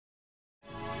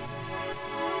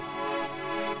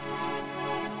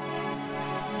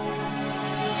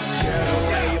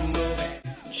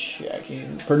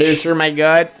Producer, am I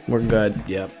good? We're good.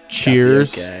 Yep.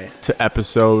 Cheers Okay. to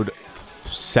episode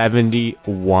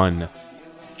 71.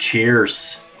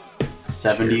 Cheers.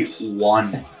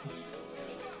 71.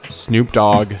 Snoop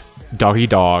Dogg, Doggy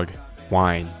Dog,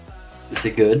 wine. Is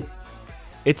it good?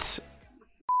 It's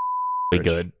really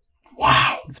good.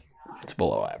 Wow. It's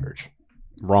below average.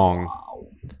 Wrong.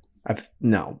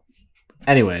 No.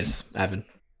 Anyways, Evan.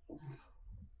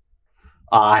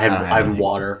 I don't have have anything.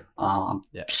 water.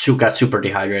 Yeah. Got super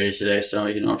dehydrated today, so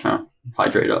I'm trying to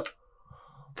hydrate up.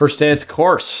 First day at the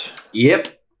course.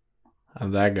 Yep.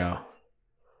 How'd that go?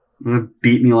 I'm gonna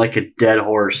beat me like a dead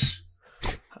horse.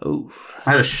 Oh.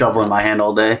 I had a shovel in my hand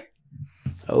all day.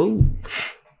 Oh.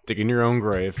 Digging your own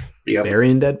grave. Yep.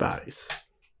 Burying dead bodies.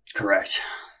 Correct.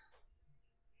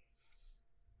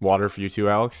 Water for you too,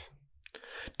 Alex?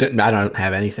 I don't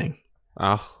have anything.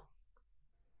 Oh.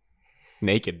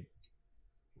 Naked.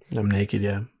 I'm naked,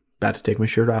 yeah. About to take my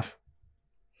shirt off.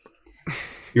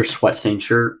 Your sweat stained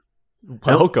shirt.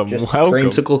 Welcome. Just welcome.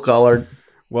 creamsicle colored.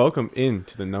 Welcome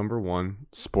into the #1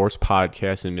 sports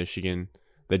podcast in Michigan.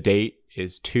 The date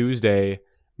is Tuesday,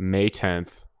 May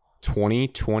 10th,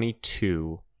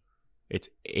 2022. It's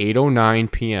 8:09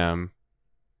 p.m.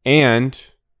 And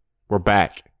we're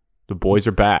back. The boys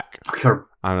are back You're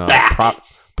on a back.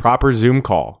 proper Zoom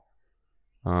call.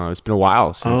 It's been a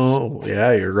while since. Oh,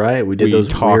 yeah, you're right. We did we those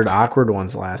talked. weird, awkward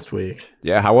ones last week.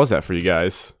 Yeah, how was that for you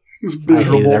guys? I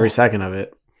hated every second of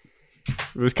it.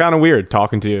 It was kind of weird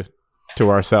talking to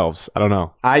ourselves. I don't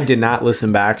know. I did not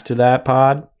listen back to that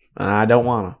pod, and I don't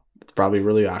want to. It's probably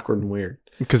really awkward and weird.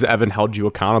 Because Evan held you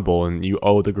accountable and you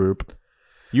owe the group.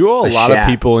 You owe a A lot shat. of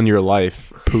people in your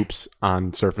life poops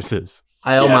on surfaces.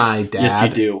 I owe Yes. my dad Yes, you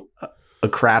do. a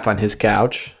crap on his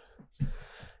couch,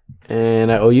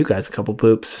 and I owe you guys a couple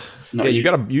poops. No, Yeah,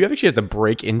 you actually have to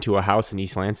break into a house in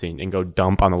East Lansing and go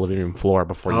dump on the living room floor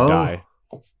before you Oh. die.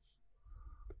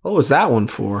 What was that one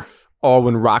for? Oh,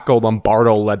 when Rocco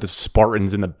Lombardo led the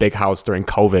Spartans in the big house during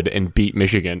COVID and beat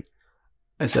Michigan.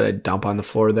 I said I'd dump on the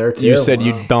floor there too. You said Wow.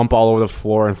 you'd dump all over the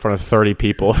floor in front of 30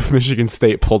 people if Michigan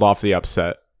State pulled off the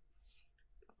upset.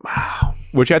 Wow.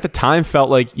 Which at the time felt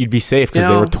like you'd be safe because You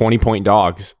they know- were 20-point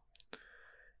dogs.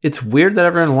 It's weird that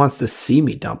everyone wants to see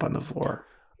me dump on the floor.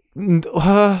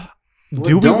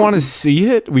 Do we don't- want to see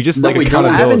it? We just No, like we don't.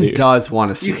 accountability. Evan does want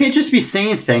to see You can't just be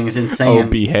saying things and Oh, saying,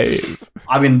 behave.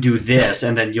 I'm going to do this,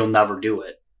 and then you'll never do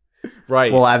it.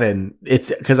 Right. Well, Evan, it's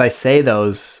because I say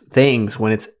those things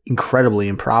when it's incredibly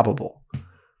improbable.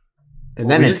 And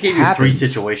then we it just gave you happens. 3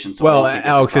 situations. so I well, don't think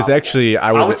Alex, it's improbable. actually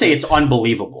I would say it's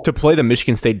unbelievable. to play the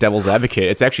Michigan State Devil's Advocate.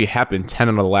 It's actually happened 10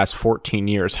 of the last 14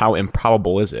 years. How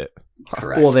improbable is it?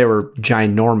 Correct. Well, they were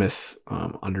ginormous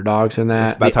underdogs in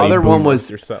that. That's the how you other one boom was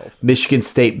yourself. Michigan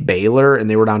State Baylor, and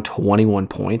they were down 21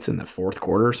 points in the fourth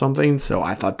quarter or something. So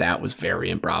I thought that was very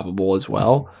improbable as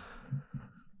well.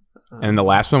 And the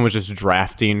last one was just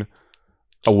drafting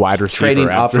a wide receiver Trading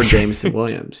up after for Jameson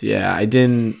Williams. Yeah, I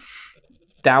didn't.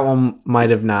 That one might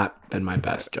have not been my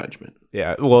best judgment.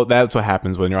 Yeah, well, that's what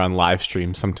happens when you're on live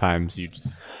stream. Sometimes you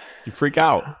freak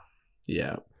out.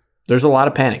 Yeah, there's a lot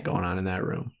of panic going on in that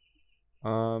room.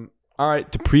 All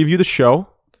right, to preview the show,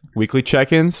 weekly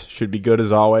check-ins should be good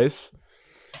as always.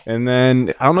 And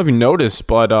then I don't know if you noticed,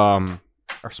 but our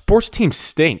sports teams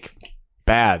stink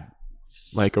bad.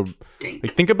 Like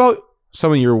think about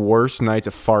some of your worst nights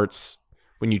of farts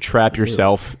when you trap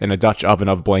yourself in a Dutch oven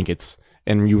of blankets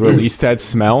and you release that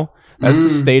smell. That's the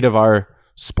state of our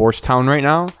sports town right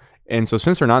now. And so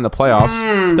since we're not in the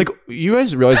playoffs, like you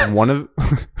guys realize one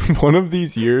of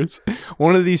these years,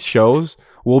 one of these shows,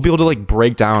 we'll be able to like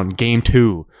break down game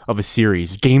 2 of a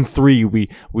series. Game 3,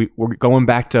 we're going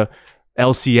back to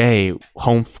LCA,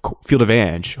 home field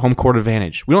advantage, home court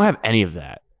advantage. We don't have any of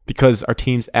that because our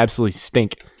teams absolutely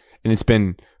stink. And it's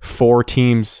been 4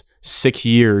 teams, 6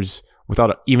 years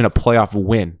without even a playoff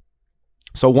win.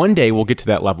 So one day we'll get to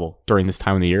that level during this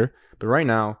time of the year. But right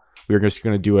now, we're just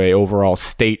going to do a overall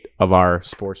state of our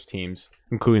sports teams,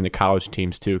 including the college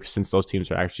teams too, since those teams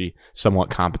are actually somewhat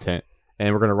competent.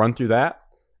 And we're going to run through that.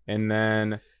 And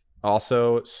then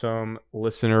also some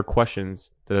listener questions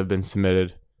that have been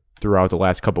submitted throughout the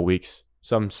last couple weeks.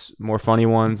 Some more funny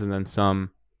ones and then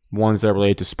some ones that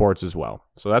relate to sports as well.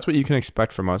 So that's what you can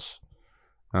expect from us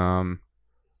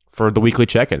for the weekly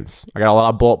check-ins. I got a lot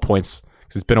of bullet points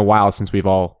because it's been a while since we've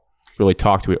all really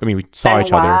talked to it. I mean, we saw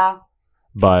each other,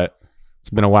 but it's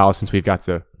been a while since we've got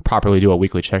to properly do a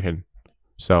weekly check-in.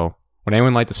 So would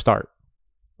anyone like to start?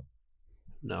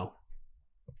 No.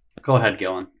 Go ahead,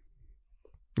 Gillen.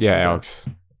 Yeah, Alex.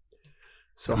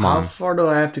 So Come how on. far do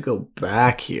I have to go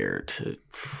back here to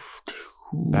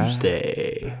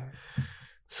Tuesday?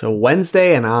 So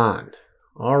Wednesday and on.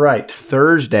 All right.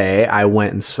 Thursday, I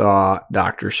went and saw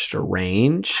Doctor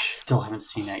Strange. I still haven't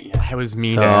seen that yet. I was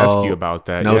mean to ask you about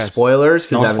that. No spoilers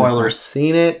because No I haven't spoilers.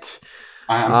 seen it.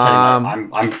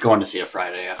 I'm going to see it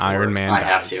Friday. After Iron work. Man I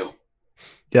have dies. to.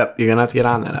 Yep, you're gonna have to get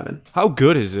on that, Evan. How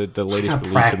good is it? The latest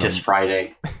release Practice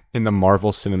Friday. in the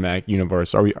Marvel Cinematic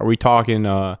Universe. Are we talking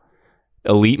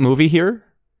elite movie here?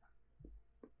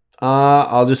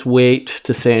 I'll just wait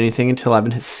to say anything until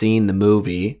Evan has seen the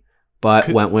movie. But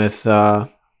went with a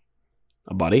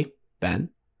buddy, Ben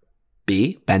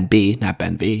B, not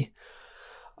Ben V.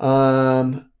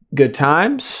 Good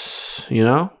times,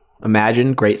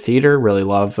 Imagine, great theater. Really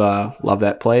love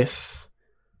that place.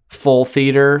 Full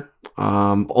theater.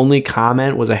 Only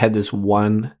comment was I had this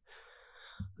one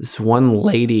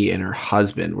lady and her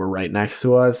husband were right next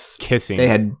to us. Kissing. They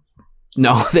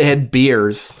had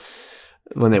beers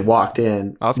when they walked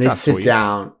in. Oh, that's they kinda sit sweet.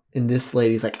 down, and this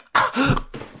lady's like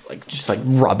just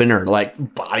rubbing her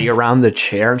body around the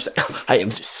chair. I am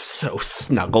just so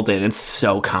snuggled in and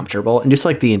so comfortable, and just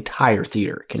the entire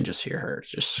theater can just hear her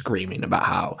just screaming about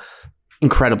how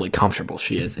incredibly comfortable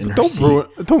she is in her seat.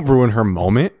 Don't ruin her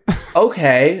moment.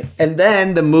 Okay, and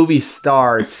then the movie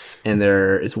starts, and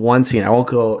there is one scene. I won't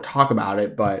go talk about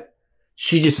it, but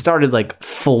she just started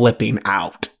flipping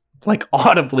out,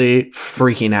 audibly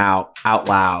freaking out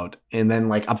loud, and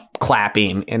then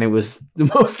clapping, and it was the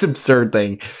most absurd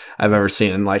thing I've ever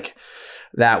seen. And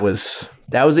that was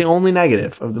the only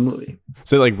negative of the movie.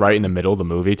 So right in the middle of the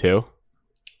movie too.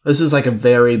 This was a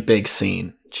very big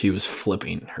scene. She was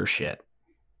flipping her shit.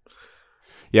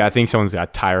 Yeah, I think someone's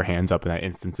got to tie her hands up in that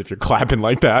instance if you're clapping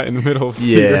like that in the middle of the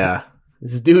theater. Yeah.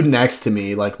 This dude next to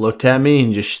me looked at me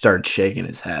and just started shaking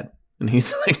his head. And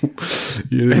he's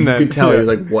you could tell he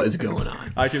was what is going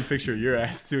on? I can picture your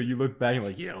ass too. You look back and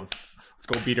let's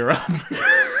go beat her up.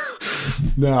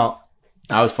 No.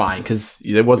 I was fine because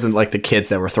it wasn't the kids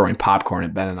that were throwing popcorn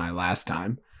at Ben and I last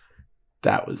time.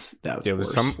 That was It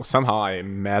was worse. somehow I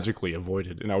magically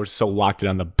avoided, and I was so locked in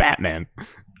on the Batman.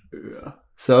 Yeah.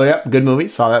 So yeah, good movie.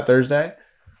 Saw that Thursday.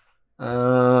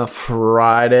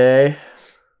 Friday,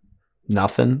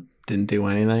 nothing. Didn't do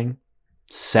anything.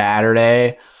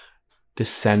 Saturday,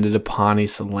 descended upon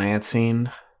East Lansing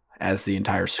as the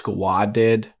entire squad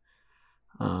did.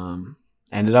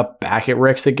 Ended up back at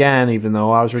Rick's again, even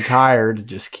though I was retired.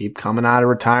 Just keep coming out of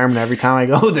retirement every time I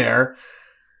go there.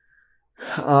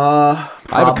 I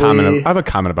have a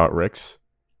comment about Rick's.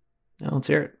 Yeah, let's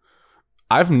hear it.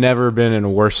 I've never been in a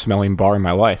worse smelling bar in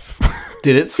my life.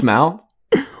 Did it smell?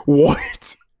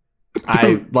 What?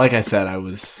 Like I said, I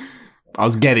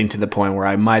was getting to the point where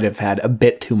I might have had a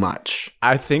bit too much.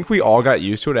 I think we all got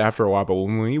used to it after a while, but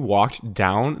when we walked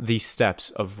down the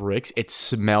steps of Rick's, it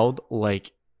smelled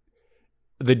like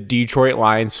the Detroit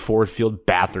Lions Ford Field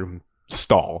bathroom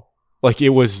stall. It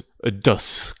was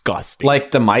disgusting.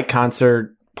 Like the Mike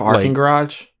concert parking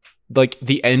garage? Like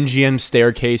the NGM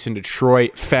staircase in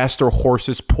Detroit, Faster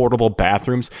Horses portable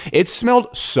bathrooms. It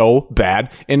smelled so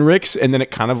bad in Rick's, and then it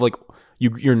kind of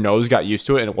your nose got used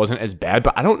to it and it wasn't as bad.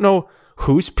 But I don't know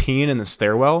who's peeing in the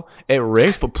stairwell at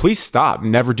Rick's, but please stop.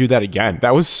 Never do that again.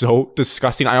 That was so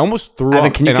disgusting. I almost threw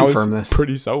Evan, up, can you and confirm I was this?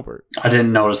 pretty sober. I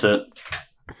didn't notice it.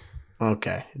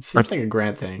 Okay. It seems like a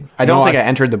Grant thing. I don't think I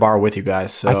entered the bar with you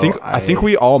guys. So I think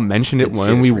we all mentioned it didn't see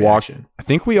when this we walked. reaction. I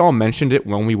think we all mentioned it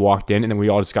when we walked in, and then we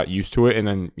all just got used to it. And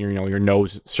then your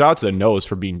nose. Shout out to the nose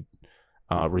for being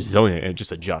resilient and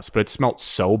just adjust. But it smelled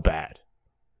so bad.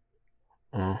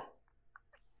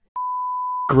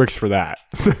 Rick's for that.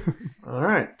 All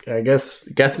right. I guess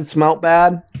it smelled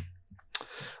bad.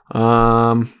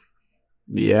 Yeah.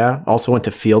 Also went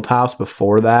to Fieldhouse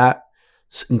before that.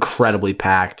 It's incredibly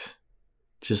packed.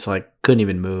 Just couldn't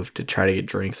even move to try to get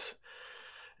drinks.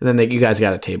 And then you guys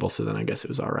got a table, so then I guess it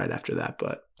was all right after that.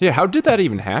 But Yeah, how did that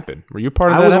even happen? Were you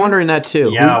part of I that? was Evan? wondering that too.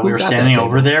 Yeah, Who we were got that standing table?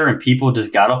 over there, and people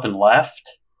just got up and left.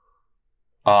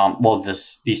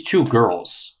 These two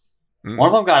girls. Mm. One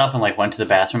of them got up and went to the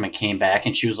bathroom and came back,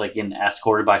 and she was getting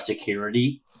escorted by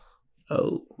security.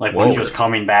 Oh, When she was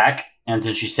coming back, and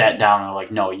then she sat down and they're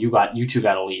like, "No, you two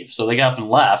got to leave." So they got up and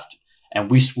left, and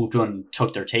we swooped in and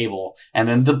took their table, and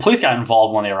then the police got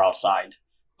involved when they were outside.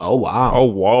 oh wow. Oh,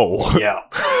 whoa. Yeah,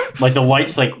 the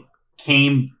lights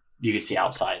came. You could see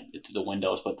outside through the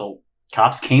windows, but the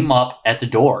cops came up at the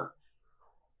door,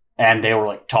 and they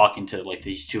were talking to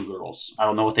these two girls. I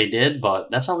don't know what they did,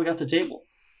 but that's how we got the table.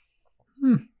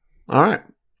 All right.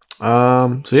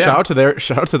 So yeah,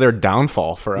 Shout out to their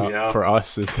downfall for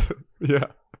us. Yeah.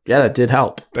 that did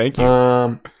help. Thank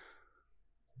you.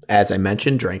 As I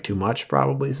mentioned, drank too much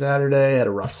probably Saturday. Had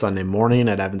a rough Sunday morning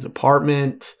at Evan's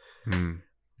apartment.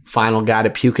 Final guy to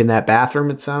puke in that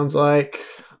bathroom, it sounds like.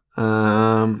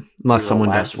 Unless You're the someone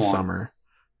does last this one. summer.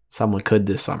 Someone could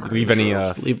this summer. Leave any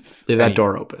leave that any-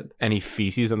 door open. Any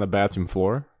feces on the bathroom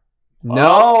floor?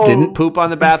 No, Oh. didn't poop on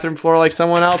the bathroom floor like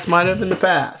someone else might have in the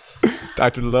past.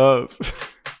 Dr. Love.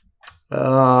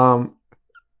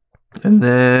 And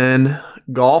then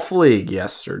golf league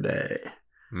yesterday.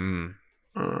 Mm.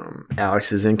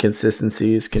 Alex's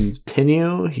inconsistencies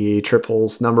continue. He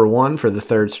triples number one for the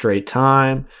third straight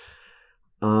time.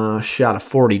 Shot a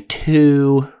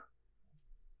 42.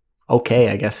 Okay,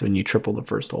 I guess when you triple the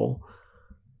first hole.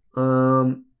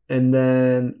 And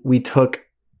then we took.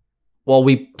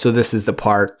 So this is the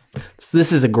part. So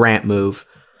this is a Grant move.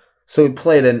 So we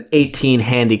played an 18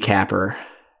 handicapper.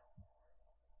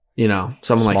 You know,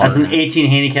 someone like As an Grant. 18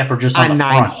 handicap or just on On the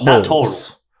 9 front, holes. not total.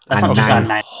 That's On not just 9 on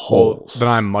 9 holes. Then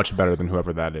I'm much better than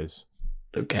whoever that is.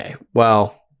 Okay.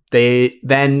 Well, they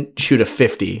then shoot a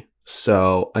 50.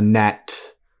 So a net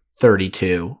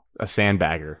 32. A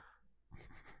sandbagger.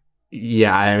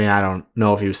 Yeah, I mean, I don't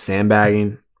know if he was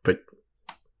sandbagging, but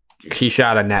he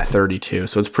shot a net 32.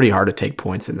 So it's pretty hard to take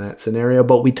points in that scenario.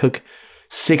 But we took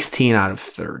 16 out of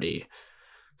 30.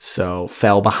 So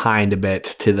fell behind a bit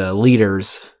to the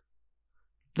leaders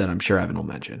that I'm sure Evan will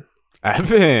mention.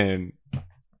 Evan,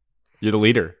 you're the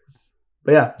leader.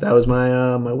 But yeah, that was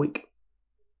my my week.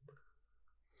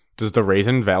 Does the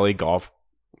Raisin Valley Golf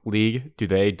League, do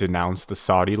they denounce the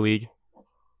Saudi League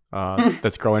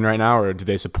that's growing right now, or do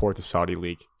they support the Saudi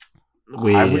League?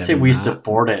 I would say have we not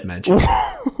support it. mentioned.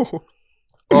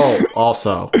 Oh,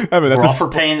 also, Evan, We're all that's for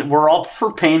paying. We're all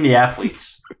for paying the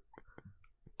athletes.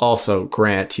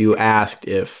 Grant, you asked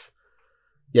if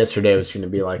yesterday was going to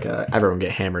be like everyone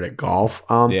get hammered at golf.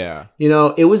 yeah. You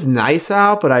know, it was nice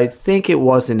out, but I think it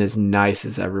wasn't as nice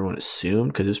as everyone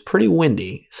assumed because it was pretty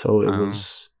windy. So it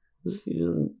was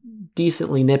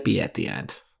decently nippy at the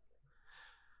end.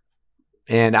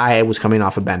 And I was coming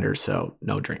off a bender, so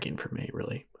no drinking for me,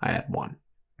 really. I had one.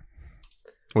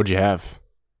 What'd you have?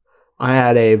 I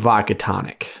had a vodka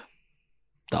tonic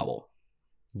double.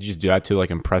 Did you just do that to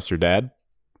like impress your dad?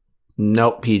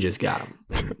 Nope, he just got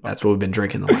them. That's what we've been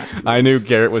drinking the last few I knew weeks.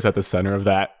 Garrett was at the center of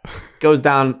that. Goes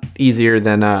down easier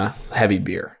than heavy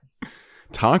beer.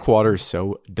 Tonic water is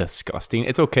so disgusting.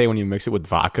 It's okay when you mix it with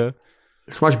vodka.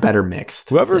 It's much better mixed.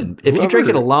 Whoever- If you drink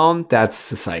it whoever- alone, that's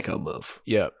the psycho move.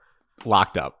 Yep.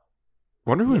 Locked up.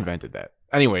 Wonder who invented that.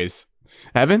 Anyways,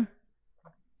 Evan?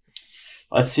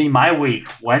 Let's see. My week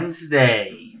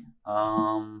Wednesday.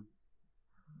 I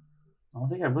don't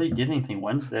think I really did anything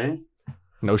Wednesday.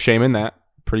 No shame in that.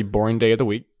 Pretty boring day of the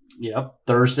week. Yep.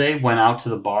 Thursday went out to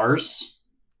the bars.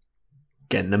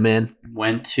 Getting them in.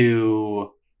 Went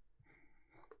to.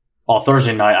 Well,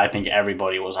 Thursday night I think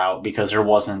everybody was out because there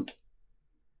wasn't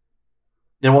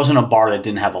a bar that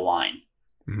didn't have a line.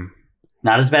 Mhm.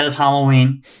 Not as bad as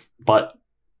Halloween, but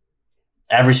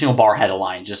every single bar had a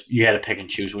line. Just you had to pick and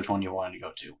choose which one you wanted to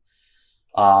go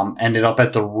to. Ended up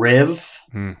at the Riv.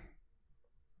 Hmm.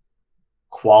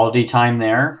 Quality time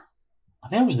there. I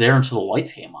think I was there until the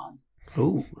lights came on.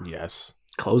 Ooh, Yes.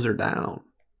 close her down.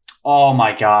 Oh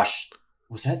my gosh.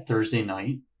 Was that Thursday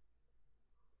night?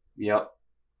 Yep.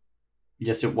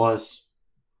 Yes, it was.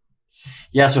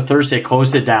 Yeah, so Thursday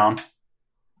closed it down.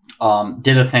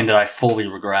 Did a thing that I fully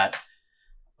regret.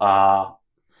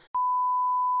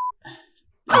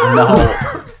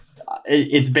 No.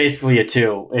 It's basically a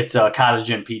 2. It's a cottage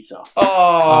and pizza.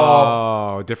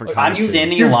 Oh, different kind I'm of food.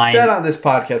 standing in line. on this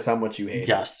podcast how much you hate.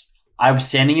 Yes. I was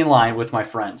standing in line with my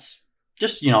friends.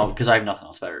 Just, because I have nothing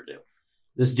else better to do.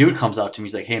 This dude comes up to me.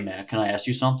 He's like, hey, man, can I ask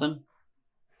you something?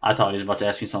 I thought he was about to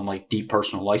ask me something like deep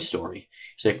personal life story.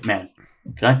 He's like, man,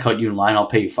 can I cut you in line? I'll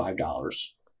pay you $5.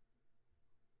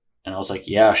 And I was like,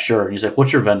 yeah, sure. And he's like,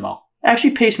 what's your Venmo? It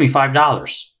actually pays me $5.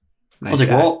 I was like,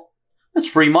 well, that's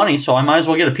free money, so I might as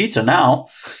well get a pizza now.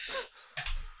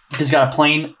 He's got a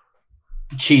plain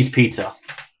cheese pizza.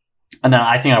 And then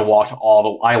I think I walked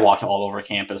all over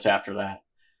campus after that.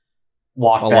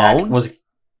 Walked back. Alone?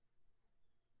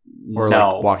 Or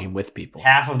No. like walking with people.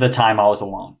 Half of the time I was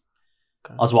alone.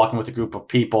 Okay. I was walking with a group of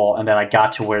people, and then I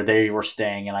got to where they were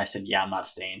staying, and I said, yeah, I'm not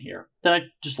staying here. Then I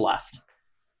just left.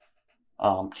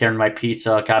 Carrying my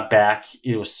pizza, got back.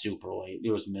 It was super late.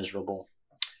 It was miserable.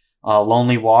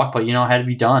 Lonely walk, but, it had to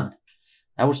be done.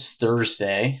 That was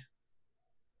Thursday.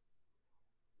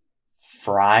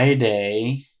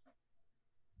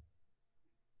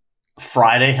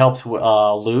 Friday helped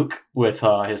Luke with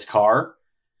his car.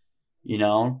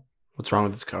 What's wrong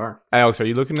with his car? Alex, are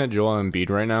you looking at Joel Embiid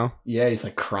right now? Yeah, he's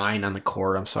like crying on the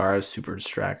court. I'm sorry, I was super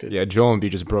distracted. Yeah, Joel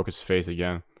Embiid just broke his face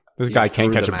again. This He guy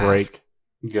can't threw catch the a break.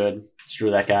 mask. Good.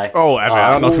 Screw that guy. Oh, Evan,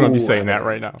 I don't know if you want to be Ooh, saying that Evan.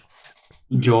 right now.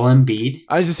 Joel Embiid.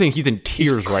 I was just saying he's in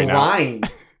tears right now. crying.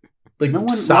 Like, No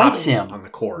one sobbing likes him. on the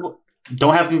court.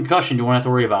 Don't have a concussion. You won't have to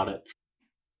worry about it.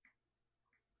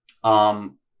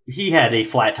 He had a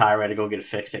flat tire. I had to go get it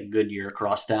fixed at Goodyear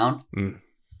across town.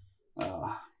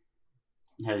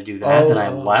 Had to do that. Then I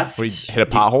left. What, he hit a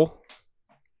pothole?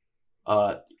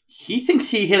 He thinks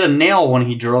he hit a nail when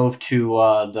he drove to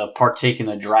the partake in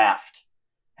the draft.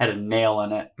 Had a nail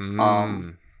in it.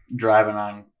 Driving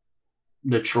on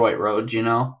Detroit roads, you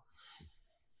know?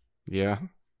 Yeah.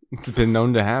 It's been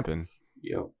known to happen.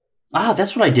 Yep.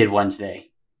 That's what I did Wednesday.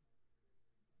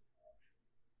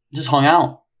 Just hung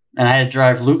out. And I had to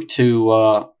drive Luke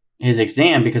to his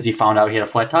exam because he found out he had a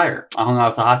flat tire. I hung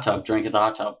out at the hot tub, drank at the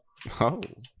hot tub. Oh.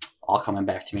 All coming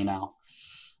back to me now.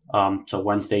 So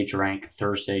Wednesday drank,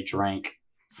 Thursday drank,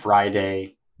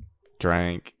 Friday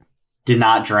Drank. did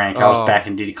not drink. I was back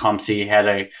in Tecumseh. Had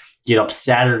to get up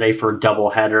Saturday for a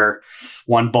doubleheader.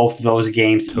 Won both of those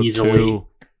games Took easily. 2.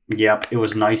 Yep, it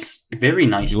was nice. Very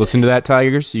nice. You listen to that,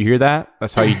 Tigers? You hear that?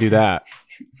 That's how you do that.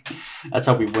 That's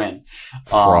how we win.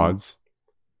 Frauds.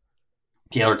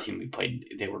 The other team we played,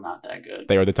 they were not that good.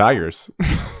 They are the Tigers.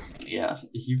 Yeah,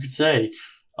 you could say.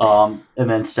 And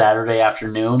then Saturday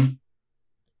afternoon,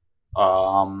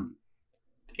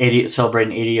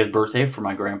 celebrating 80th birthday for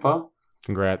my grandpa.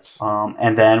 Congrats.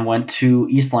 And then went to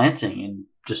East Lansing and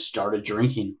just started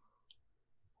drinking.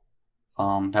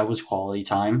 That was quality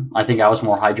time. I think I was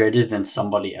more hydrated than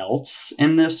somebody else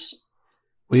in this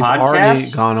We've podcast.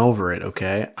 already gone over it,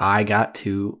 okay? I got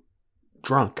too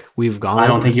drunk. We've gone I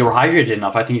don't over think it. you were hydrated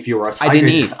enough. I think if you were as hydrated I didn't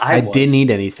eat. as I was, didn't eat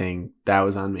anything. That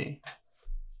was on me.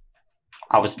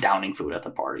 I was downing food at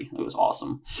the party. It was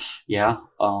awesome. Yeah.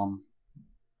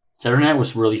 Saturday night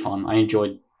was really fun. I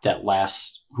enjoyed that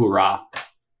last hoorah.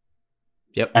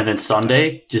 Yep. And then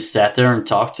Sunday, just sat there and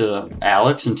talked to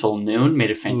Alex until noon,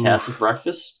 made a fantastic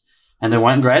breakfast, and then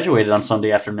went and graduated on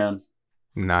Sunday afternoon.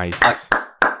 Nice. I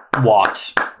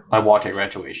walked at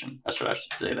graduation. That's what I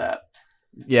should say that.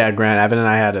 Yeah, Grant, Evan and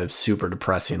I had a super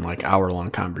depressing,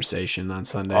 hour-long conversation on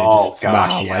Sunday. Oh, just about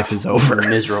gosh, how yeah. life is over.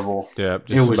 Miserable. Yeah,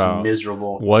 It was about.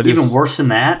 miserable. What Even is- worse than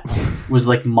that was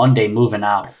Monday moving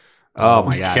out. Oh, I my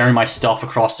was God. carrying my stuff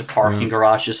across the parking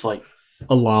garage, just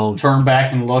Alone. turned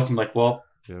back and looked and well,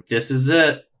 Yep. this is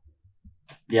it.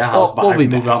 Yeah, We'll I be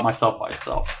moved back. out myself by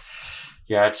itself.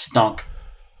 Yeah, it stunk.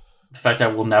 The fact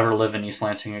that we'll never live in East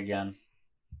Lansing again.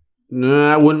 No,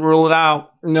 I wouldn't rule it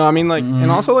out. No, I mean,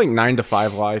 and also, 9 to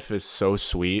 5 life is so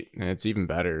sweet, and it's even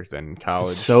better than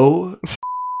college. So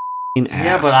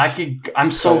Yeah, but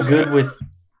I'm so good with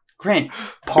Grant.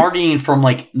 Partying from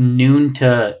noon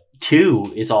to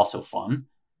 2 is also fun.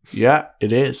 Yeah,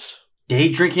 it is. Day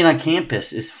drinking on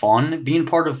campus is fun. Being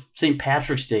part of St.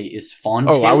 Patrick's Day is fun.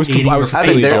 Oh, I was Tailgating completely your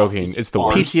face off joking. is It's the fun.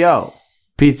 worst. PTO.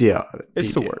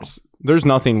 It's the worst. There's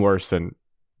nothing worse than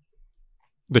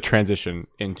the transition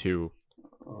into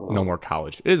no more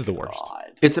college. It is the worst. God.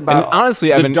 It's And about honestly,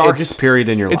 the Evan, darkest period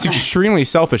in your it's life. extremely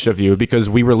selfish of you because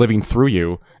we were living through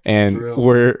you, and True.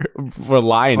 we're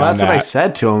relying Well, on that's that. what I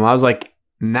said to him. I was like,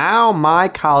 now my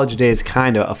college days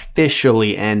kind of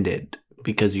officially ended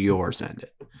because yours ended.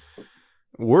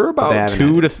 We're they about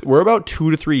haven't we're about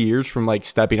 2 to 3 years from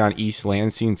stepping on East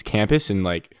Lansing's campus and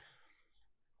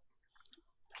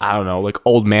I don't know,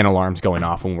 old man alarms going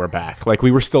off when we're back.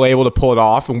 We were still able to pull it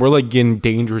off, and we're getting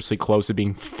dangerously close to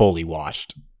being fully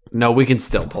washed. No, we can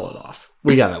still pull it off.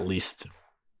 We got at least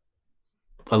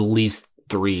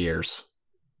 3 years.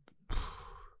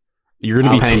 You're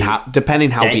gonna be Depending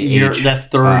how That we year, age.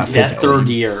 that third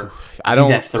physically. year. I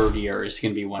don't. That third year is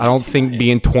going to be when I don't it's gonna think hit.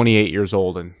 being 28 years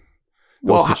old and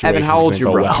those Well, situations Evan, how old's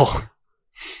gonna your go brother? well.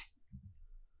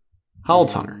 How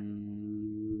old's Hunter?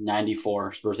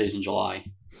 94. His birthday's in July.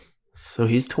 So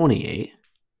he's 28.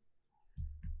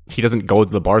 He doesn't go to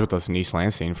the bars with us in East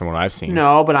Lansing, from what I've seen.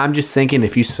 No, but I'm just thinking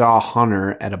if you saw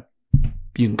Hunter at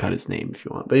you can cut his name if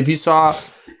you want, but if you saw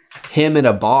him at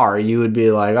a bar, you would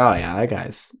be like, oh yeah, that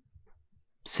guy's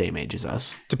same age as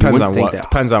us. Depends You wouldn't on think what- that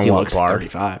depends on he what looks bar.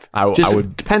 35. I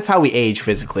would. Depends how we age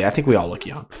physically. I think we all look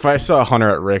young. If I saw Hunter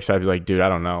at Rick's, I'd be like, dude, I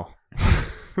don't know.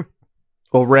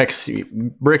 Well, Rick's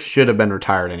should have been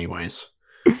retired anyways.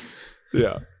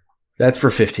 Yeah. That's for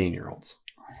 15-year-olds.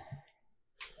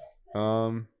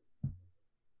 I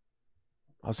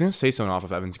was gonna say something off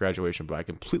of Evan's graduation, but I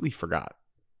completely forgot.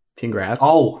 Congrats.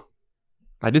 Oh,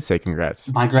 I did say congrats.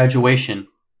 my graduation.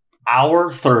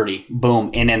 Hour 30.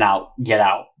 Boom. In and out. Get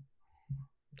out.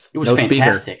 It was No speaker.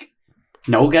 fantastic.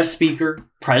 No guest speaker.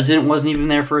 President wasn't even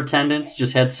there for attendance.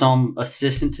 Just had some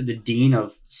assistant to the dean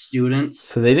of students.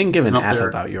 So they didn't give an Sitting up F there.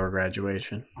 about your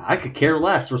graduation. I could care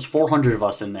less. There was 400 of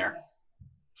us in there.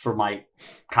 for my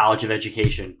College of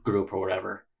Education group or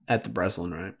whatever. At the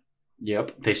Breslin, right?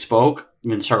 Yep. They spoke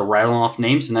and then started rattling off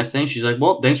names. The next thing, she's like,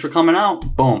 well, thanks for coming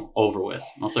out. Boom. Over with.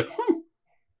 And I was like,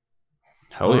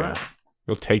 Hell yeah. Alright.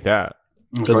 You'll take that.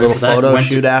 I was The ready little for that. photo Went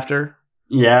to- shoot after.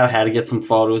 Yeah, I had to get some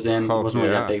photos in. Oh, It wasn't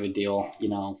really yeah. that big of a deal, you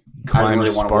know. I Climb didn't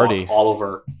really want to Sparty. walk all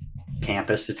over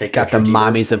campus to take Got the pictures either.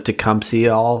 mommies of Tecumseh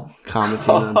all commenting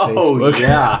on Oh, Facebook.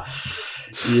 yeah.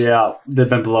 Yeah. They've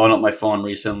been blowing up my phone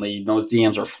recently. Those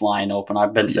DMs are flying open.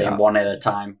 I've been saying Yeah. one at a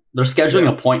time. They're scheduling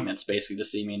appointments basically to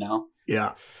see me now.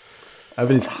 Yeah.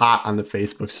 Everybody's hot on the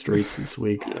Facebook streets this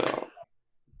week.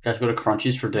 Got to go to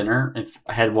Crunchies for dinner, and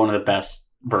I had one of the best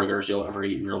burgers you'll ever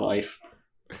eat in your life.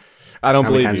 I don't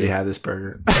How many believe times you. you had this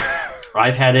burger?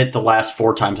 I've had it the last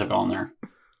 4 times I've gone there.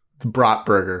 The brat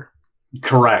burger.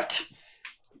 Correct.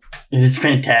 It is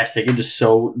fantastic. It is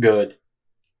so good.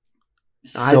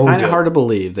 I So find it good. hard to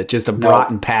believe that just a No. brat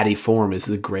and patty form is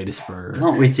the greatest burger.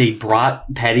 No, it's a brat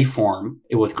patty form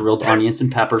with grilled onions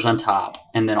and peppers on top,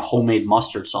 and then a homemade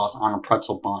mustard sauce on a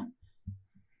pretzel bun.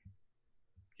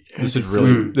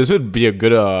 This would be a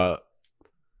good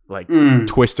like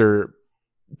twister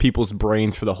people's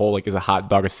brains for the whole like is a hot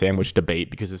dog a sandwich debate,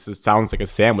 because sounds like a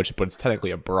sandwich, but it's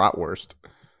technically a bratwurst.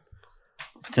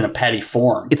 It's in a patty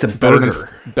form. It's a Better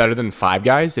burger. than Five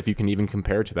Guys, if you can even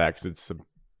compare it to that, because it's a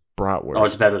bratwurst. Oh,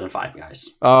 it's better than Five Guys.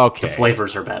 Okay. The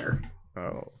flavors are better.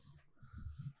 Oh.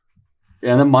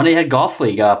 And then Monday had golf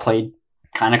league. Played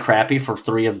kind of crappy for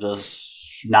 3 of the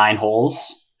 9 holes,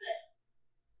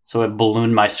 so it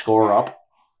ballooned my score up.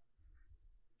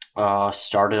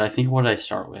 Started. I think what did I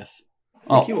start with?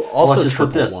 I think you also let's just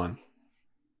put triple this. one.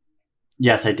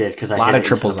 Yes, I did because I Lot hit of it into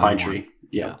triples the on pine one. tree.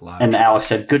 Yeah, a lot of and triples. Alex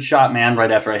said, "Good shot, man!"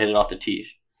 Right after I hit it off the tee.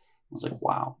 I was like,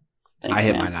 "Wow, thanks, I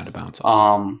hit man." mine out of bounds.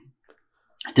 Also.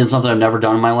 Did something I've never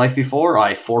done in my life before.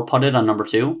 I 4-putted on number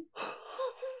 2.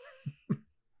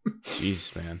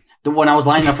 Jeez, man. When I was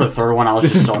lining up for the third one, I was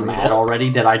This just is so brutal. mad already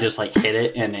that I just like hit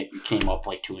it and it came up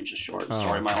like 2 inches short.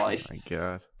 Story of my life. My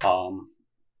God.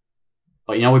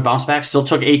 But we bounced back. Still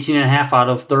took 18.5 out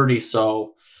of 30,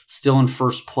 so still in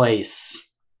first place.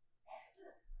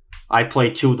 I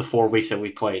played 2 of the 4 weeks that we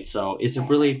played. So is it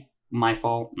really my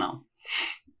fault? No.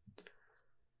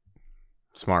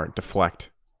 Smart. Deflect.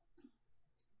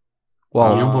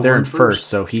 Well, but they're we're in in first, first.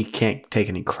 so he can't take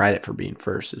any credit for being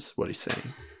first, is what he's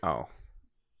saying. Oh.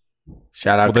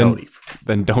 Shout out Well, then- Cody.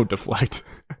 Then don't deflect.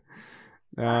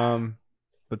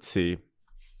 Let's see.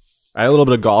 I had a little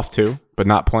bit of golf too, but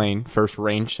not playing. First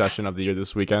range session of the year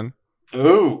this weekend.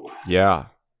 Ooh. Yeah.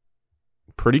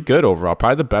 Pretty good overall.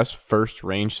 Probably the best first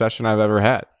range session I've ever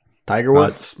had. Tiger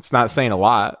Woods. It's not saying a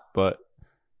lot, but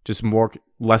just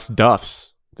less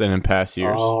duffs than in past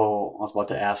years. Oh, I was about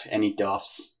to ask any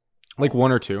duffs. Like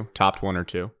 1 or 2, topped 1 or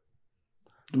 2.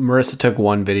 Marissa took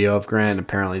one video of Grant.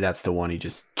 Apparently, that's the one he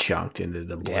just chunked into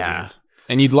the blade. Yeah.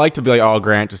 And you'd like to be like, oh,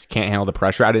 Grant just can't handle the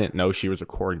pressure. I didn't know she was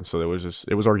recording, so it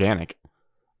was organic.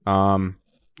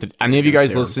 Did any of you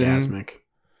guys listen? Orgasmic.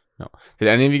 No. Did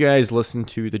any of you guys listen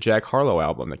to the Jack Harlow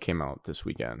album that came out this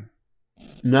weekend?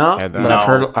 No, Had but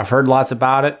that. I've heard lots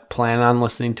about it. Plan on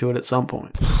listening to it at some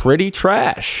point. Pretty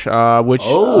trash, which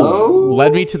Oh.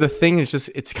 led me to the thing.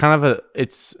 It's kind of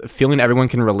it's a feeling everyone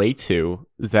can relate to,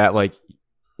 is that like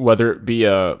whether it be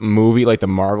a movie like the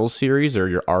Marvel series or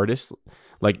your artist,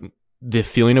 like the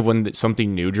feeling of when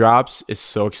something new drops is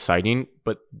so exciting,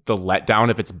 but the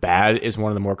letdown if it's bad is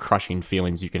one of the more crushing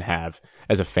feelings you can have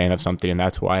as a fan of something, and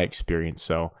that's what I experienced.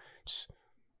 So,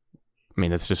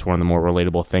 that's just one of the more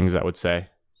relatable things I would say.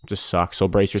 It just sucks. So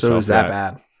brace yourself. So it was that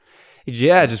bad?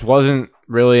 Yeah, it just wasn't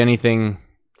really anything.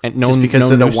 And no, Just because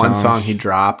no of the new one songs. song he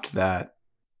dropped that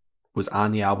was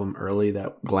on the album early,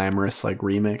 that glamorous like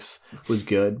remix was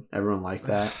good. Everyone liked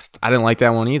that. I didn't like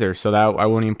that one either, so that I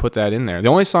wouldn't even put that in there. The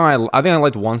only song I think I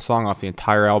liked one song off the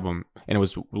entire album, and it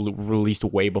was released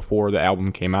way before the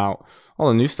album came out. All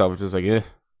the new stuff was just like, eh.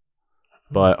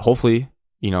 But hopefully,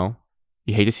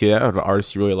 you hate to see that of an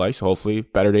artist you really like. So hopefully,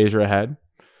 better days are ahead.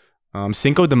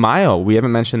 Cinco de Mayo, we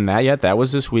haven't mentioned that yet. That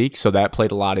was this week, so that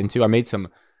played a lot into. I made some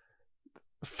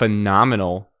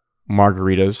phenomenal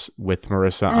margaritas with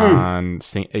Marissa on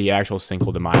the actual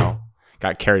Cinco de Mayo.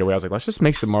 Got carried away. I was like, let's just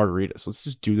make some margaritas. Let's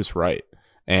just do this right.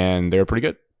 And they were pretty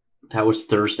good. That was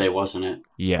Thursday, wasn't it?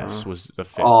 Yes, was the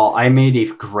 5th. Oh, I made a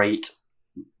great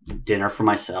dinner for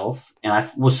myself, and I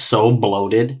was so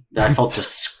bloated that I felt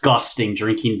disgusting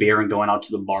drinking beer and going out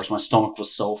to the bars. My stomach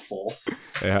was so full.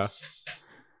 Yeah.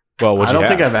 Well, I don't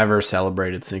think I've ever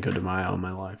celebrated Cinco de Mayo in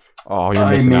my life. Oh, you're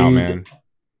missing out, man.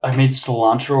 I made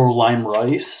cilantro lime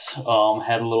rice,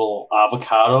 had a little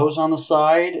avocados on the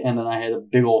side, and then I had a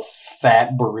big old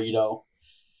fat burrito.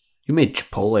 You made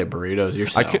Chipotle burritos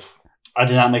yourself. I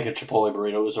did not make a Chipotle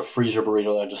burrito. It was a freezer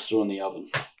burrito that I just threw in the oven.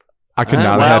 I could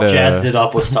not Wow, have jazzed it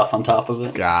up with stuff on top of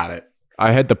it. Got it.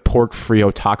 I had the pork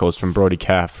Frio tacos from Brody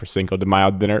Calf for Cinco de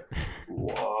Mayo dinner.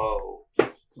 Whoa.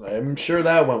 I'm sure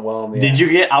that went well in the Did ass. you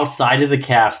get outside of the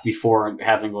calf before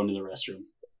having to go into the restroom?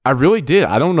 I really did.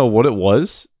 I don't know what it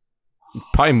was.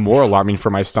 Probably more alarming for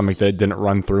my stomach that it didn't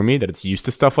run through me, that it's used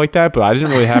to stuff like that, but I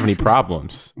didn't really have any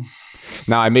problems.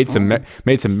 Now, I made some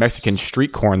Mexican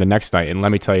street corn the next night, and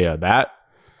let me tell you, that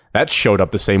showed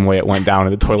up the same way it went down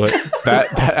in the toilet. that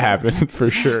happened for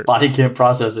sure. Body can't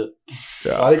process it.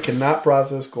 Body cannot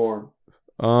process corn.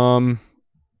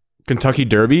 Kentucky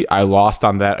Derby, I lost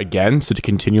on that again, so to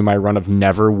continue my run of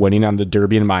never winning on the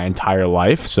Derby in my entire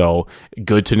life, so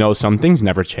good to know some things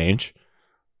never change.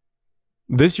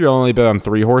 This year I only bet on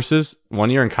 3 horses. 1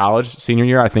 year in college, senior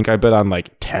year, I think I bet on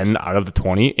like 10 out of the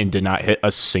 20 and did not hit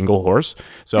a single horse.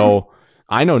 So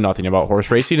I know nothing about horse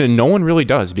racing, and no one really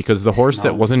does, because the horse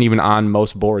that wasn't even on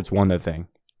most boards won that thing.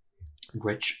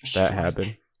 Rich. That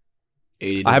happened.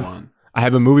 80 to 1. I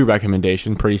have a movie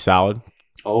recommendation, pretty solid.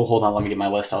 Oh, hold on. Let me get my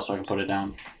list out so I can put it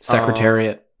down.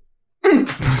 Secretariat.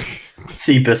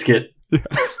 Seabiscuit.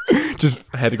 Just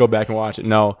had to go back and watch it.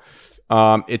 No.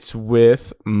 It's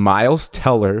with Miles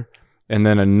Teller and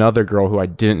then another girl who I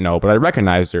didn't know, but I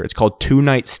recognized her. It's called Two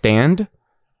Night Stand.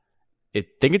 I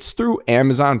think it's through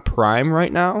Amazon Prime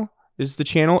right now is the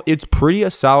channel. It's pretty a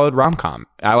solid rom-com.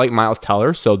 I like Miles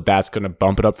Teller, so that's going to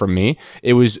bump it up for me.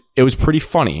 It was pretty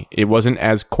funny. It wasn't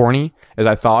as corny as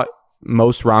I thought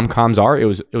most rom-coms are. It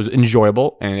was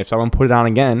enjoyable, and if someone put it on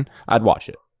again, I'd watch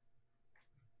it.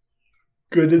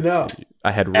 Good to know.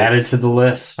 I had Added to the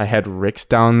list. I had Rick's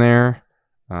down there.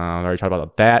 I already talked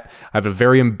about that. I have a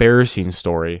very embarrassing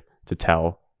story to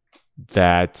tell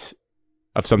that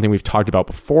of something we've talked about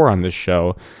before on this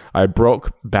show. I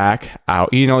broke back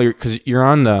out. You know, because you're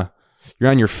on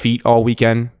your feet all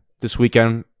weekend. This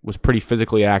weekend was pretty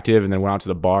physically active, and then went out to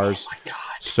the bars. Oh my God.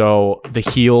 So the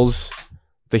heels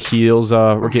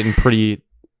were getting pretty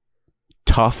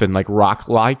tough and like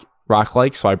rock-like.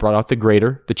 So I brought out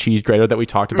the cheese grater that we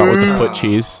talked about with the foot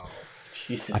cheese.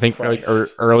 Jesus I think Christ. like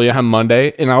early on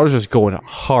Monday, and I was just going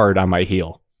hard on my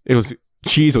heel.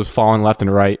 Cheese was falling left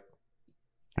and right.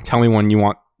 Tell me when you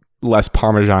want less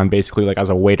Parmesan, basically, like I was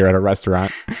a waiter at a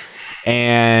restaurant.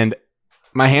 And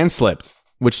my hand slipped,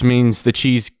 which means the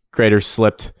cheese grater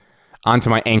slipped onto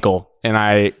my ankle, and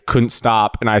I couldn't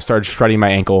stop, and I started shredding my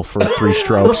ankle for 3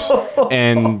 strokes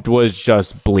and was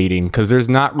just bleeding because there's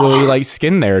not really like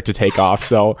skin there to take off.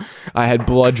 So I had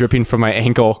blood dripping from my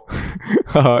ankle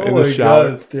in the shower.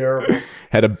 God, it's terrible.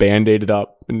 Had to Band-Aid it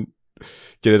up and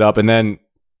get it up, and then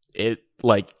it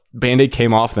like Band-Aid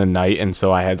came off in the night, and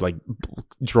so I had like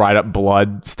dried up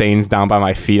blood stains down by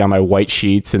my feet on my white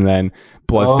sheets, and then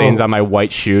blood stains on my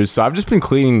white shoes. So I've just been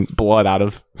cleaning blood out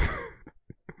of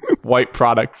white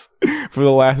products for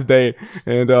the last day,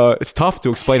 and it's tough to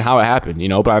explain how it happened,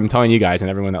 but I'm telling you guys and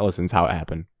everyone that listens how it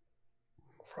happened.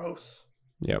 Gross.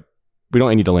 Yep. We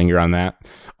don't need to linger on that.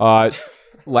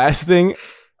 Last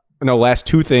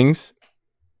 2 things.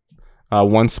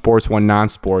 One sports, one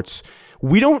non-sports.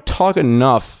 We don't talk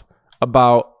enough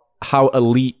about how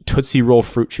elite Tootsie Roll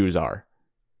fruit chews are.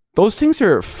 Those things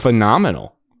are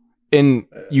phenomenal, and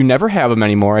you never have them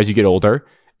anymore as you get older.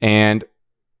 And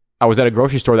I was at a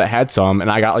grocery store that had some,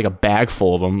 and I got like a bag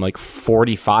full of them, like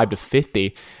 45 to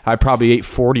 50. I probably ate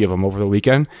 40 of them over the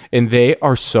weekend, and they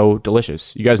are so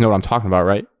delicious. You guys know what I'm talking about,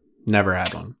 right? Never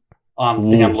had one. I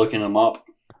think I'm looking them up.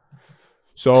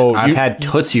 So I've had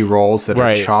Tootsie Rolls that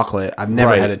Right. are chocolate. I've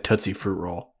never Right. had a Tootsie Fruit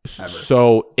Roll. Ever.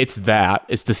 So it's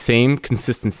the same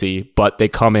consistency, but they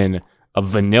come in a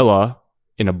vanilla,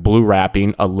 in a blue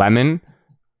wrapping, a lemon,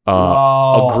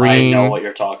 a green, I know what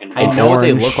you're talking I about. know what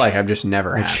they orange, look like. I've just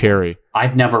never a had. cherry.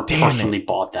 I've never Damn personally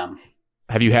bought them.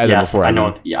 Have you had them Yes, before? I know.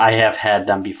 Evan? I have had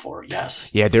them before. Yes.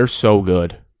 Yeah, they're so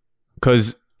good.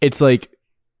 Because it's like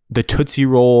the Tootsie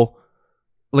Roll.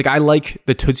 Like, I like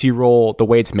the Tootsie Roll the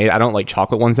way it's made. I don't like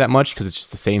chocolate ones that much because it's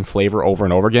just the same flavor over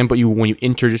and over again. But when you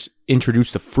introduce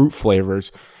the fruit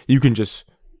flavors, you can just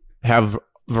have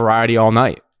variety all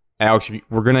night. Alex,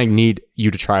 we're going to need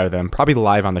you to try them. Probably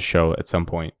live on the show at some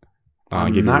point.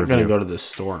 I'm give you a not going to review go to the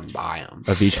store and buy them.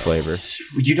 of each flavor.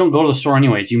 You don't go to the store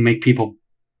anyways. You make people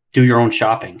do your own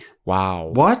shopping.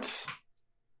 Wow. What?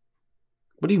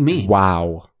 What do you mean?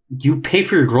 Wow. You pay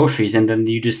for your groceries and then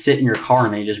you just sit in your car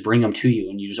and they just bring them to you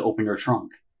and you just open your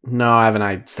trunk. No, I haven't.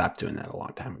 I stopped doing that a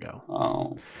long time ago.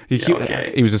 Oh,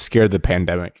 He was just scared of the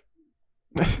pandemic.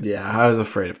 Yeah, I was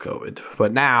afraid of COVID.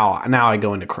 But now I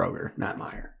go into Kroger, not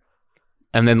Meijer.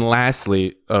 And then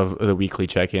lastly of the weekly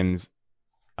check-ins,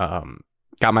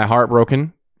 got my heart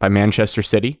broken by Manchester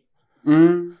City.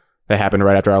 That happened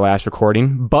right after our last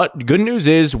recording. But good news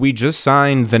is we just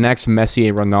signed the next Messi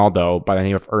and Ronaldo by the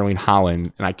name of Erling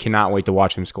Haaland, and I cannot wait to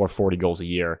watch him score 40 goals a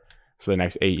year for the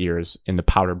next 8 years in the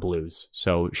Powder Blues.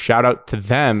 So shout out to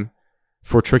them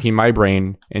for tricking my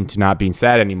brain into not being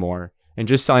sad anymore and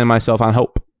just selling myself on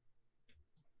hope.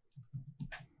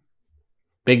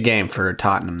 Big game for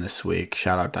Tottenham this week.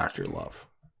 Shout out Dr. Love.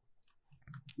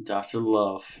 Dr.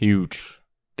 Love. Huge.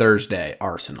 Thursday,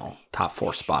 Arsenal. Top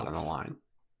 4 spot on the line.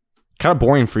 Kind of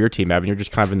boring for your team, Evan. You're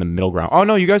just kind of in the middle ground. Oh,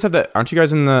 no, you guys have that. Aren't you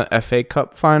guys in the FA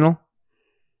Cup final?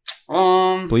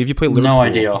 I believe you played Liverpool. No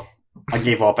idea. I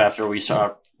gave up after we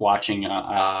started watching.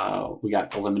 We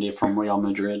got eliminated from Real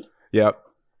Madrid. Yep.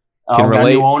 Can relate. Got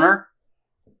a new owner.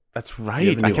 That's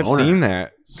right. I kept seeing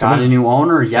that. Got a new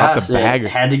owner. Yes. The bag.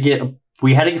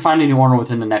 We had to find a new owner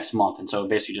within the next month, and so it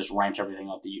basically just ramped everything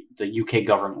up. The UK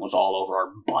government was all over our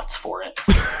butts for it.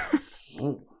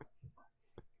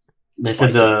 They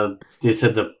said the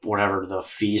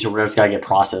fees or whatever's got to get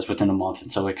processed within a month,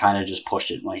 and so it kind of just pushed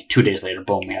it. Like 2 days later,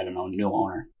 boom, we had a new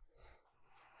owner.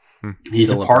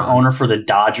 He's a part owner for the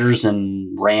Dodgers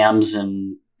and Rams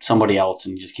and somebody else,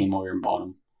 and he just came over here and bought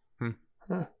him.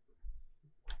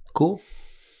 Cool.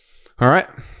 All right,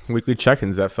 weekly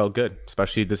check-ins. That felt good.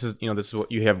 Especially this is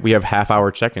what you have. We have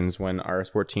half-hour check-ins when our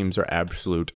sport teams are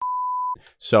absolute.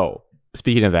 So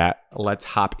speaking of that, let's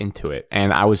hop into it.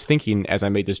 And I was thinking as I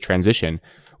made this transition,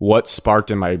 what sparked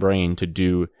in my brain to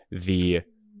do the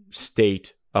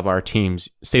state of our team's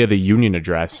State of the Union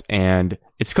address, and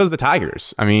it's because of the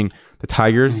Tigers. I mean, the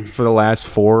Tigers for the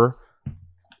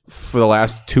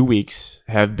last 2 weeks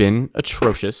have been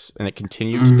atrocious, and it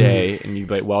continued today. And you'd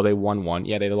be like, well, they won one.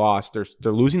 Yeah, they lost.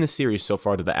 They're losing the series so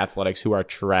far to the Athletics, who are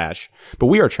trash. But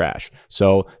we are trash,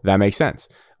 so that makes sense.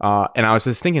 And I was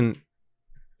just thinking,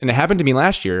 and it happened to me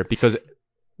last year, because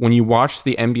when you watch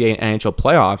the NBA and NHL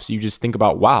playoffs, you just think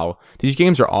about, wow, these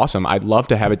games are awesome. I'd love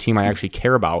to have a team I actually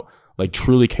care about, like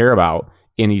truly care about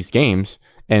in these games,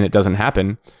 and it doesn't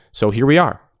happen. So here we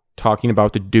are, talking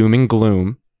about the doom and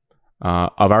gloom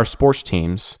of our sports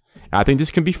teams. I think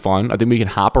this can be fun. I think we can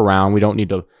hop around. We don't need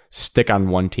to stick on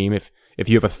one team. If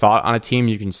you have a thought on a team,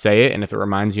 you can say it. And if it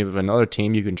reminds you of another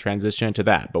team, you can transition into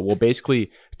that. But we'll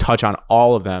basically touch on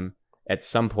all of them at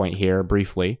some point here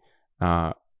briefly,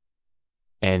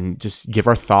 and just give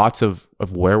our thoughts of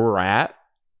where we're at,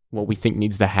 what we think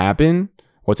needs to happen,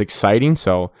 what's exciting.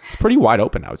 So it's pretty wide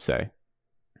open, I would say.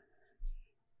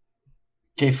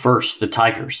 Okay, first, the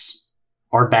Tigers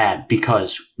are bad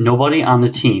because nobody on the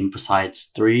team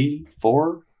besides 3,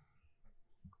 4,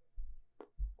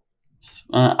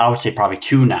 I would say probably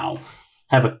 2 now,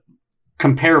 have a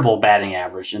comparable batting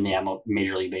average in the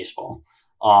Major League Baseball.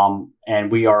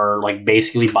 And we are like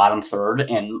basically bottom third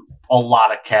in a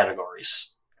lot of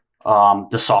categories.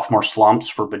 The sophomore slumps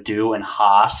for Baду and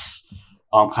Haas.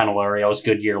 Candelario's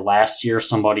good year last year.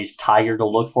 Somebody's Tiger to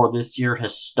look for this year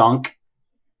has stunk.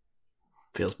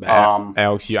 Feels bad.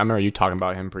 Alex, I remember you talking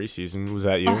about him preseason. Was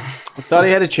that you? I thought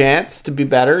he had a chance to be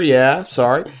better. Yeah,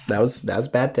 sorry. That was a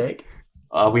bad take.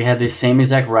 We had the same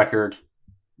exact record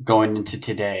going into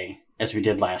today as we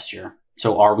did last year.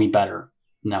 So are we better?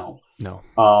 No.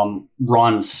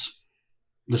 Runs.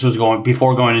 This was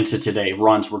before going into today.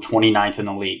 Runs were 29th in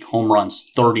the league. Home runs,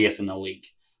 30th in the league.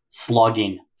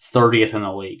 Slugging, 30th in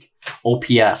the league.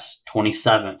 OPS,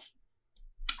 27th.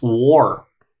 WAR,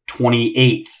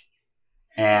 28th.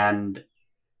 And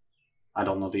I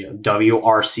don't know the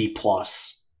WRC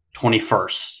plus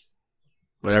 21st.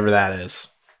 Whatever that is.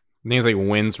 Things like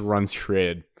wins, runs,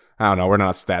 traded. I don't know. We're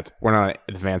not stats. We're not an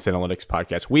advanced analytics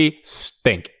podcast. We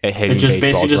stink at hitting. It just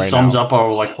basically just sums up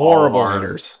our horrible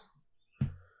hitters.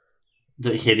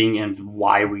 The hitting and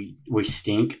why we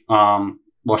stink. Well,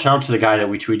 shout out to the guy that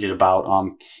we tweeted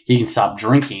about. He can stop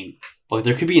drinking, but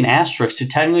there could be an asterisk. So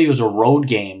technically, it was a road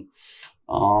game.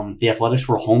 The Athletics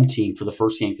were a home team for the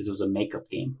first game because it was a makeup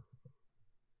game.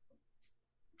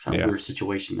 Kind of weird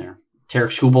situation there.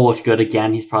 Tarek Skubal looked good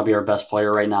again. He's probably our best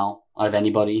player right now out of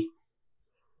anybody.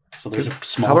 So there's a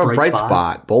small bright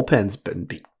spot. Bullpen's been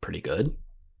pretty good.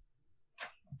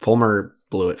 Fulmer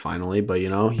blew it finally, but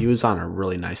he was on a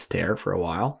really nice tear for a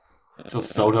while. So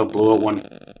Soto blew it when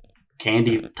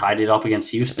Candy tied it up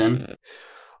against Houston.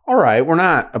 All right, we're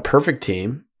not a perfect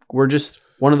team. We're just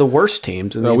one of the worst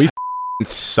teams. We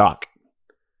suck.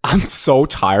 I'm so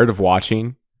tired of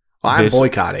watching. I'm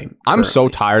boycotting. I'm so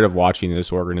tired of watching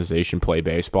this organization play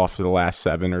baseball for the last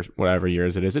 7 or whatever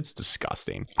years it is. It's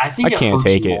disgusting. I think I can't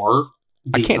take it.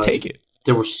 I can't take it.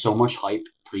 There was so much hype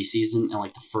preseason and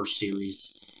like the first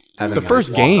series. The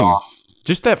first game.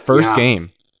 Just that first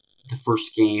game. The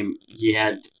first game, you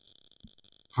had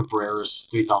Cabrera's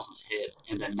 3,000th hit,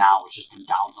 and then now it's just been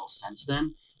downhill since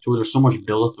then. To where there's so much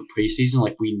build up in preseason,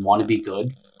 like we want to be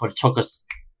good, but it took us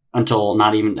until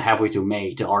not even halfway through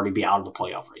May to already be out of the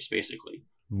playoff race, basically.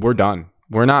 We're done.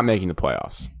 We're not making the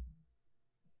playoffs.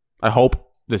 I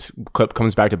hope this clip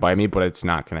comes back to bite me, but it's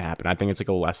not going to happen. I think it's like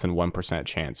a less than 1%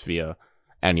 chance via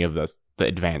any of the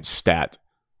advanced stat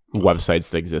websites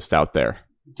that exist out there.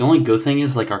 The only good thing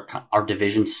is like our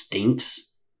division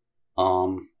stinks,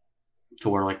 to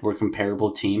where like we're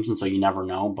comparable teams, and so you never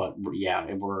know. But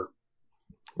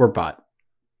we're butt.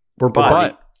 We're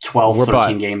butt. 12, We're 13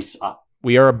 butt. games up.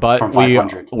 We are a butt. From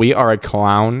 500. We are a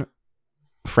clown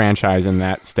franchise in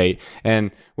that state.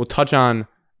 And we'll touch on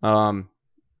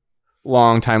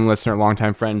long-time listener,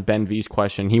 long-time friend Ben V's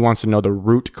question. He wants to know the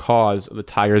root cause of the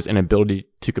Tigers' inability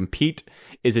to compete.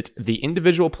 Is it the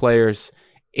individual players,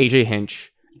 AJ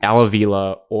Hinch, Al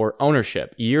Avila, or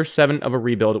ownership? Year 7 of a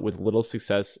rebuild with little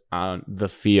success on the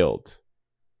field.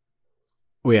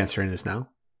 We answering this now?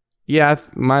 Yeah,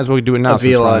 might as well do it now. since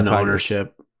we're Avila on the and Tigers.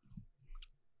 ownership.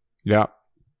 Yeah.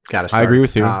 Got to start. I agree at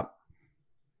with the you. top.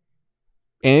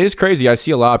 And it is crazy. I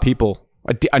see a lot of people,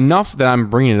 enough that I'm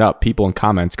bringing it up, people in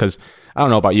comments, because I don't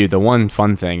know about you. The one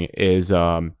fun thing is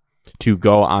to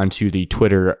go onto the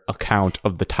Twitter account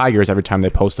of the Tigers every time they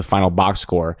post the final box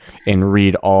score and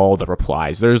read all the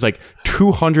replies. There's like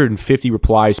 250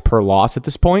 replies per loss at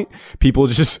this point. People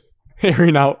just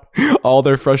airing out all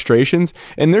their frustrations.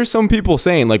 And there's some people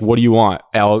saying, like, what do you want?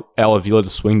 Al Avila to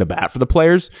swing the bat for the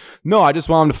players? No, I just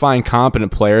want him to find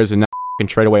competent players and not and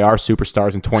trade away our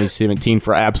superstars in 2017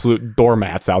 for absolute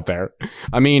doormats out there.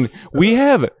 I mean,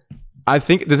 I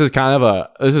think this is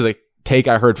a take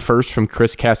I heard first from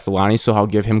Chris Castellani, so I'll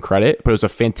give him credit, but it was a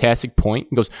fantastic point.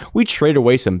 He goes, we traded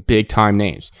away some big time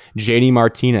names. JD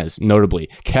Martinez, notably.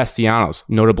 Castellanos,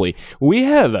 notably. We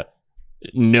have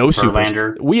no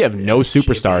Verlander.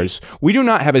 superstars. We do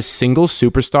not have a single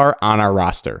superstar on our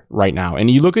roster right now. And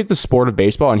you look at the sport of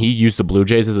baseball, and he used the Blue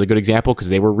Jays as a good example because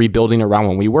they were rebuilding around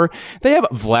when we were. They have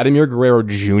Vladimir Guerrero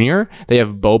Jr. They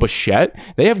have Bo Bichette.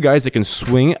 They have guys that can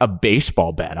swing a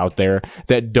baseball bat out there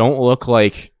that don't look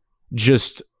like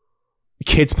just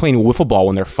kids playing wiffle ball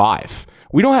when they're 5.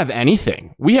 We don't have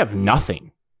anything. We have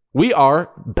nothing. We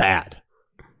are bad.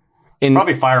 And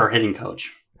probably fire our hitting coach.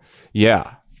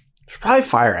 Yeah. Should probably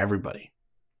fire everybody.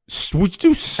 Would you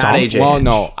do some? Not AJ Well, Hinch.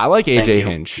 no. I like Thank AJ you.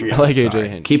 Hinch. Yes, I like Sorry. AJ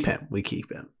Hinch. Keep him. We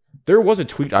keep him. There was a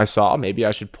tweet I saw. Maybe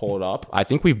I should pull it up. I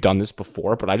think we've done this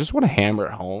before, but I just want to hammer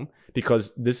it home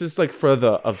because this is like for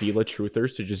the Avila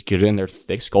truthers to just get it in their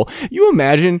thick skull. You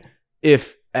imagine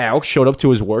if Alex showed up to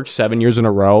his work 7 years in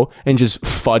a row and just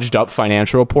fudged up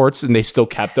financial reports and they still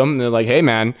kept them. And they're like, hey,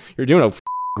 man, you're doing a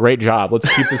great job. Let's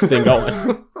keep this thing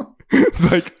going.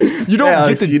 It's like, you don't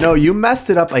Alex, get to... you messed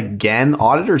it up again.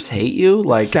 Auditors hate you.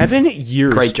 Like 7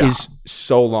 years great job. is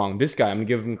so long. This guy, I'm going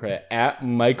to give him credit. At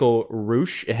Michael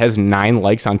Roosh, it has 9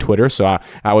 likes on Twitter, so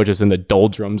I was just in the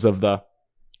doldrums of the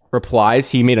replies.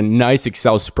 He made a nice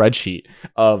Excel spreadsheet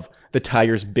of the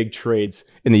Tigers' big trades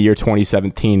in the year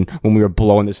 2017 when we were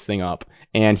blowing this thing up.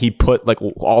 And he put like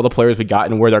all the players we got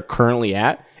and where they're currently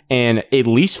at. And at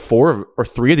least 4 or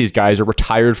 3 of these guys are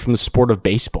retired from the sport of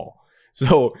baseball.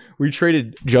 So we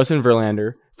traded Justin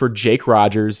Verlander for Jake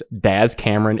Rogers, Daz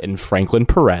Cameron, and Franklin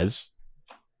Perez.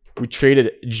 We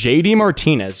traded JD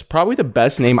Martinez, probably the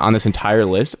best name on this entire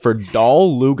list, for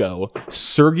Dal Lugo,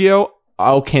 Sergio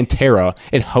Alcantara,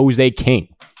 and Jose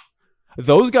King.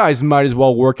 Those guys might as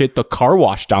well work at the car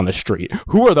wash down the street.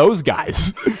 Who are those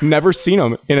guys? Never seen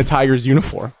them in a Tigers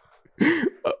uniform.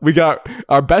 We got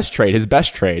our best trade, his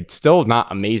best trade. Still not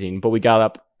amazing, but we got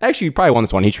up. Actually, he probably won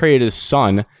this one. He traded his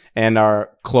son and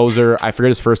our closer. I forget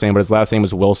his first name, but his last name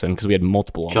was Wilson because we had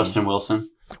multiple. Justin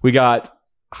Wilson. We got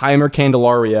Heimer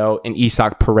Candelario and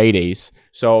Isaac Paredes.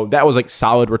 So that was like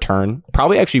solid return.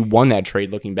 Probably actually won that trade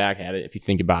looking back at it if you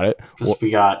think about it. Because we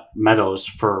got Meadows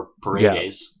for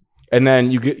Paredes. And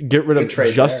then you get rid of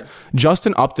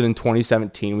Justin Upton in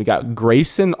 2017. We got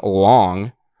Grayson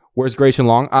Long. Where's Grayson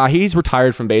Long? He's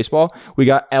retired from baseball. We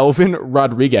got Elvin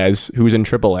Rodriguez, who's in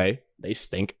AAA. They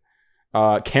stink.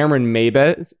 Cameron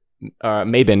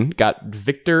Maben got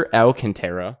Victor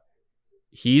Alcantara.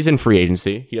 He's in free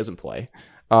agency. He doesn't play.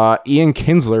 Ian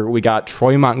Kinsler, we got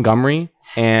Troy Montgomery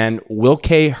and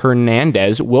Wilke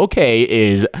Hernandez. Wilke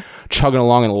is chugging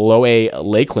along in low A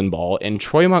Lakeland ball, and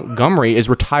Troy Montgomery is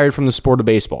retired from the sport of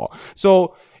baseball.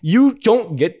 So you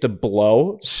don't get to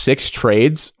blow 6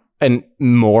 trades and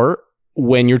more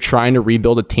when you're trying to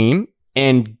rebuild a team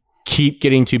and keep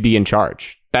getting to be in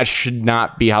charge. That should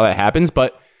not be how that happens,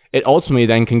 but it ultimately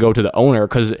then can go to the owner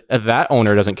because that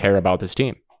owner doesn't care about this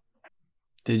team.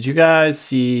 Did you guys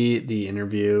see the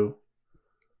interview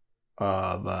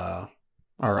of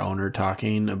our owner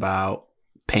talking about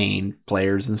paying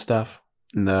players and stuff,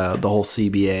 and the whole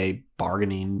CBA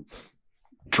bargaining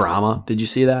drama. Did you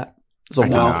see that? It was a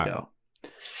while ago.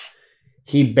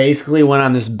 He basically went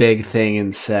on this big thing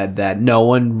and said that no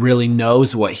one really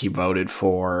knows what he voted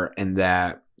for, and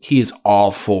that he is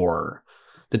all for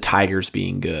the Tigers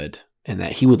being good, and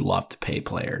that he would love to pay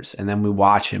players. And then we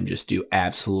watch him just do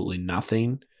absolutely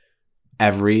nothing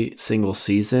every single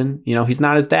season. You know, he's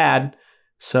not his dad.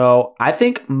 So I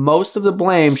think most of the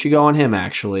blame should go on him,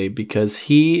 actually, because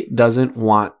he doesn't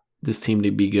want this team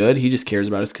to be good. He just cares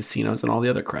about his casinos and all the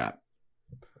other crap.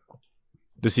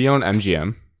 Does he own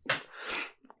MGM?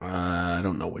 I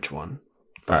don't know which one.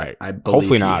 All right. I believe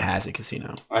Hopefully he not. has a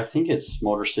casino. I think it's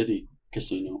Motor City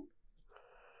Casino.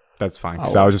 That's fine.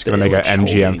 Oh, So I was just going to make an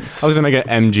MGM. Holdings. I was going to make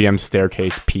an MGM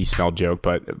staircase pee smell joke,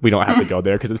 but we don't have to go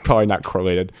there because it's probably not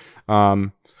correlated.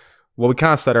 Well, we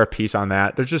kind of set our piece on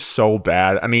that. They're just so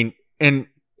bad. I mean, and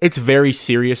it's very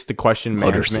serious to question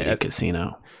Motor management. City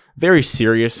Casino. Very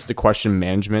serious to question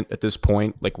management at this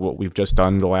point, like what we've just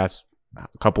done the last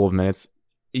couple of minutes.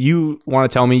 You want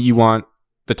to tell me you want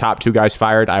the top two guys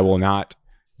fired? I will not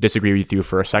disagree with you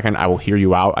for a second. I will hear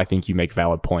you out. I think you make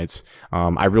valid points.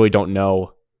 I really don't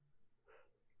know.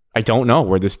 I don't know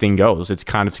where this thing goes. It's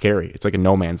kind of scary. It's like a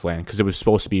no man's land because it was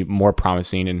supposed to be more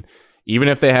promising. And even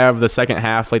if they have the second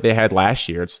half like they had last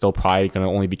year, it's still probably going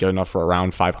to only be good enough for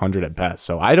around 500 at best.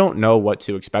 So I don't know what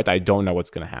to expect. I don't know what's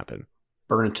going to happen.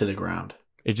 Burn it to the ground.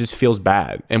 It just feels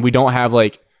bad. And we don't have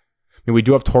we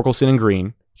do have Torkelson and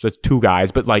Green. So it's two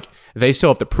guys, but they still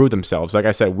have to prove themselves. Like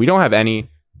I said, we don't have any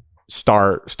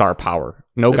star power.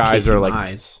 No They're guys Casey are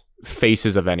Mize.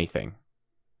 faces of anything.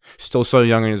 Still so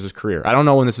young in his career. I don't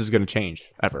know when this is going to change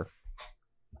ever.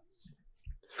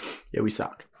 Yeah, we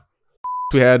suck.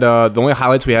 We had the only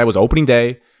highlights we had was opening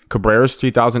day, Cabrera's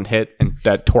 3,000 hit, and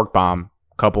that torque bomb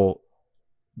couple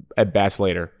at bats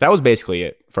later. That was basically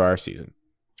it for our season.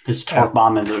 His torque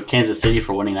bomb in Kansas City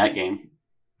for winning that game.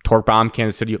 Torque bomb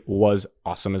Kansas City was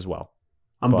awesome as well.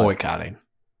 I'm But boycotting.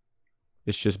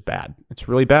 It's just bad. It's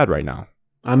really bad right now.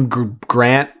 I'm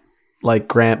Grant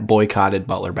boycotted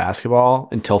Butler basketball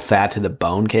until Thad to the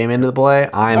Bone came into the play.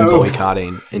 I'm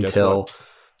boycotting until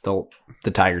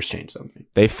the Tigers change something.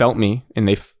 They felt me, and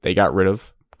they got rid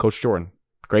of Coach Jordan.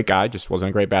 Great guy, just wasn't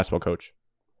a great basketball coach.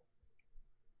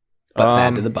 But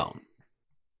Thad to the Bone.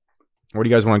 Where do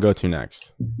you guys want to go to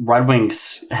next? Red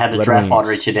Wings had the Red draft Wings.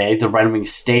 lottery today. The Red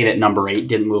Wings stayed at number 8,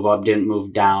 didn't move up, didn't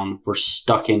move down. We're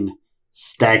stuck in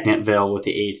Stagnatville with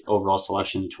the 8th overall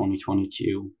selection in the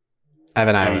 2022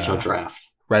 Evan, I NHL have a draft.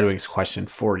 Red Wings question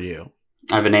for you.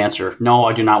 I have an answer. No,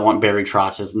 I do not want Barry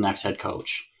Trotz as the next head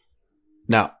coach.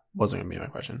 No, wasn't going to be my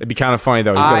question. It'd be kind of funny,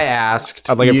 though. I asked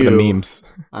I'd like it for the you memes.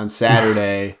 on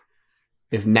Saturday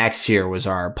if next year was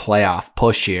our playoff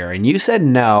push year, and you said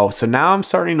no. So now I'm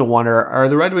starting to wonder, are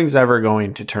the Red Wings ever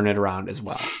going to turn it around as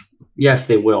well? Yes,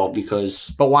 they will,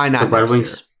 because But why not the Red next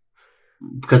Wings,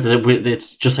 year? because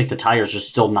it's just like the Tigers, there's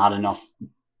still not enough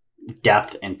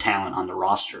depth and talent on the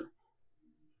roster.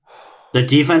 The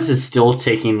defense is still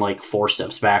taking 4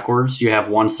 steps backwards. You have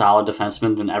one solid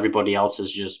defenseman, then everybody else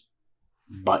is just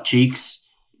butt cheeks.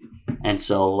 And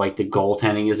so, the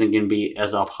goaltending isn't going to be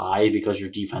as up high because your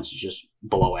defense is just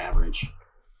below average.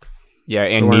 Yeah,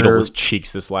 and So Needle we're- was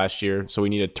cheeks this last year, so we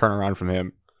need a turnaround from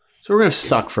him. So we're going to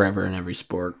suck forever in every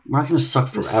sport. We're not going to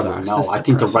suck This forever. sucks. No, This is I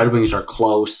think the depressing. Red Wings are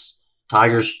close.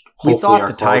 Tigers We hopefully thought are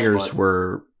the close, Tigers but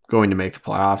were going to make the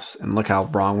playoffs, and look how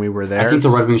wrong we were there. I think the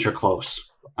Red Wings are close.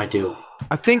 I do.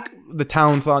 I think the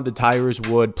town thought the Tigers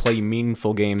would play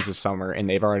meaningful games this summer, and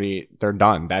they're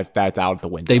done. That's out the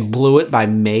window. They blew it by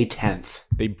May 10th.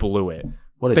 They blew it.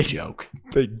 What a They- joke.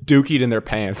 They dookied in their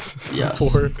pants Yes.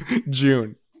 for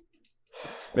June.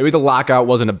 Maybe the lockout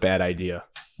wasn't a bad idea.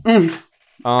 Should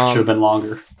have been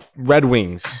longer. Red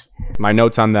Wings, my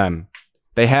notes on them.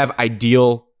 They have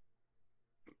ideal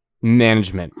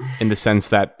management in the sense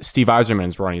that Steve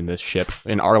Yzerman's running this ship,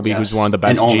 and Arleby, Yes. who's one of the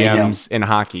best And only GMs in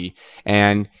hockey,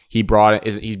 and he brought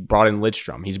in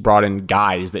Lidstrom. He's brought in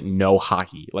guys that know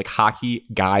hockey, like hockey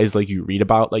guys, like you read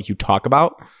about, like you talk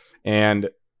about, and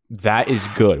that is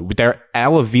good. Their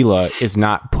Alavila is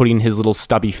not putting his little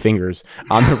stubby fingers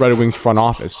on the Red Wings front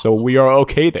office, so we are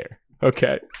okay there.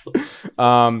 Okay.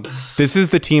 This is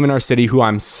the team in our city who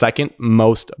I'm second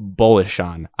most bullish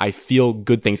on. I feel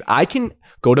good things. I can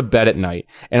go to bed at night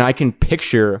and I can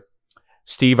picture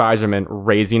Steve Yzerman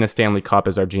raising a Stanley Cup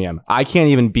as our GM. I can't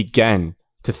even begin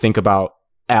to think about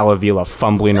Al Avila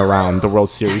fumbling around the World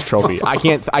Series trophy. I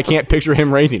can't picture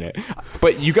him raising it.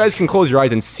 But you guys can close your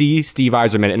eyes and see Steve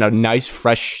Yzerman in a nice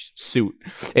fresh suit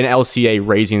in LCA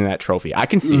raising that trophy. I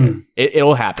can see it.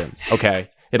 It'll happen. Okay,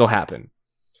 it'll happen.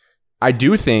 I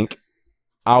do think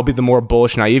I'll be the more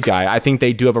bullish, naive guy. I think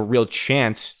they do have a real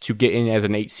chance to get in as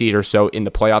an 8 seed or so in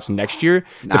the playoffs next year,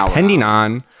 depending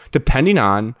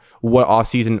on what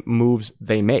offseason moves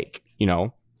they make. You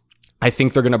know, I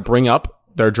think they're going to bring up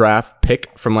their draft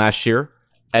pick from last year,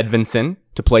 Edvinson,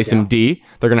 to play some D.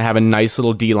 They're going to have a nice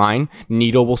little D line.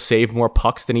 Needle will save more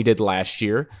pucks than he did last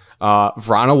year.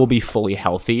 Vrana will be fully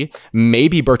healthy.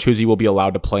 Maybe Bertuzzi will be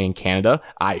allowed to play in Canada.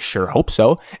 I sure hope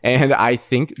so. And I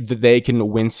think that they can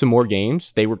win some more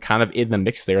games. They were kind of in the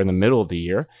mix there in the middle of the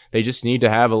year. They just need to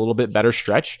have a little bit better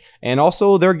stretch. And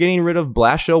also, they're getting rid of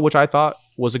Blashill, which I thought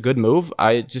was a good move.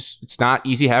 It's not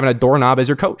easy having a doorknob as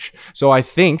your coach. So I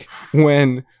think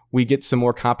when we get some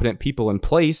more competent people in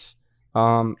place,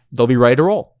 they'll be ready to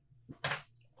roll.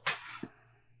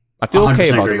 I feel okay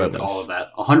about agree with all of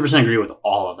that. 100% agree with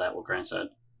all of that, what Grant said.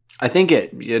 I think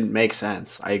it makes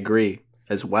sense. I agree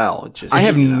as well. I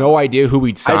have no idea who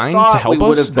we'd sign to help us. We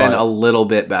would have been a little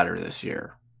bit better this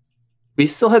year. We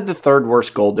still had the third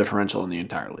worst goal differential in the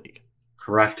entire league.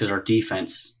 Correct, because our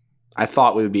defense. I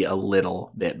thought we would be a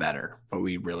little bit better, but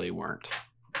we really weren't.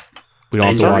 We don't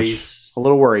have to watch. A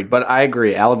little worried, but I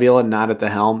agree. Al Avila not at the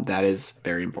helm. That is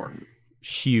very important.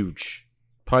 Huge.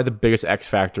 Probably the biggest X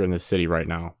factor in the city right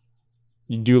now.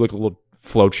 You do like a little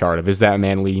flow chart of, is that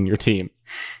man leading your team?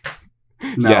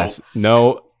 No. Yes.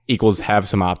 No equals have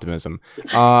some optimism.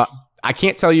 I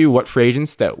can't tell you what free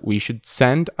agents that we should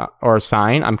send or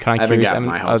sign. I'm kind of curious. I haven't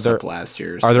gotten my hopes up last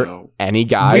year. Are there any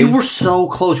guys? We were so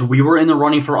close. We were in the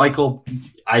running for Eichel.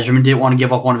 Yzerman didn't want to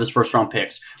give up one of his first round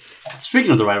picks.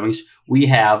 Speaking of the Red Wings, we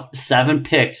have 7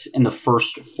 picks in the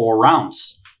first 4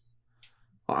 rounds.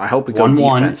 Well, I hope we go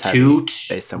defense heavy.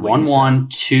 1-1,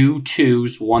 2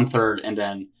 2s, 1 third, and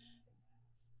then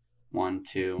 1,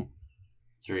 2,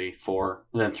 3, 4,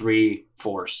 and then 3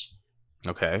 4s.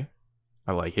 Okay,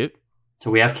 I like it. So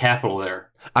we have capital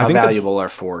there. How valuable are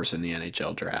 4s in the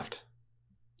NHL draft?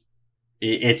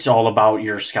 It's all about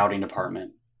your scouting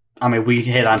department. I mean, we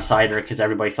hit on Seider because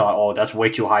everybody thought, oh, that's way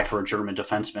too high for a German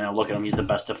defenseman. And look at him. He's the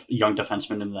best young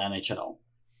defenseman in the NHL.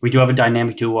 We do have a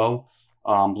dynamic duo.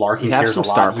 Larkin cares a lot.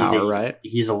 Star power, right?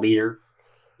 He's a leader.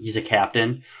 He's a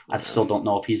captain. I still don't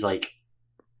know if he's like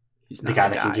the guy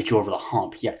that can get you over the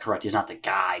hump. Yeah, correct. He's not the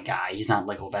guy. He's not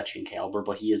like Ovechkin caliber,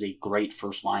 but he is a great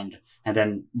first line. And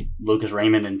then Lucas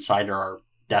Raymond and Seider are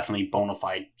definitely bona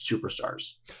fide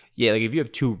superstars. Yeah, like if you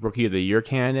have 2 Rookie of the Year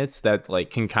candidates that like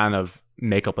can kind of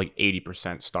make up like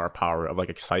 80% star power of like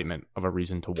excitement of a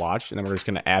reason to watch, and then we're just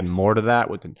going to add more to that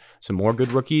with some more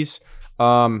good rookies.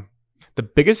 The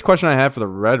biggest question I have for the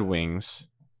Red Wings,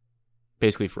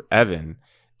 basically for Evan,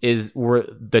 is where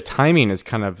the timing is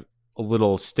kind of a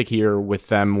little stickier with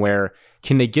them, where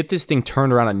can they get this thing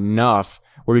turned around enough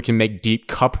where we can make deep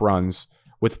cup runs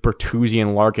with Bertuzzi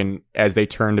and Larkin as they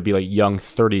turn to be like young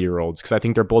 30-year-olds? Because I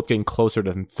think they're both getting closer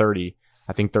to 30.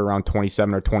 I think they're around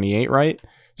 27 or 28, right?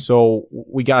 So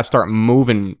we got to start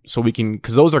moving so we can,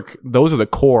 because those are the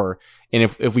core. And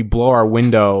if we blow our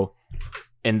window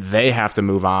and they have to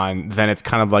move on, then it's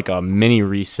kind of like a mini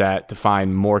reset to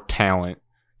find more talent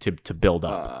to build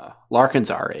up. Larkin's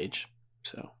our age,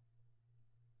 so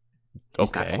he's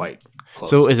okay, not quite close.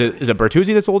 So is it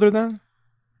Bertuzzi that's older then?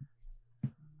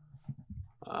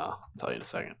 I'll tell you in a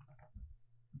second.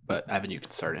 But Evan, you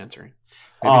can start answering.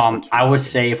 I would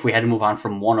say if we had to move on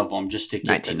from one of them just to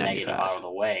get the negative out of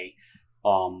the way,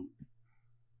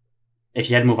 if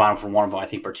you had to move on from one of them, I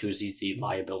think Bertuzzi's the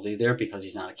liability there because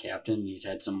he's not a captain. He's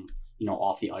had some,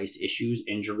 off the ice issues.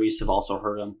 Injuries have also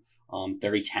hurt him.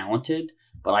 Very talented,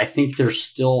 but I think there's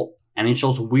still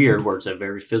NHL's weird where it's a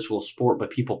very physical sport,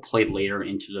 but people play later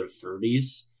into their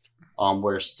 30s,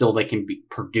 where still they can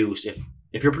produce.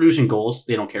 If you're producing goals,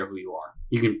 they don't care who you are.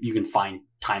 You can find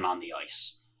time on the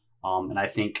ice. And I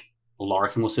think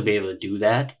Larkin will still be able to do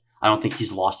that. I don't think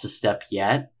he's lost a step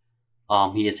yet.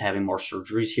 He is having more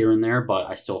surgeries here and there, but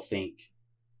I still think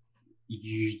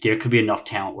there could be enough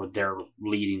talent where they're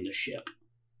leading the ship.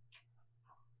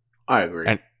 I agree.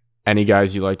 And any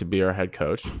guys you like to be our head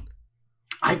coach?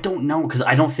 I don't know, because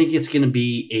I don't think it's going to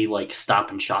be a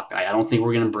stop and shop guy. I don't think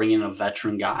we're going to bring in a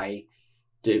veteran guy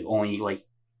to only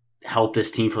help this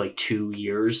team for 2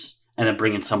 years and then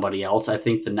bring in somebody else. I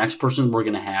think the next person we're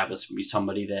going to have is going to be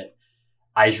somebody that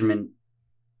Yzerman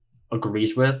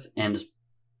agrees with and has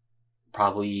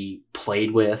probably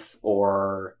played with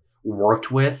or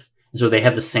worked with. So they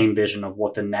have the same vision of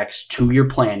what the next 2-year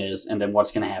plan is and then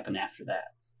what's going to happen after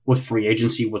that. with free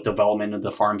agency, with development of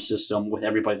the farm system, with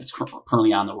everybody that's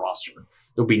currently on the roster.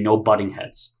 There'll be no butting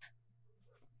heads.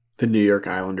 The New York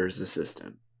Islanders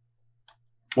assistant.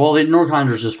 Well, the New York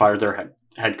Islanders just fired their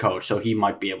head coach, so he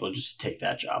might be able to just take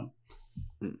that job.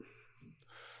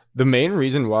 The main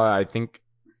reason why I think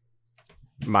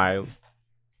my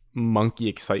monkey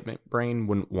excitement brain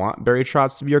wouldn't want Barry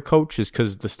Trotz to be your coach is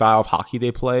because the style of hockey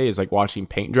they play is like watching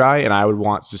paint dry, and I would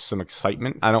want just some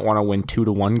excitement. I don't want to win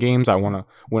 2-1 games. I want to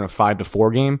win a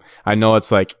 5-4 game. I know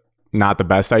it's like not the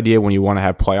best idea when you want to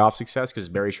have playoff success because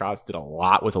Barry Trotz did a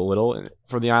lot with a little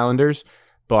for the Islanders,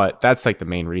 but that's like the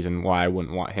main reason why I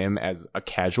wouldn't want him as a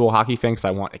casual hockey fan, because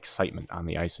I want excitement on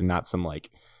the ice and not some like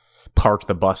park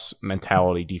the bus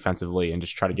mentality defensively and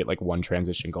just try to get like one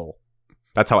transition goal.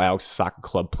 That's how Alex's soccer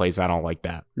club plays. I don't like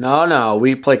that. No,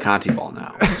 we play Conti ball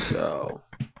now, so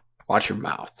watch your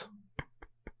mouth.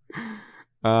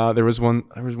 There was one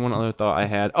other thought I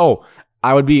had. Oh,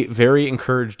 I would be very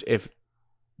encouraged if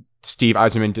Steve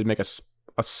Yzerman did make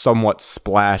a somewhat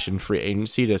splash in free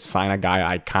agency to sign a guy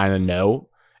I kind of know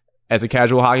as a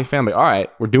casual hockey fan. But all right,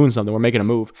 we're doing something. We're making a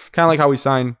move. Kind of like how we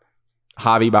signed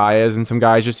Javi Baez and some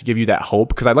guys just to give you that hope.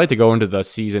 Because I'd like to go into the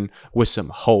season with some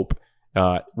hope,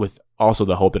 with also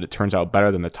the hope that it turns out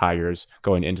better than the Tigers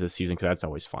going into the season, because that's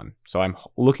always fun. So I'm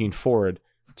looking forward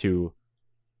to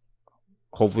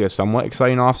hopefully a somewhat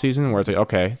exciting offseason where it's like,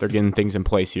 okay, they're getting things in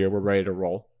place here. We're ready to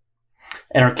roll.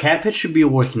 And our cap hit should be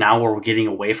work now where we're getting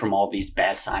away from all these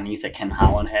bad signings that Ken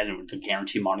Holland had and the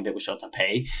guarantee money that we still have to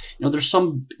pay. There's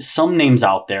some names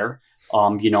out there.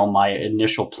 My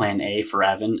initial plan A for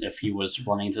Evan, if he was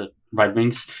running the Red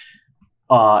Wings,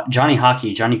 Johnny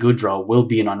Gaudreau will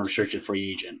be an unrestricted free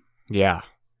agent. Yeah.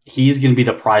 He's going to be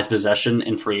the prized possession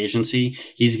in free agency.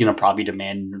 He's going to probably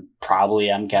demand,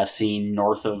 I'm guessing,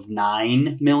 north of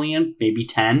 $9 million, maybe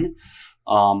 10.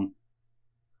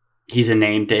 He's a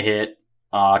name to hit.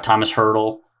 Thomas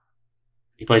Hertl.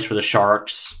 He plays for the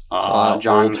Sharks.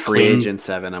 John free agent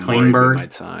 7. I'm worried we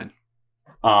might sign.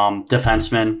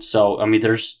 Defenseman. So,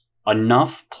 there's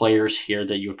enough players here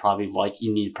that you would probably like.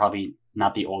 You need probably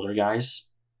not the older guys.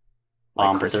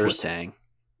 Like Chris Letang.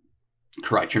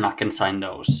 Correct. You're not going to sign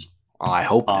those. Oh, I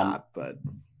hope not, but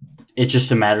it's just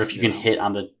a matter if you can hit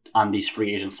on these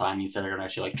free agent signings that are going to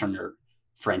actually turn your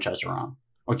franchise around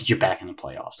or get you back in the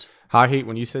playoffs. Hockey,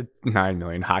 when you said $9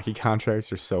 million, hockey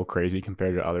contracts are so crazy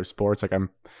compared to other sports. Like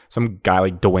some guy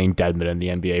like Dwayne Dedmon in the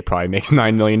NBA probably makes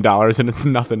 $9 million and it's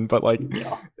nothing. But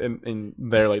and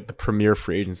they're like the premier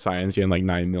free agent signings getting like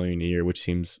 $9 million a year, which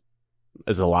seems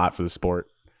is a lot for the sport.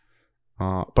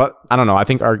 But I don't know. I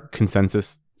think our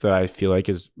consensus that I feel like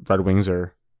is Red Wings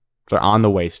they're on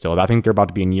the way still. I think they're about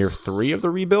to be in year 3 of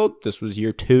the rebuild. This was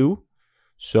year 2.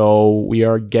 So we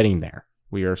are getting there.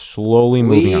 We are slowly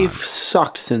moving on. We've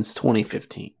sucked since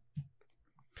 2015.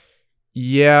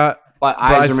 Yeah. But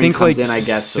Yzerman comes in, I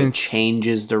guess, so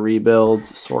changes the rebuild,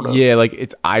 sort of. Yeah, like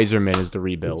it's Yzerman is the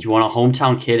rebuild. You want a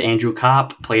hometown kid, Andrew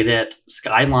Kopp, played at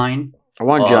Skyline. I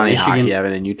want Johnny Hockey,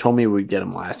 Evan, and you told me we'd get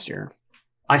him last year.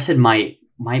 I said my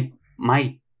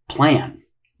plan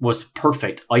was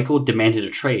perfect. Eichel demanded a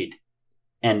trade,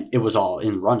 and it was all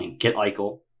in running. Get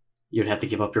Eichel. You'd have to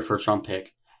give up your first-round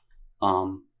pick.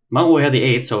 We had the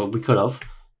 8th, so we could have.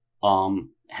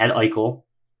 Had Eichel,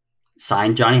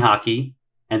 signed Johnny Hockey,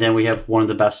 and then we have one of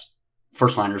the best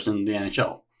first-liners in the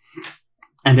NHL.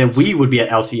 And then we would be at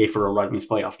LCA for a Red Wings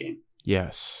playoff game.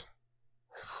 Yes.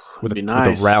 With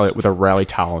a rally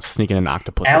towel, sneaking an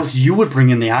octopus. Alex, you would bring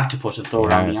in the octopus and throw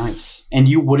it on the ice. And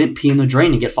you wouldn't pee in the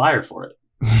drain and get fired for it.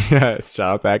 Yes,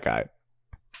 shout out that guy.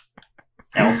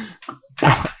 Else.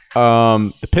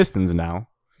 The Pistons now.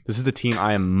 This is the team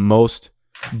I am most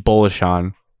bullish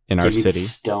on in our city.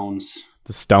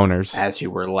 The Stoners. As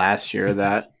you were last year,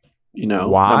 that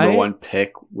why? number 1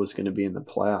 pick was going to be in the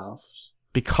playoffs.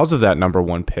 Because of that number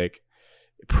 1 pick,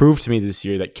 it proved to me this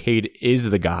year that Cade is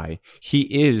the guy. He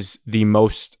is the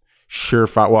most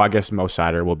surefire. Well, I guess Mo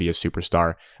Sider will be a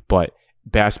superstar, but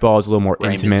basketball is a little more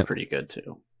intimate. Pretty good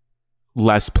too.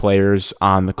 Less players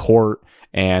on the court,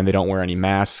 and they don't wear any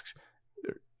masks,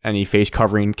 any face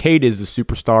covering. Cade is the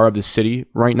superstar of the city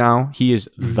right now. He is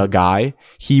the guy.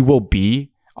 He will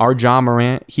be our John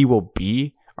Morant. He will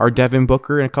be our Devin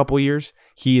Booker in a couple of years.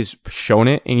 He has shown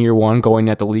it in year 1, going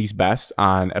at the league's best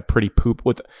on a pretty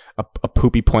with a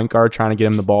poopy point guard trying to get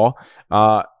him the ball.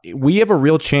 We have a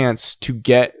real chance to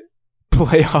get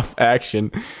playoff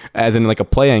action, as in like a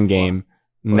play-in game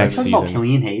next season. About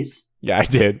Killian Hayes? Yeah, I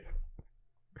did.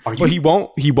 But he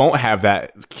won't have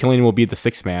that. Killian will be the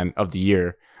 6th man of the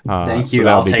year. Thank you. So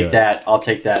I'll take that.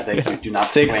 Thank you. Do not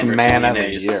 6th man of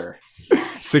the year.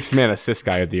 6th man assist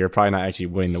guy of the year. Probably not actually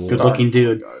winning the award. Good looking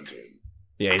dude.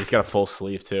 Yeah, he's got a full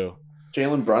sleeve too.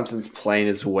 Jalen Brunson's playing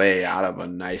his way out of a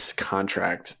nice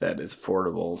contract that is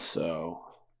affordable, so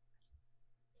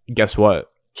Guess what?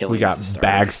 We got Killian's a starter.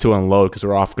 bags to unload because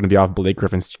we're going to be off Blake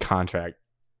Griffin's contract.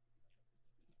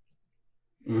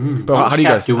 But how do you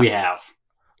guys do we have?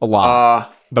 A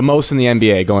lot. The most in the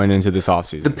NBA going into this The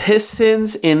offseason.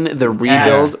 Pistons in the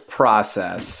rebuild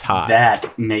process. It's hot.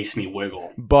 That makes me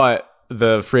wiggle. But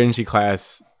the free agency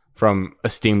class from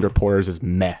esteemed reporters is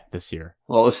meh this year.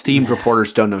 Well, esteemed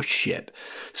reporters don't know shit.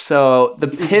 So the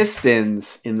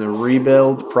Pistons in the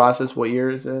rebuild process. What year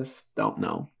is this? Don't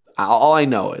know. All I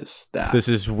know is that This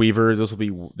is Weaver's. This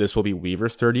will be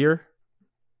Weaver's third year.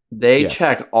 they Yes.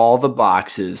 check all the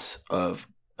boxes of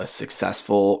a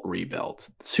successful rebuild.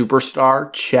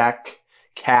 Superstar, check.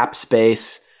 Cap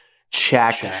space,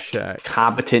 check. Check.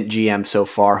 Competent GM so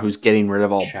far who's getting rid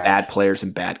of all Check. bad players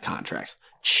and bad contracts.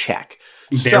 Check.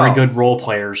 Very So, good role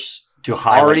players to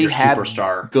highlight Already your had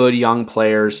superstar. good young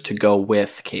players to go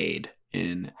with Cade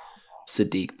in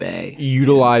Sadiq Bey.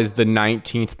 Utilize the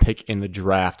 19th pick in the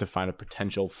draft to find a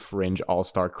potential fringe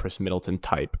all-star Chris Middleton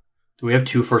type. Do we have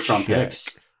 2 first-round Check. picks?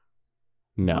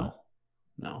 No,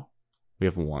 No. we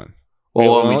have one.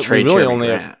 Well, when We we trade really Jeremy only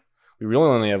have- Grant. We really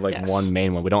only have like Yes. one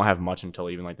main one. We don't have much until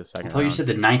even like the I second thought you round. said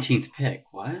the 19th pick.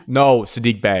 What? No,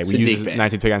 Sadiq Bey. We Sadiq used the Bey.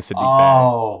 19th pick on Sadiq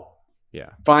Oh. Bey. Yeah.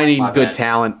 Finding My good bad.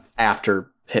 talent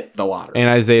after hit the lottery. And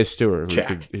Isaiah Stewart, Check.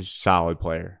 who's a solid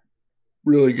player.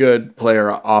 Really good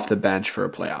player off the bench for a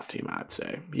playoff team, I'd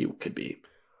say. He could be.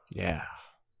 Yeah.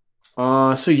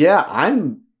 So yeah,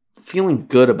 I'm feeling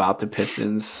good about the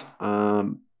Pistons.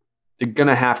 They're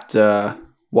gonna have to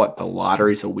the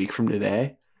lottery's a week from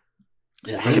today.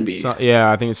 Is That could it? be So,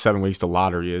 yeah, I think it's 7 weeks. The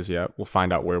lottery is. Yeah, we'll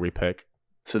find out where we pick.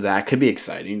 so that could be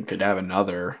exciting. Could have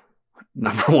another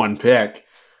number one pick.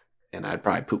 And I'd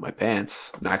probably poop my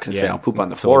pants. Not gonna say Yeah. I'll poop on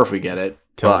the So- floor if we get it.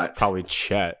 Till But it's probably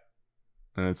Chet,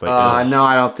 and it's like, ugh. no,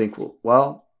 I don't think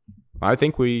well, I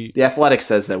think we the Athletic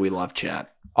says that we love Chat.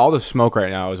 all the smoke right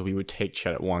now is we would take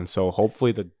Chet at 1. So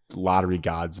hopefully the lottery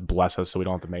gods bless us so we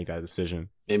don't have to make that decision.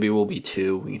 Maybe we'll be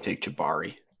 2. We can take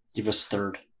Jabari. Give us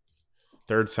third.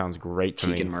 Third sounds great to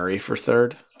Keegan me. Murray for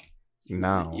third.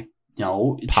 No,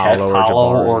 No, Chet, Paolo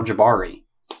Paolo, or or Jabari.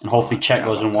 And hopefully Chet yeah,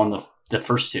 goes and well. won the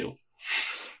first 2.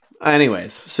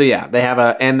 Anyways, so yeah, they have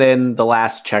and then the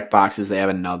last check boxes, they have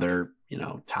another,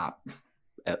 top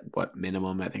at what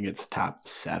minimum? I think it's top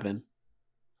 7.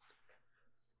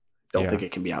 Don't Yeah. think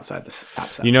it can be outside the top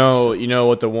 7. you know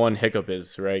what the one hiccup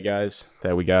is, right, guys?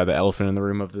 That we got the elephant in the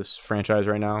room of this franchise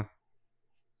right now.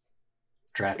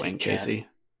 Drafting Dwayne Chet. Casey.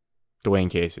 Dwayne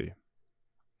Casey.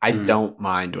 I Hmm. don't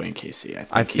mind Dwayne Casey.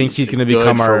 I think he's gonna good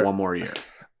become for our- one more year.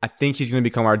 I think he's going to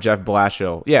become our Jeff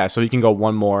Blashill. Yeah, so he can go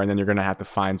one more, and then you're going to have to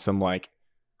find some like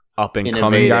up and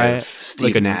coming guy, Innovative Steve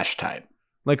like a- Nash type.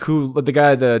 like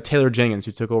the Taylor Jenkins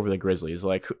who took over the Grizzlies.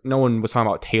 Like no one was talking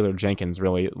about Taylor Jenkins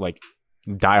really, like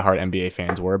diehard NBA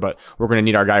fans were, but we're going to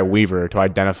need our guy Weaver to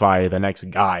identify the next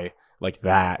guy like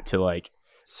that to like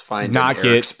Let's find not an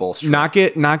get- Eric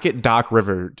Spoelstra. not get Doc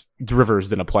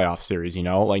Rivers in a playoff series.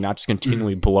 Like not just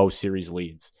continually blow series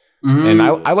leads. And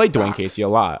I like Dwayne Doc. Casey a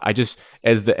lot. I just,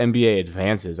 as the NBA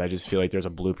advances, I just feel like there's a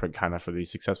blueprint kind of for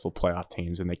these successful playoff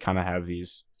teams, and they kind of have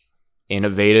these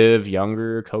innovative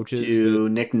younger coaches. Do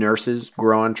Nick Nurses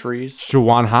grow on trees?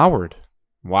 Juwan Howard,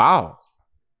 wow,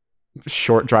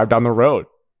 short drive down the road.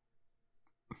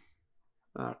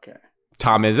 Okay.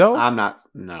 Tom Izzo. I'm not.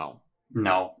 No.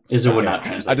 No, Izzo would not Okay.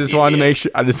 translate. I just to wanted to NBA. make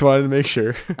sure. I just wanted to make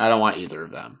sure. I don't want either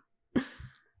of them.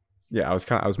 Yeah, I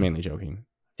was mainly joking.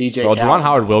 DJ. Well, Khaled, Juwan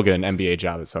Howard no. will get an NBA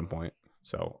job at some point,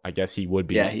 so I guess he would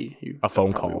be. Yeah, he a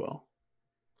phone probably call.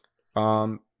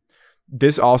 will.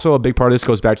 This also a big part of this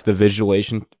goes back to the visual.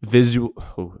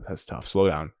 Oh, that's tough. Slow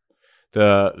down.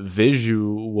 The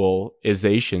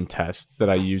visualization test that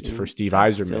I used for Steve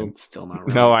That's Eiserman. Still not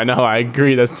right. No, I know. I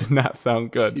agree. That did not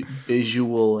sound good.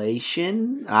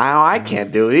 Visualization? I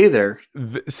can't do it either.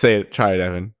 Say it. Try it,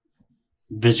 Evan.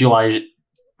 Visualize.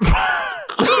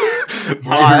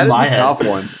 Wow, that is My a head. tough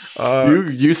one.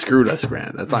 You screwed us,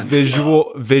 Grant. That's on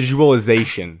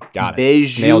Visualization. Got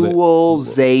it. Nailed it.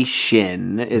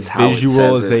 Visualization is how it says it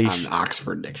Visualization. on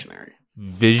Oxford Dictionary.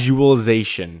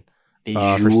 Visualization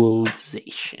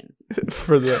Visualization.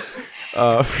 for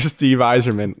Steve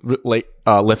Eiserman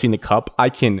lifting the cup. I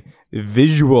can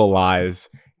visualize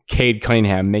Cade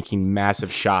Cunningham making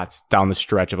massive shots down the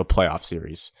stretch of a playoff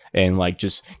series and like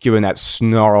just giving that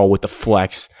snarl with the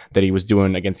flex that he was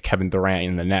doing against Kevin Durant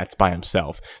in the Nets by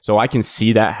himself. So I can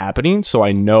see that happening. So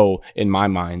I know in my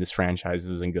mind this franchise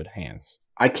is in good hands.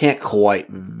 I can't quite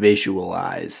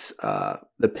visualize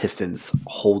the Pistons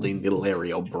holding the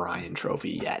Larry O'Brien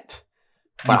trophy yet.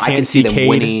 But I can't can see them Cade-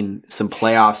 winning some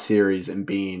playoff series and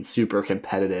being super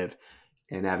competitive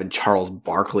and having Charles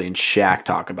Barkley and Shaq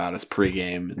talk about us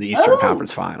pregame in the Eastern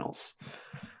Conference Finals.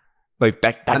 Like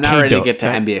that. I'm not Cade, ready to though, get to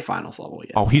that- NBA Finals level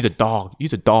yet. Oh, he's a dog.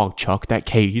 He's a dog, Chuck. That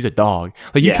Cade, he's a dog.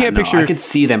 Like you Yeah, can't no, picture. I can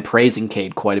see them praising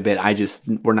Cade quite a bit.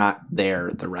 We're not there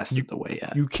the rest of the way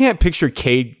yet. You can't picture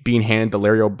Cade being handed to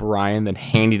Larry O'Brien, then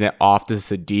handing it off to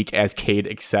Sadiq as Cade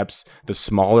accepts the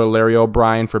smaller Larry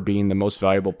O'Brien for being the most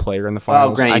valuable player in the finals.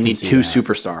 Well, Grant, I you can need see two that.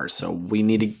 superstars. So we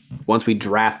need to, once we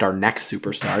draft our next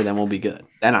superstar, then we'll be good.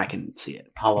 Then I can see it.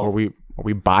 Apollo. Or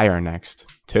we buy our next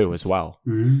too as well.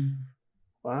 Mhm.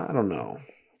 Well, I don't know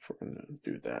if we're going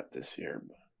to do that this year.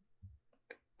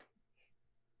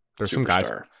 There's some guys.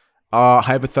 Superstar.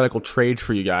 Hypothetical trade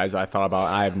for you guys. I thought about.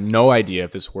 I have no idea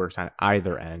if this works on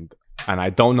either end, and I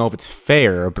don't know if it's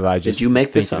fair. But I just Did you make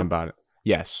was this thinking up? about it.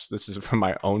 Yes, this is from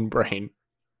my own brain.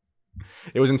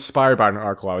 It was inspired by an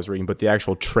article I was reading, but the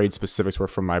actual trade specifics were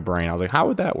from my brain. I was like, how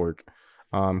would that work?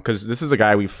 Because this is a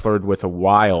guy we've flirted with a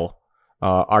while.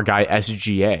 Our guy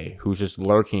SGA, who's just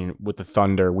lurking with the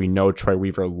Thunder. We know Troy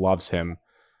Weaver loves him.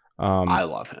 I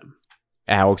love him.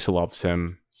 Alex loves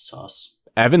him. Sus.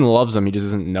 Evan loves him. He just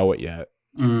doesn't know it yet.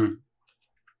 Mm.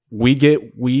 We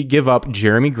give up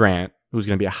Jeremy Grant, who's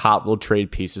going to be a hot little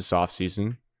trade piece this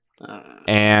offseason.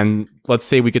 And let's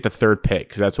say we get the third pick,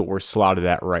 because that's what we're slotted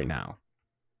at right now.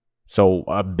 So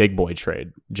a big boy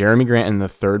trade. Jeremy Grant in the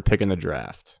third pick in the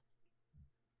draft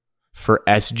for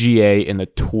SGA in the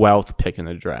 12th pick in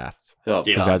the draft. Oh,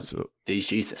 Yeah. 'Cause that's,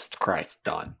 Jesus Christ,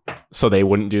 done. so they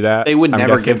wouldn't do that? They would I'm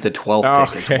never guessing? give the 12th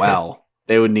pick Okay. as well.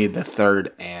 They would need the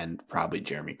third and probably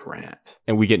Jeremy Grant.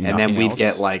 And we get And nothing then we'd else?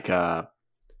 get like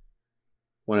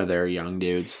one of their young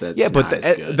dudes that's Yeah, but not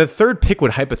as good. the third pick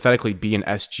would hypothetically be an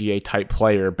SGA type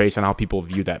player based on how people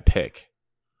view that pick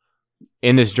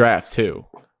in this draft too.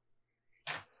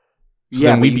 So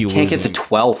yeah, then but we'd you be can't get the losing.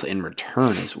 12th in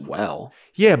return as well.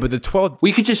 Yeah, but the 12th.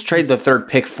 We could just trade the third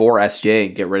pick for SJ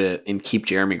and get rid of and keep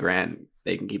Jeremy Grant.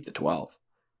 They can keep the 12th.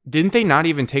 Didn't they not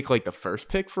even take like the first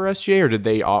pick for SGA, or did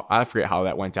they? I forget how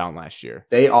that went down last year.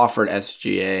 They offered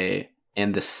SGA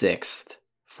and the 6th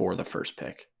for the first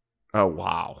pick. Oh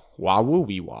wow, wow, woo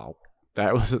wee wow.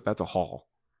 That's a haul.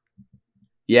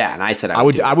 Yeah, and I said I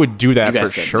would do that You for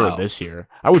guys said sure no. this year.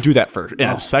 I would do that for in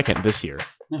No. a second this year.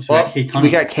 No, so Well, got Cade we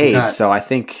got Cunningham. Cade, so I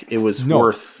think it was No.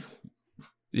 worth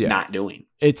Yeah, not doing.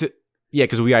 it's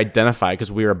because we identified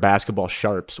because we are basketball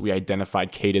sharps. We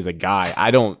identified Cade as a guy.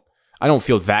 I don't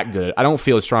feel that good. I don't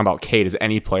feel as strong about Cade as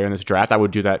any player in this draft. I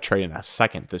would do that trade in a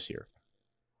second this year.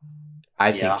 I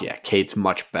Yeah. think, Cade's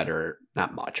much better.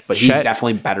 Not much, but he's Chet-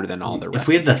 definitely better than all the rest If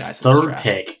we of have the the guys in this third draft.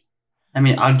 pick, I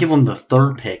mean, I'd give them the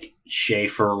third pick, Shea,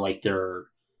 for like their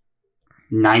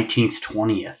 19th,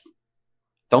 20th.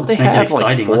 Don't they Let's make it have like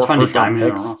exciting. 4 Let's find a first-round diamond in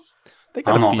picks? the rough. They I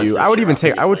got don't know a if few. it's I this would year. even I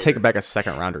think I would it's take later. back a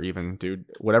second rounder, even, dude.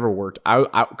 Whatever worked.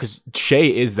 I because Shea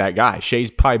is that guy.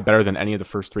 Shea's probably better than any of the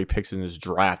first 3 picks in this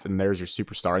draft, and there's your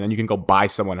superstar. And then you can go buy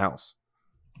someone else.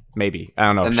 Maybe, I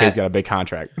don't know. And Shea's that- got a big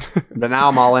contract. But now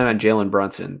I'm all in on Jalen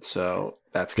Brunson, so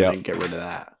that's going to Yep. get rid of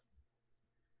that.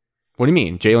 What do you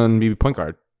mean, Jalen be point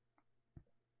guard?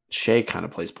 Shea kind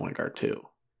of plays point guard too.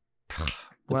 But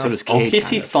Well, so does Cade. OKC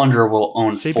kind of. Thunder will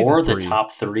own Shea be 4 of the the 3.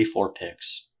 top 34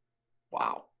 picks.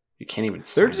 Wow, you can't even. They're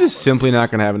sign all just those simply dudes.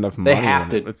 not going to have enough money. They have in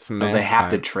to. it. It's No, they man's have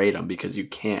to time. trade them because you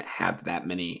can't have that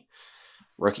many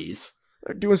rookies.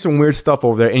 They're doing some weird stuff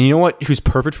over there. And you know what? Who's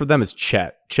perfect for them is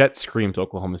Chet. Chet screams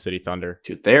Oklahoma City Thunder.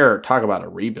 Dude, they're talk about a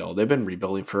rebuild. They've been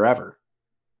rebuilding forever.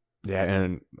 Yeah,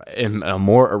 and in a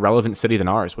more irrelevant city than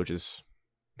ours, which is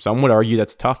some would argue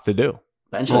that's tough to do.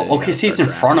 Eventually, Well, they gotta OKC's start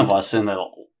in front of drafting. us in the.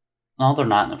 No, they're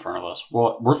not in front of us.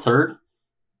 We're third.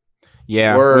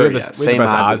 Yeah, We're- we have yeah, we have the same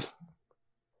best odds odds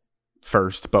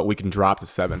first, but we can drop to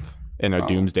 7th in a Oh.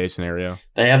 doomsday scenario.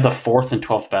 They have the 4th and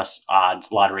 12th best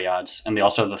odds, lottery odds, and they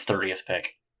also have the 30th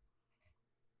pick.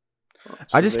 So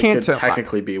I just they can't could tell-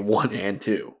 technically be 1 and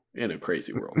 2 in a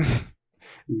crazy world.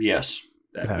 Yes.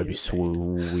 That would be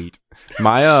insane. sweet.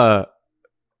 My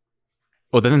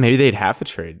well, then maybe they'd have to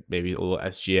trade maybe a little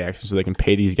SGA action so they can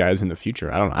pay these guys in the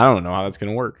future. I don't know how that's going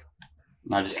to work.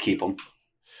 I just keep them.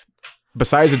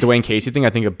 Besides the Dwayne Casey thing, I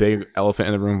think a big elephant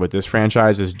in the room with this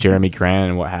franchise is Jeremy Grant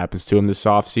and what happens to him this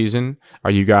offseason.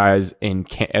 Are you guys in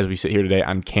as we sit here today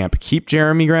on camp keep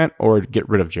Jeremy Grant or get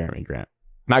rid of Jeremy Grant?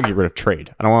 Not get rid of,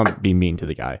 trade. I don't want to be mean to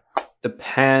the guy.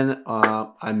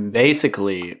 I'm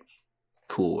basically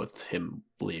cool with him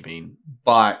leaving,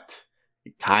 but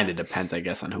it kind of depends, I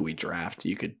guess, on who we draft.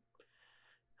 You could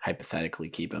hypothetically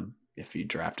keep him if you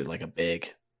drafted like a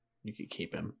big. You could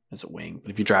keep him as a wing,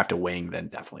 but if you draft a wing, then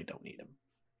definitely don't need him.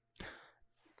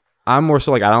 I'm more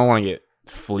so like I don't want to get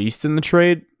fleeced in the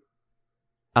trade.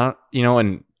 I don't,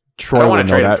 and I Troy don't will want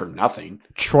to know trade him that. for nothing.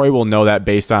 Troy will know that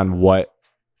based on what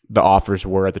the offers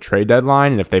were at the trade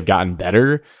deadline and if they've gotten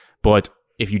better. But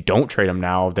if you don't trade him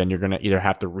now, then you're going to either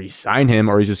have to re-sign him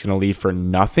or he's just going to leave for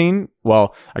nothing.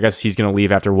 Well, I guess he's going to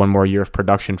leave after one more year of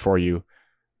production for you.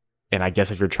 And I guess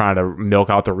if you're trying to milk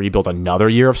out the rebuild another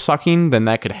year of sucking, then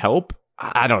that could help.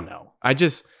 I don't know.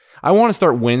 I want to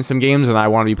start winning some games and I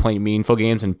want to be playing meaningful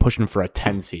games and pushing for a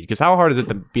 10 seed. Because how hard is it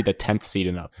to be the 10th seed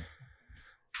in a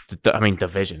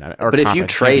division? Or But if you conference? It can't be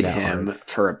trade that him hard.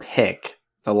 for a pick,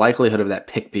 the likelihood of that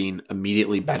pick being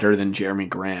immediately better than Jeremy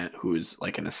Grant, who's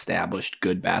like an established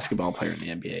good basketball player in the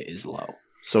NBA, is low.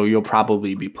 So you'll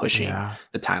probably be pushing Yeah.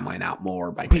 the timeline out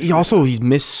more by. But he's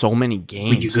missed so many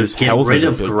games. You could His get health rid is a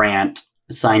of big- Grant,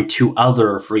 sign 2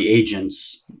 other free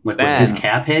agents. With his Then-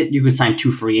 cap hit, you could sign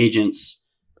 2 free agents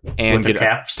and with the get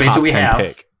cap a space top that we 10 have.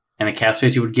 pick. And the cap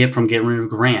space you would get from getting rid of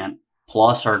Grant,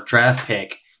 plus our draft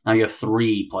pick. Now you have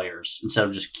 3 players instead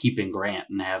of just keeping Grant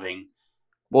and having.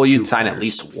 Well, you'd 2 sign at players.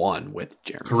 least one with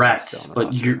Jeremy. Correct. still on the But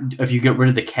roster. if you get rid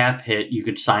of the cap hit, you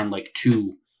could sign like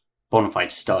 2 bona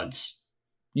fide studs.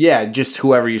 Yeah, just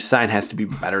whoever you sign has to be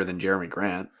better than Jeremy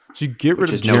Grant. So you get rid Which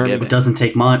of is no Jeremy. given. It doesn't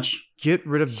take much. Get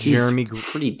rid of He's Jeremy.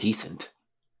 pretty decent.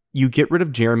 You get rid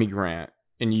of Jeremy Grant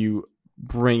and you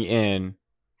bring in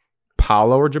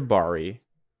Paolo or Jabari,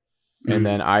 Mhm. and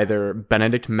then either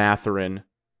Benedict Mathurin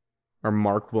or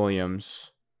Mark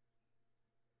Williams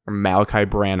or Malachi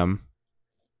Branham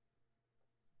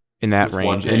in that With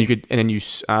one range, and you pick. could, and then you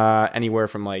anywhere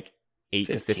from like 8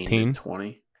 to 15,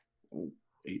 20. Ooh,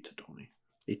 8 to 20.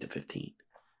 8 to 15.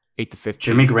 8 to 15.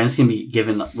 Jeremy Grant's gonna be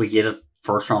given. We get a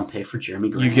first round pick for Jeremy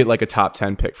Grant. You get like a top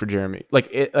 10 pick for Jeremy,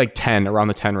 like 10 around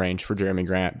the 10 range for Jeremy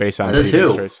Grant based on Says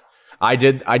previous who? trades. I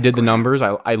did the numbers.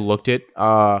 I looked at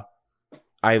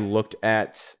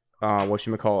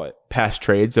whatchamacallit, past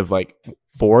trades of like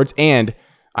forwards, and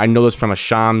I know this from a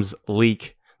Shams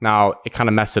leak. Now it kind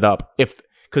of messed it up.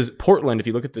 Because Portland, if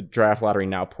you look at the draft lottery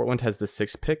now, Portland has the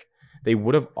 6th pick. They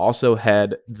would have also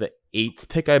had the 8th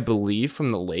pick, I believe,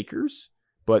 from the Lakers,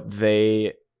 but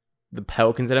the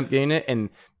Pelicans ended up getting it, and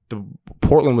the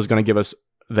Portland was going to give us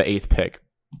the 8th pick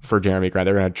for Jeremy Grant.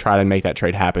 They're going to try to make that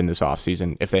trade happen this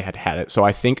offseason if they had it. So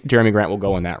I think Jeremy Grant will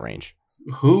go in that range.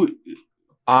 Who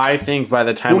I think by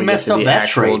the time Who we get messed to up the that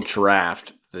actual trade?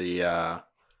 draft, The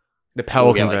we'll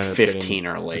Pelicans get like ended up 15 getting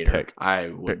or the later. pick. I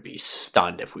would be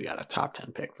stunned if we got a top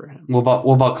 10 pick for him. what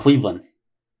about Cleveland?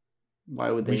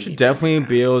 Why would they? We should need definitely Jeremy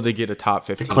be Grant? able to get a top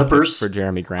 15 pick Clippers? for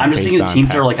Jeremy Grant. I'm just thinking of based teams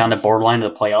that are past like on the years. borderline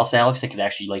of the playoffs, Alex, that could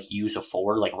actually like use a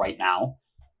forward like right now.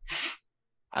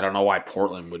 I don't know why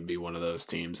Portland would be one of those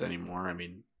teams anymore. I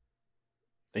mean,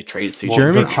 they traded CJ. Well,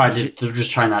 Jeremy- they're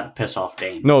just trying not to piss off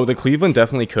Dame. No, the Cleveland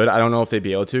definitely could. I don't know if they'd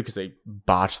be able to because they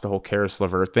botched the whole Karis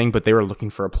LeVert thing, but they were looking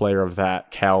for a player of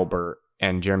that caliber,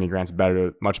 and Jeremy Grant's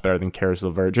much better than Karis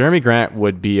LeVert. Jeremy Grant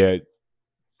would be a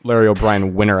Larry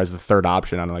O'Brien winner as the 3rd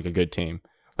option on like a good team.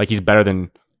 Like he's better than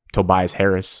Tobias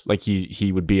Harris. Like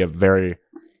he would be a very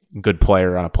good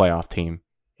player on a playoff team.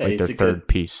 Yeah, like he's their a 3rd good,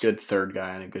 piece. good third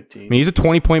guy on a good team. I mean, he's a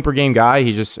 20-point per game guy.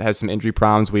 He just has some injury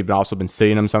problems. We've also been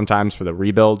sitting him sometimes for the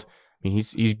rebuild. I mean,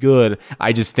 he's good.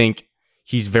 I just think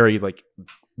he's very like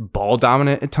ball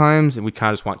dominant at times, and we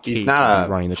kind of just want Kate He's to not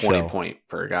be running the a 20 show. point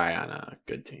per guy on a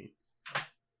good team.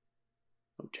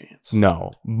 No chance.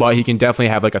 No, but he can definitely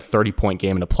have like a 30-point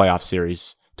game in a playoff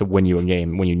series to win you a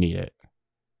game when you need it.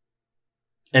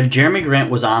 If Jeremy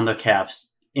Grant was on the Cavs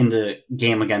in the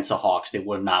game against the Hawks, they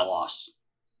would have not lost.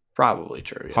 Probably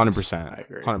true. yes. 100%. I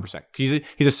agree. 100%.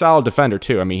 He's a solid defender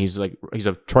too. I mean, he's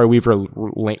a Troy Weaver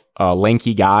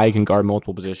lanky guy. He can guard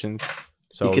multiple positions.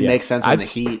 So he can yeah. make sense on I've- the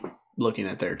Heat looking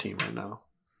at their team right now.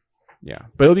 Yeah,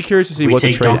 but it'll be curious to see We what the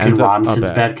take trade Duncan ends up Robinson's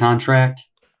at. bad contract.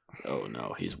 Oh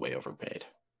no, he's way overpaid.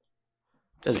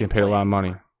 He's getting paid a lot of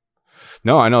money.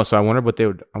 No, I know. So I wonder what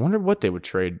they would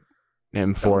trade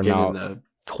him for now. The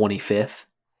 25th.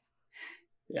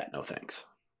 Yeah, no thanks.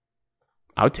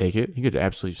 I would take it. He could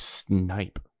absolutely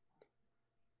snipe.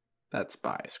 That's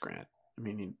bias, Grant. I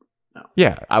mean,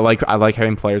 Yeah, I like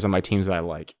having players on my teams that I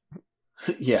like.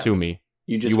 yeah. Sue me.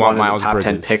 You just You want wanted Miles a top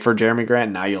 10 Bridges. pick for Jeremy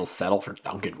Grant. Now you'll settle for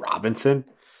Duncan Robinson.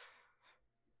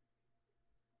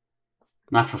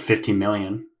 Not for $15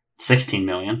 million, $16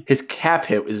 million. His cap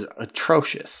hit is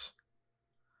atrocious.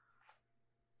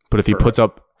 But if he puts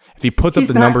up He's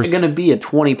the not numbers, going to be a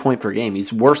 20 point per game.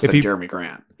 He's worse If than he- Jeremy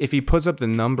Grant. if he puts up the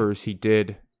numbers he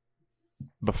did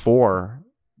before,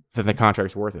 then the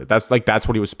contract's worth it. That's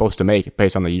what he was supposed to make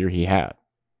based on the year he had.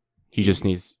 He just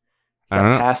needs. I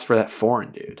don't know. Pass for that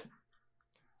foreign dude.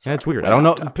 Yeah, it's weird. I don't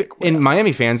know. And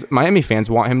Miami fans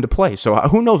want him to play. So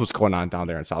who knows what's going on down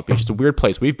there in South Beach? It's a weird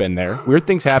place. We've been there. Weird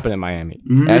things happen in Miami.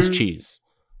 Ask Cheese.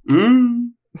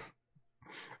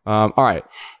 All right.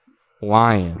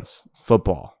 Lions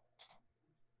football.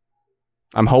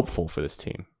 I'm hopeful for this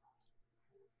team.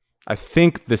 I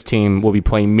think this team will be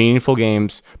playing meaningful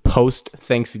games post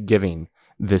Thanksgiving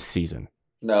this season.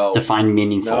 No. Define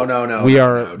meaningful. No. We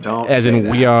are, don't as say in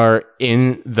that. we are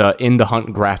in the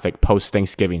hunt graphic post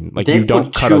Thanksgiving. Like They you don't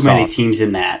put cut too us many off. teams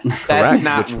in that. That's Correct,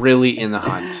 not really in the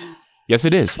hunt. Yes,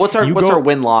 it is. What's our You what's go- our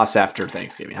win loss after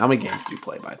Thanksgiving? How many games do you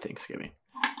play by Thanksgiving?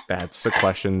 That's a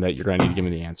question that you're going to need to give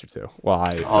me the answer to. Well,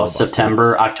 I filibuster.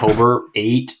 September, October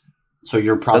 8. So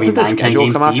you're probably Doesn't the 9-10 schedule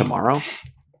games come out deep. tomorrow?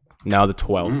 Now the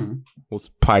 12th. Mm. We'll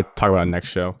probably talk about it next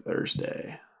show.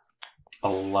 Thursday.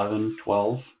 11,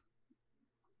 12.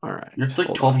 All right. You're like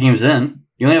hold 12 on. games in.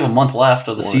 You only have a month left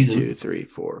of the 1, season. 2, 3,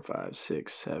 4, 5,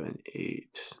 6, 7,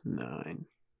 8, 9.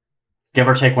 Give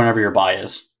or take whenever your bye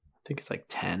is. I think it's like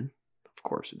 10. Of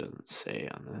course, it doesn't say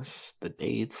on this the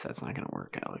dates. That's not going to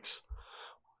work, Alex.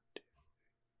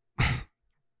 8, 9,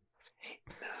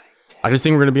 10. I just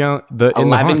think we're going to be on in the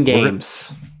 11 hunt.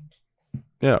 games.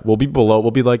 Yeah, we'll be below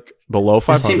 500.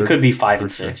 This team could be 5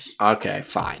 and 6. Okay,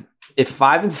 fine. If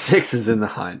 5 and 6 is in the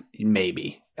hunt,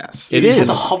 maybe. Yes. It If is.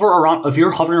 you hover around, if you're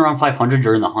hovering around 500,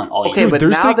 you're in the hunt all Okay, year. Dude, but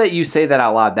there's now like- that you say that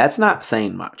out loud, that's not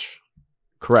saying much.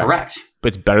 Correct. But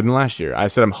it's better than last year. I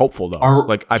said I'm hopeful though. Our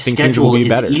I think things will schedule be is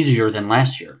better. easier than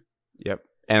last year. Yep.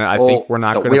 And I think we're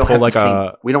not going to pull like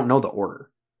a. We don't know the order.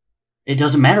 It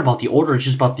doesn't matter about the order. It's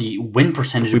just about the win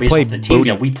percentage We based play off the teams booty.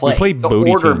 that we play. We play The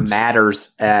booty order teams.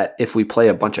 matters at if we play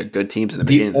a bunch of good teams in the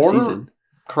beginning of the season.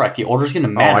 Correct. The order is going to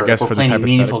matter guess if for we're this playing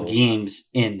meaningful hypothetical. games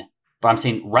in. But I'm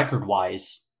saying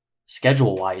record-wise,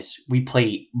 schedule-wise, we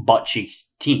play butt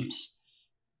cheeks teams.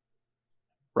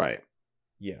 Right.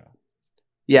 Yeah.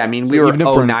 Yeah, I mean, So we were even if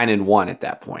we're- 9-1 at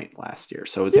that point last year,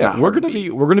 so it's Yeah, not. we're hard to gonna beat. be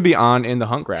we're gonna be on in the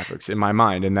hunt graphics in my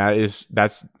mind, and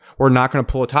that's we're not gonna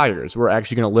pull a Tigers. We're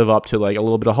actually gonna live up to like a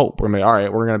little bit of hope. We're gonna be all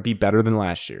right. We're gonna be better than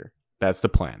last year. That's the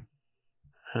plan.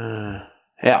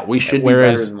 Yeah, we should be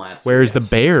Whereas- better than last year. Whereas the yes.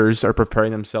 Bears are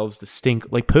preparing themselves to stink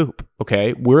like poop.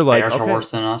 Okay, we're like Bears okay, are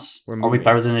worse than us. We're Are we moving.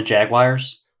 better than the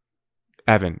Jaguars?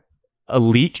 Evan,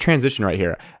 elite transition right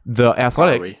here. The Are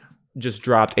Athletic we? just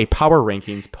dropped a power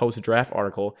rankings post draft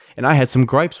article, and I had some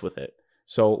gripes with it.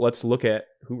 So let's look at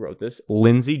who wrote this.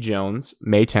 Lindsey Jones,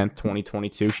 May 10th,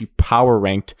 2022. She power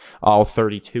ranked all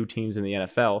 32 teams in the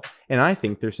NFL. And I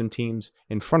think there's some teams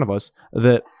in front of us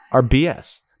that are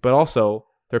BS. But also,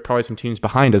 there are probably some teams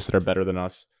behind us that are better than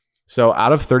us. So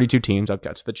out of 32 teams, I'll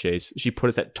get to the chase. She put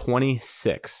us at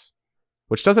 26,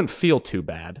 which doesn't feel too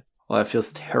bad. Well, that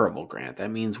feels terrible, Grant.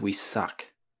 That means we suck.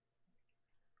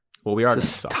 Well, we are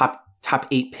It's gonna the suck. top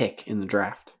 8 pick in the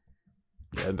draft.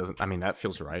 Yeah, it doesn't. I mean, that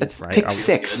feels right. That's right? pick Are we-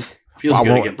 6. Feels Wow, good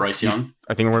to well, get Bryce Young.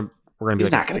 I think we're gonna be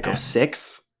He's like not going to go eh.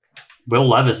 6. Will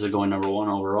Levis is going number 1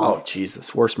 overall. Oh,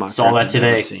 Jesus. Worst mock Saw draft that I've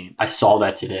ever today. seen. I saw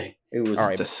that today. It was All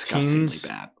right, disgustingly teams-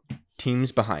 bad.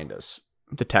 Teams behind us.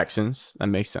 The Texans. That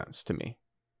makes sense to me.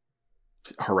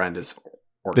 Horrendous. The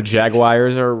organization.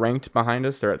 Jaguars are ranked behind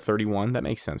us. They're at 31. That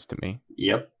makes sense to me.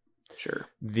 Yep. Sure.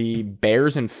 The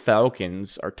Bears and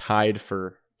Falcons are tied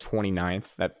for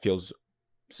 29th. That feels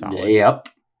solid. Yep.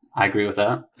 I agree with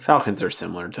that. Falcons are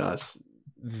similar to us.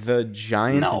 The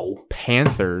Giants No. and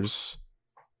Panthers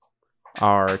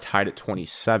are tied at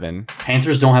 27.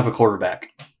 Panthers don't have a quarterback.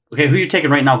 Okay, who you taking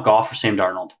right now, Goff or Sam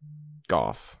Darnold?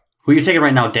 Goff. Who you taking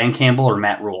right now, Dan Campbell or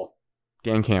Matt Rule?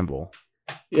 Dan Campbell.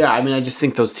 Yeah, I mean, I just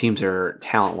think those teams are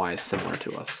talent-wise similar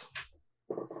to us.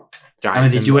 I mean,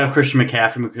 they do have Christian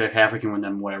McCaffrey. McCaffrey can win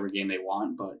them whatever game they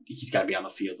want, but he's got to be on the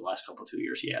field the last couple of 2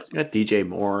 years he hasn't. got DJ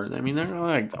Moore. I mean, they're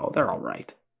all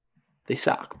right. They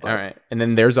suck. But All right. And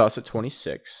then there's us at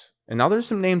 26. And now there's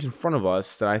some names in front of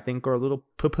us that I think are a little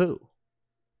poo-poo.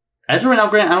 As of right now,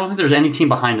 Grant, I don't think there's any team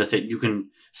behind us that you can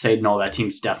say, no, that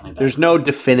team's definitely better. There's no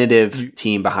definitive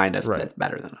team behind us Right. that's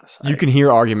better than us. You can hear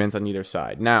arguments on either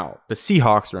side. Now, the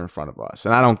Seahawks are in front of us,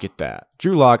 and I don't get that.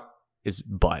 Drew Lock is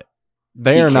butt.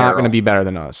 They Pete are not Carroll. going to be better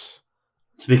than us.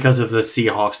 It's because of the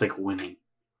Seahawks like winning.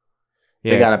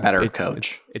 They got a it's- better it's-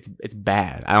 coach. It's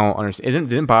bad. I don't understand.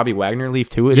 Didn't Bobby Wagner leave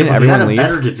too? Yeah, Didn't but they everyone got a leave?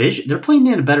 better division. They're playing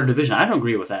in a better division. I don't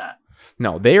agree with that.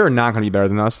 No, they are not going to be better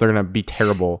than us. They're going to be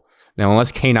terrible. Now,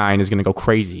 unless K9 is going to go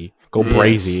crazy, go Yes.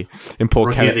 brazy, and pull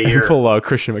Rookie of the year.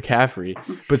 Christian McCaffrey.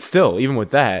 But still, even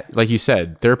with that, like you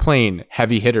said, they're playing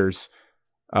heavy hitters.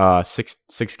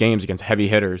 Six games against heavy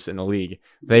hitters in the league.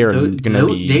 They are going to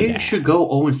be. They bad. should go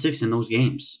 0-6 in those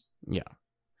games. Yeah.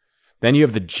 Then you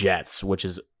have the Jets, which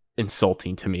is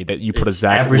insulting to me that you put a It's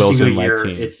Zach every Wilson single led year.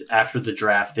 team. It's after the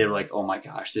draft. They're like, oh my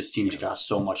gosh, this team's got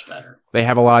so much better. They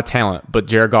have a lot of talent, but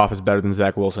Jared Goff is better than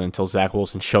Zach Wilson until Zach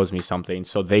Wilson shows me something,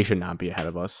 so they should not be ahead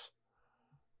of us.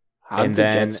 How did And the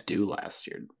then- Jets do last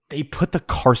year? They put the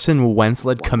Carson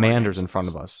Wentz-led One more Commanders game in front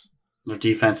since. of us. Their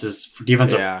defensive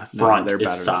front they're is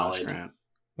better solid. than us, Grant.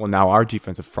 Well, now our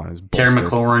defensive front is Terry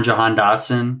bolstered. McLaurin, Jahan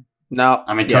Dotson. No,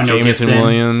 I mean, yeah, Antonio Jameson Gibson.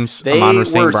 Williams, they Amon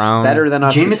St. were Brown. better than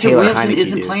us. with Jameson Taylor Williamson Heineke,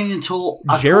 isn't dude. playing until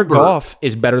October. Jared Goff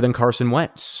is better than Carson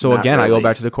Wentz. So Not again, I go really.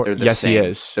 back to the They're quarterback. the Yes, same. he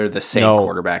is. They're the same No.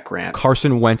 quarterback, Grant.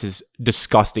 Carson Wentz is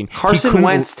disgusting. He Carson couldn't-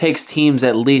 Wentz takes teams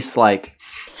at least like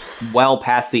well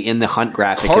past the in the hunt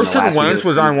graphic. in the last Carson week Wentz of the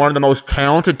was on season. one of the most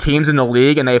talented teams in the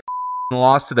league, and they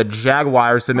lost to the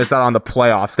Jaguars to miss out on the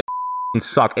playoffs. They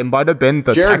suck. It might have been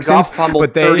the Jared Texans, Goff fumbled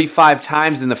but 35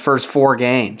 times in the first 4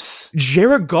 games.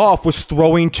 Jared Goff was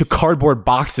throwing to cardboard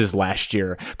boxes last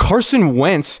year. Carson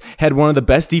Wentz had one of the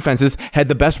best defenses, had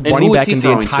the best running who was back he in the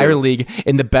throwing entire to? league,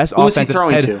 and the best Who was he offensive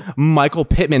throwing had to? Michael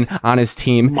Pittman on his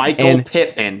team. Michael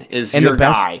Pittman is and your the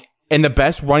best guy. and the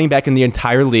best running back in the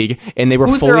entire league, and they were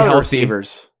Who's fully their other healthy.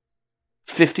 receivers?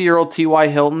 50-year-old T.Y.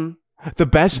 Hilton, The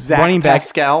best Zach running back.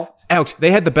 Pascal. Alex,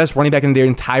 they had the best running back in their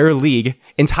entire league.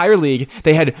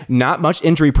 They had not much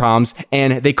injury problems,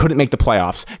 and they couldn't make the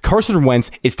playoffs. Carson Wentz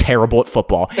is terrible at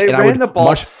football. They and ran the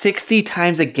ball 60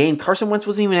 times a game. Carson Wentz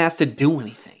wasn't even asked to do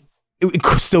anything.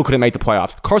 Still couldn't make the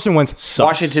playoffs. Carson Wentz sucks.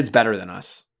 Washington's better than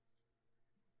us.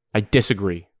 I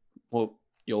disagree. Well,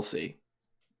 you'll see.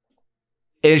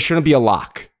 It shouldn't be a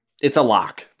lock. It's a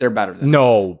lock. They're better than us.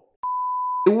 No.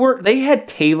 They had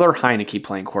Taylor Heineke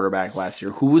playing quarterback last year,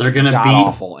 who was They're gonna god beat-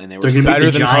 awful, and they were they're gonna beat Better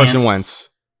the than Giants. Carson Wentz.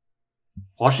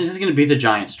 Washington's going to beat the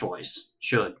Giants twice.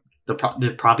 Should. They'll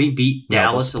probably beat No, they'll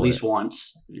Dallas at split. least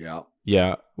once. yeah,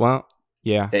 Yeah. Well,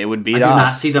 yeah. they would I beat do us. not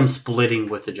see them splitting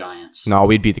with the Giants. No,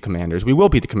 we'd beat the Commanders. We will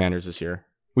beat the Commanders this year.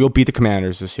 We will beat the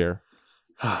Commanders this year.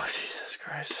 Oh Jesus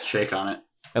Christ! Shake on it.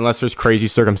 Unless there's crazy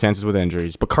circumstances with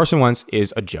injuries. But Carson Wentz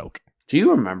is a joke. Do you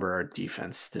remember our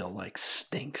defense still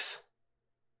stinks?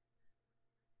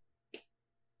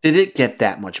 Did it get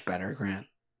that much better, Grant?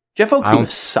 Jeff I don't- Okuda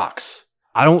sucks.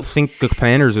 I don't think the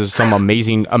Commanders is some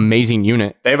amazing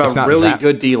unit. They have It's a not really that-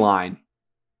 good D line.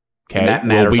 Okay, and that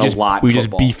matters we a just, lot We in just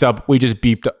football.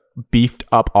 beefed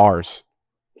up ours.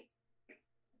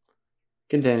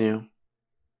 Continue.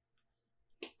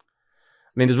 I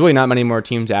mean, there's really not many more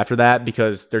teams after that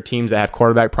because they're teams that have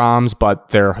quarterback problems, but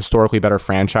they're historically better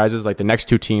franchises. Like the next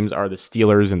 2 teams are the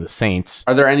Steelers and the Saints.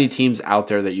 Are there any teams out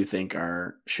there that you think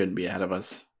shouldn't be ahead of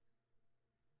us,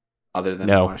 other than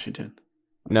No. Washington?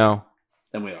 No,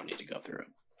 Then we don't need to go through it.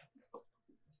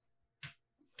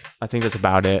 I think that's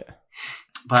about it.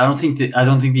 But I don't think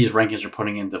these rankings are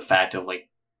putting in the fact of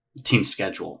team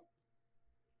schedule.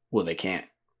 Well, they can't.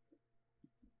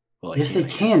 Well, Yes, they I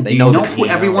guess. can. They Do know you the know who team.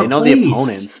 everyone They know the plays?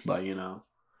 opponents, but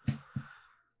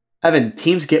Evan,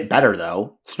 teams get better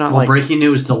though. It's not Well, like breaking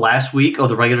news: the last week of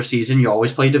the regular season, you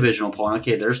always play divisional opponent.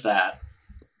 Okay, there's that.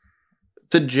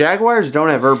 the Jaguars don't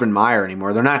have Urban Meyer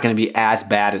anymore. They're not going to be as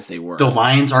bad as they were. The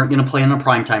Lions aren't going to play in a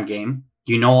primetime game.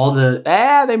 You know all the.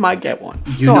 They might get one.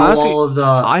 You No, know honestly, all of the.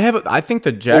 I think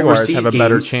the Jaguars Overseas have a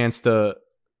better games. chance to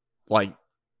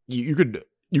you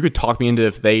could talk me into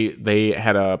if they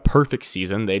had a perfect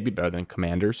season, they'd be better than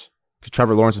Commanders because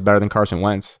Trevor Lawrence is better than Carson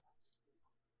Wentz.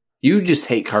 You just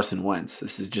hate Carson Wentz.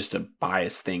 This is just a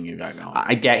biased thing you got going.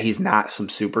 I get he's not some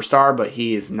superstar, but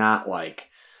he is not like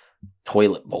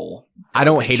toilet bowl. I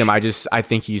don't hate him. I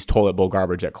think he's toilet bowl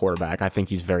garbage at quarterback. I think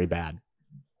he's very bad.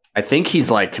 I think he's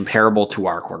comparable to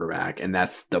our quarterback, and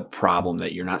that's the problem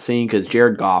that you're not seeing because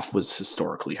Jared Goff was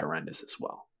historically horrendous as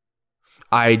well.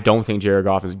 I don't think Jared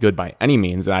Goff is good by any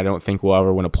means, and I don't think we'll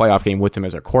ever win a playoff game with him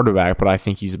as our quarterback, but I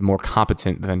think he's more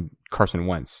competent than Carson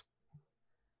Wentz.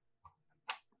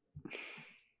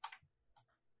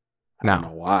 I don't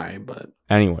know why, but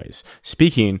Anyways,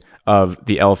 speaking of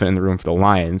the elephant in the room for the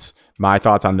Lions, my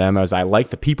thoughts on them is I like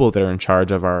the people that are in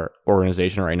charge of our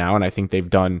organization right now, and I think they've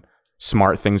done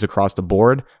smart things across the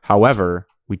board. However,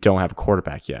 we don't have a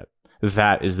quarterback yet.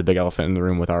 That is the big elephant in the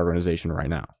room with our organization right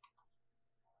now.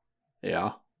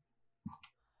 yeah.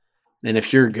 And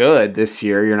if you're good this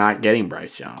year, you're not getting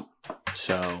Bryce Young.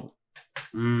 So,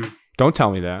 Don't tell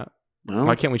me that. well,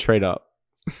 Why can't we trade up?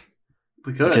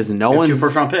 We could because no We have one's 2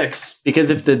 first-round picks.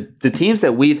 Because if the teams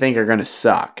that we think are going to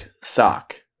suck,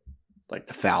 like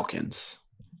the Falcons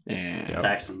and Yep.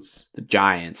 Texans. the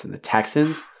Giants and the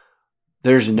Texans,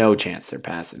 there's no chance they're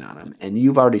passing on them. And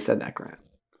you've already said that, Grant.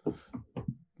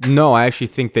 No, I actually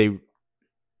think they...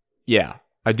 Yeah.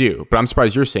 I do, but I'm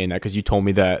surprised you're saying that because you told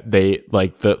me that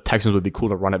the Texans would be cool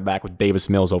to run it back with Davis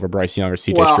Mills over Bryce Young or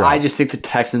CJ Well, Stroud. I just think the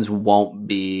Texans won't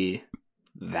be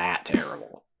that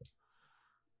terrible.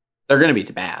 They're going to be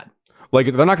bad. Like,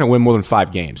 they're not going to win more than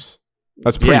 5 games.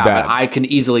 That's pretty bad. But I can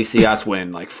easily see us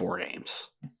win like 4 games.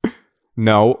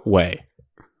 No way.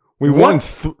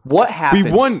 What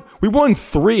happened? We won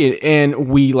 3 and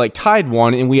we like tied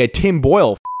 1 and we had Tim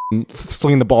Boyle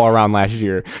slinging the ball around last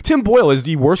year. Tim Boyle is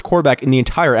the worst quarterback in the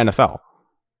entire NFL.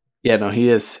 Yeah, no, he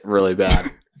is really bad.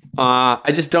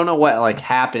 I just don't know what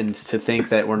happened to think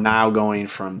that we're now going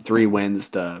from 3 wins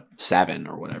to 7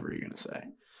 or whatever you're going to say.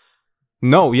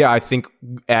 No, yeah, I think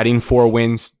adding 4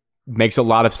 wins makes a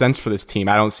lot of sense for this team.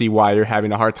 I don't see why you're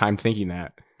having a hard time thinking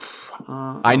that.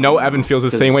 I know Evan feels the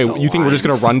same way. You think we're just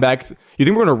going to run back? You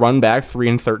think we're going to run back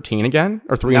 3-13 again,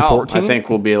 or 3-14? I think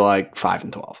we'll be like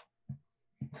 5-12.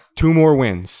 2 more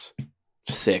wins.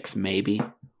 6 maybe.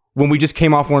 When we just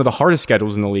came off one of the hardest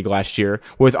schedules in the league last year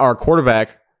with our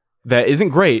quarterback that isn't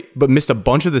great, but missed a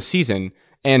bunch of the season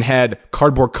and had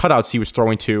cardboard cutouts he was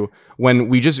throwing to, when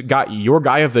we just got your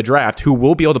guy of the draft who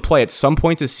will be able to play at some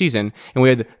point this season, and we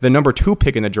had the number 2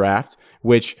 pick in the draft,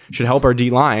 which should help our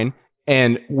D-line,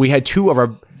 and we had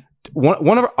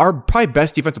one of our probably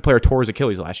best defensive player tore his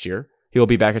Achilles last year. He'll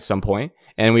be back at some point.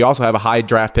 And we also have a high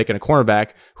draft pick and a cornerback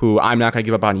who I'm not going to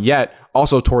give up on yet,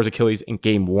 also tore his Achilles in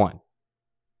game 1.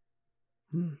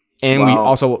 And we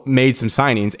also made some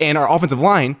signings. And our offensive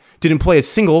line didn't play a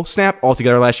single snap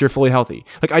altogether last year fully healthy.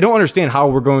 Like, I don't understand how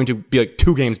we're going to be like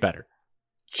 2 games better.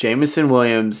 Jameson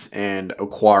Williams and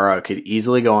Okwara could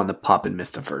easily go on the PUP and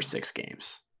miss the first 6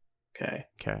 games. Okay.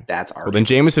 That's our. Well, then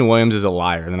Jameson Williams is a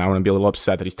liar. Then I want to be a little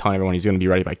upset that he's telling everyone he's going to be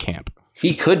ready by camp.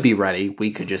 He could be ready.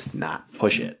 We could just not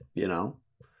push it, you know?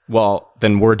 Well,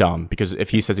 then we're dumb, because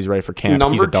if he says he's ready for camp,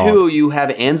 he's a dog. Number 2, you have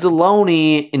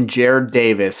Anzalone and Jared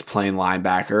Davis playing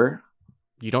linebacker.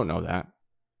 You don't know that.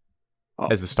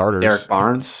 As the starters. Derek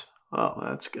Barnes. Oh,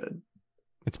 that's good.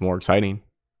 It's more exciting.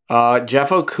 Jeff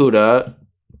Okuda.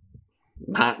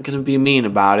 Not going to be mean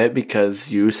about it because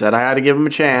you said I had to give him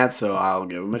a chance, so I'll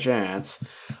give him a chance.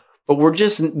 But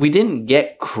we didn't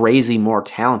get crazy more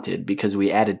talented because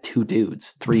we added 3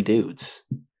 dudes.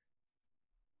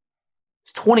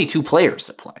 It's 22 players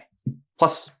that play,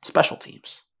 plus special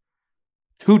teams.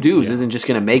 2 dudes isn't just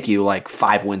going to make you like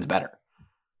 5 wins better.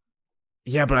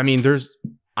 Yeah, but I mean,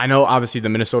 I know obviously the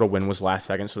Minnesota win was last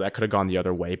second, so that could have gone the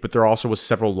other way, but there also was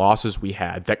several losses we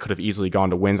had that could have easily gone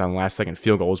to wins on last second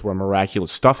field goals where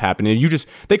miraculous stuff happened. And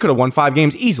they could have won 5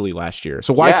 games easily last year.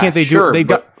 So why can't they do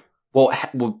it? Well,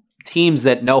 teams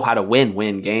that know how to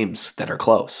win games that are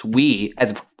close. We,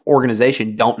 as an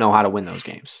organization, don't know how to win those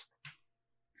games.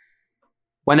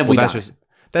 When have we done it?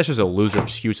 That's just a loser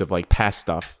excuse of like past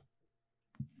stuff.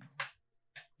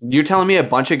 You're telling me a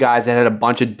bunch of guys that had a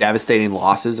bunch of devastating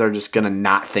losses are just going to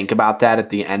not think about that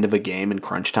at the end of a game in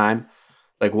crunch time?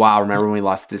 Like, wow, remember when we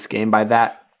lost this game by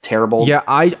that terrible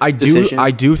decision?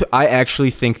 I actually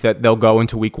think that they'll go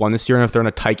into week 1 this year, and if they're in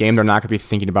a tight game, they're not going to be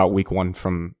thinking about week 1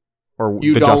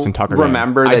 Justin Tucker game.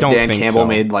 Remember that Dan Campbell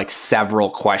made like several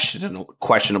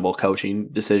questionable coaching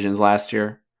decisions last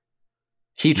year?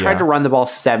 He tried to run the ball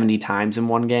 70 times in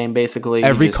one game, basically.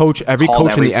 Every coach in the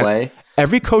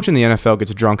NFL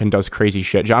gets drunk and does crazy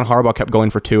shit. John Harbaugh kept going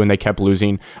for 2 and they kept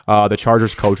losing. The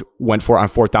Chargers coach went for it on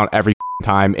 4th down every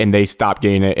time and they stopped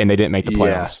getting it and they didn't make the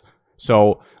playoffs.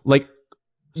 So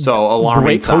alarming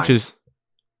great signs. Coaches.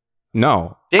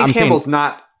 No, Dan Campbell's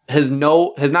has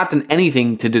not done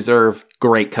anything to deserve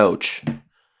great coach.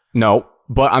 No,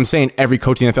 but I'm saying every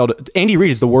coach in the NFL. Andy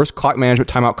Reid is the worst clock management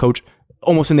timeout coach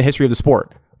almost in the history of the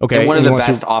sport. Okay, and one of the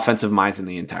best offensive minds in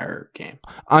the entire game.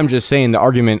 I'm just saying the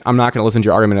argument. I'm not going to listen to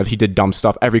your argument of he did dumb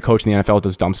stuff. Every coach in the NFL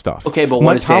does dumb stuff. Okay, but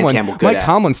what is Dan Campbell good at? Mike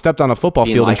Tomlin stepped on a football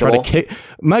field and tried to kick.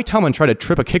 Mike Tomlin tried to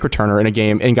trip a kick returner in a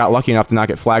game and got lucky enough to not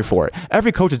get flagged for it.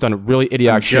 Every coach has done really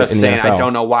idiotic shit in the NFL. I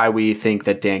don't know why we think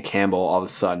that Dan Campbell all of a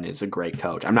sudden is a great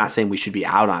coach. I'm not saying we should be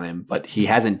out on him, but he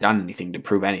hasn't done anything to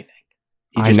prove anything.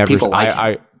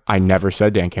 I never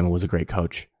said Dan Campbell was a great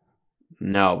coach.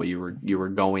 No, but you were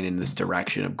going in this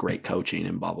direction of great coaching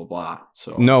and blah blah blah.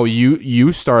 So no,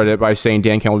 you started it by saying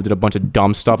Dan Campbell did a bunch of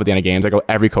dumb stuff at the end of games. I go,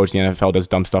 every coach in the NFL does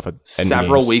dumb stuff at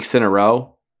several weeks in a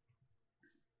row.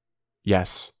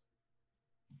 Yes.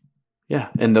 Yeah,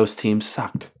 and those teams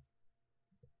sucked.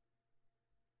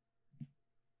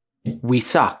 We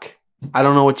suck. I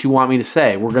don't know what you want me to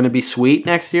say. We're going to be sweet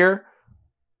next year?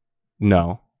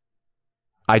 No,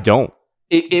 I don't.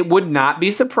 It would not be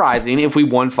surprising if we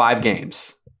won 5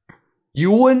 games.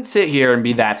 You wouldn't sit here and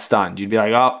be that stunned. You'd be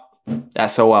like, oh,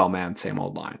 SOL, man, same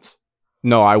old lines.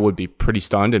 No, I would be pretty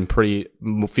stunned and pretty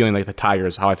feeling like the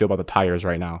Tigers, how I feel about the Tigers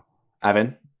right now.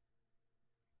 Evan,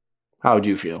 how would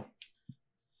you feel?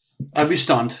 I'd be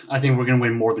stunned. I think we're going to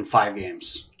win more than 5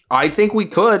 games. I think we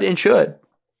could and should.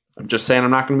 I'm just saying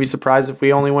I'm not going to be surprised if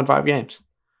we only win 5 games.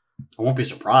 I won't be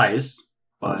surprised,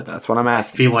 but That's what I'm I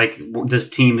asking. feel like this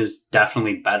team is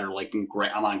definitely better. Like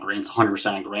I'm on Grant's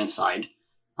 100% on Grant's side.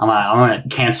 I'm going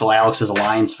to cancel Alex as a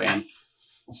Lions fan.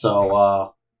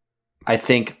 So I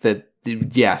think that,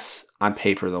 yes, on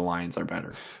paper, the Lions are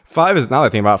better. 5 is, now that I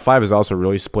think about it, 5 is also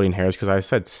really splitting hairs because I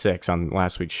said 6 on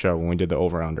last week's show when we did the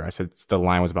over-under. I said the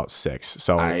line was about 6.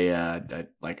 So I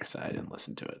like I said, I didn't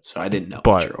listen to it, so I didn't know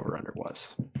But- what your over-under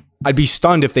was. I'd be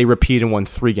stunned if they repeat and won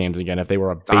 3 games again if they were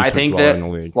a basement I think dweller that, in the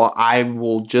league. well, I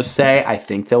will just say I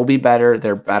think they'll be better.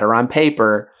 They're better on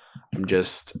paper. I'm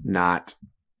just not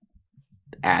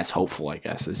as hopeful, I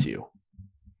guess, as you.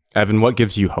 Evan, what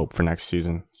gives you hope for next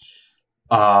season?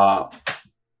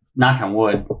 knock on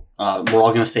wood, we're all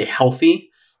going to stay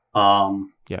healthy.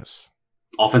 Yes.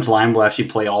 Offensive line will actually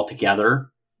play all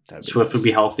together. That'd be Swift will nice.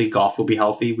 be healthy. Goff will be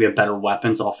healthy. We have better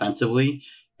weapons offensively.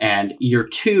 And year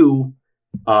 2,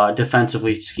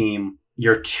 defensively scheme,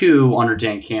 year 2 under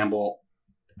Dan Campbell,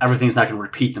 everything's not going to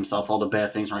repeat themselves. All the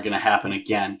bad things aren't going to happen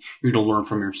again. You're going to learn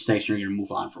from your mistakes and you're going to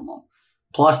move on from them.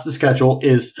 Plus, the schedule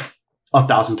is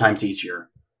 1,000 times easier.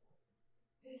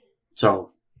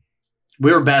 So,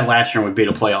 we were bad last year and we beat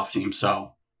a playoff team.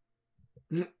 So,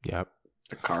 Yep.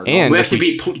 The Cardinals. And we if actually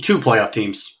we- beat 2 playoff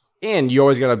teams. And you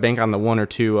always got to bank on the 1 or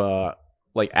 2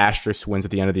 like asterisk wins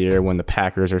at the end of the year when the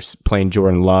Packers are playing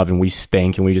Jordan Love and we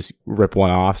stink and we just rip one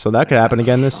off. So that could happen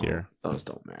again this year. Those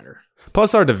don't matter.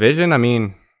 Plus our division, I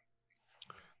mean,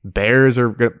 Bears are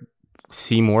going to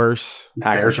seem worse.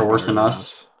 Bears are worse than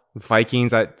us.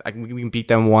 Vikings, we can beat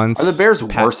them once. Are the Bears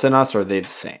worse than us, or are they the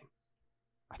same?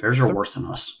 Bears are worse than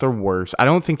us. They're worse. I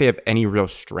don't think they have any real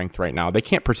strength right now. They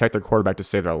can't protect their quarterback to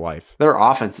save their life. Their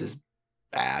offense is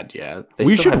bad, yeah. They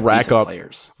We still should have rack decent up-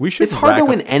 players. We should It's hard rack to up-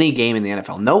 win any game in the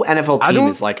NFL. No NFL I team don't-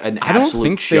 is like an I don't absolute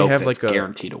think they joke have, that's like, a-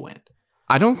 guaranteed to win.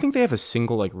 I don't think they have a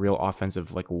single like real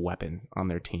offensive like weapon on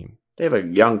their team. They have a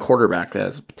young quarterback that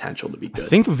has potential to be I good.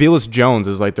 think Velus Jones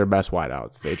is like their best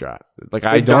wideout they draft. Like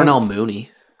I Like don't. Darnell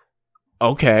Mooney.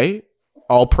 Okay,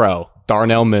 all pro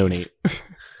Darnell Mooney.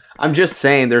 I'm just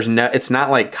saying, it's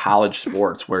not like college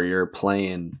sports where you're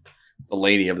playing the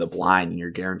lady of the blind and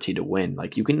you're guaranteed to win.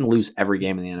 Like you can lose every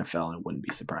game in the NFL and it wouldn't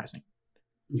be surprising.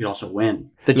 You could also win.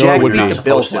 The No, Jags it would beat not. the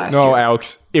Bills Supposed last to. No, year.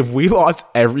 Alex. If we lost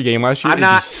every game last year, I'm it'd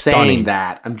be not saying stunning.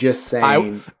 that. I'm just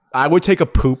saying. I would take a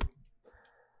poop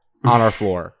on our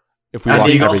floor if we I lost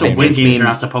think you every also game. win Which games mean- you're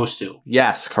not supposed to.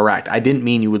 Yes, correct. I didn't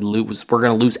mean you would lose. We're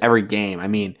going to lose every game. I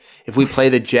mean, if we play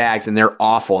the Jags and they're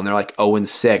awful and they're like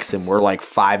 0-6 and we're like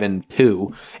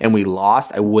 5-2 and we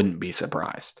lost, I wouldn't be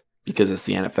surprised because it's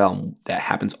the NFL and that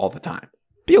happens all the time.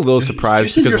 Be a little You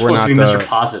surprised said you're because we're supposed not to be Mr. the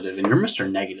Positive, and you're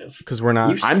Mr. Negative. because we're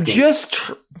not. You I'm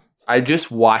stink. I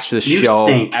just watch this You show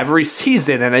stink. every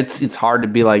season and it's hard to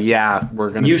be like, yeah,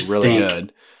 we're going to You be really stink.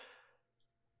 good.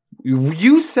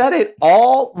 You said it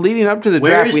all leading up to the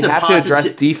Where draft. is We the have to address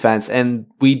posit- defense, and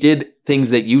we did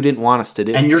things that you didn't want us to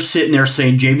do. And you're sitting there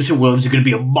saying Jameson Williams is going to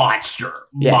be a monster.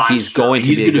 Yeah, monster. he's going to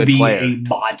be a gonna good be player. a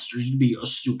monster. He's going to be a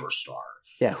superstar.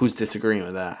 Yeah, who's disagreeing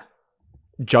with that?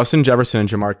 Justin Jefferson and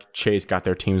Jamar Chase got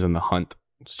their teams in the hunt.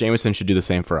 Jameson should do the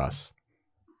same for us.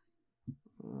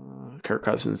 Kirk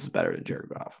Cousins is better than Jared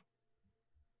Goff.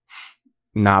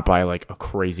 Not by like a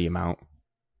crazy amount.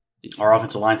 Our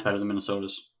offensive line's better than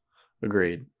Minnesota's.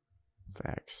 Agreed.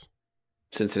 Facts.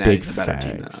 Cincinnati's Big a better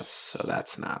team than facts. us, so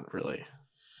that's not really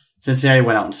Cincinnati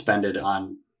went out and spended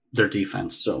on their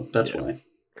defense, so that's Yeah. why.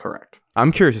 correct.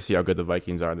 I'm curious to see how good the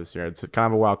Vikings are this year. It's kind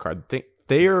of a wild card.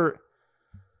 They are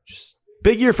just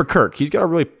big year for Kirk. He's got to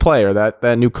really play, or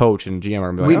that new coach and GM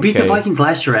are gonna be We like, beat the okay. Vikings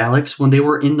last year, Alex, when they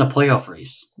were in the playoff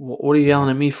race. What are you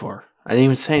yelling at me for? I didn't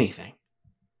even say anything.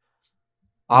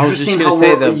 I You're was just saying going to how say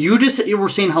we're- that. you were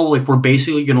saying how like we're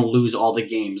basically going to lose all the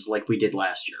games like we did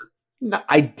last year. No,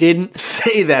 I didn't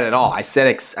say that at all. I said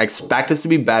I expect us to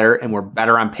be better, and we're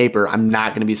better on paper. I'm not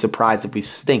going to be surprised if we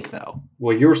stink, though.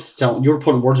 Well, you were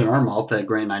putting words in our mouth that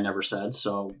Grant and I never said.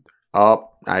 So Oh,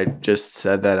 I just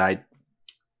said that I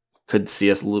could see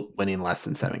us winning less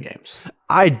than 7 games.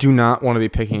 I do not want to be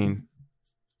picking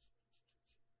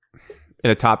in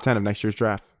the top 10 of next year's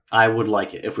draft. I would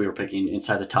like it if we were picking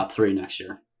inside the top 3 next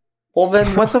year. Well,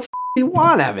 then what the do you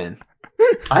want, Evan?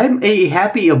 I'm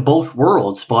happy of both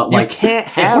worlds, but You like can't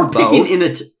if have we're picking both. in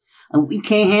the we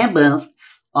can't have both.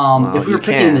 Well, If we you were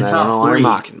picking in the can. I don't know top why you're 3,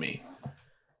 mocking me.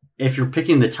 if you're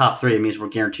picking the top 3, it means we're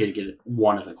guaranteed to get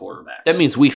one of the quarterbacks. That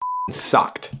means we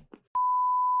sucked.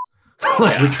 we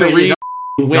Like traded 3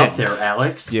 move up wins. there,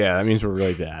 Alex. Yeah, that means we're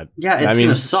really bad. Yeah, it's That gonna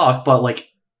means- suck, but like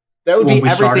That would When be we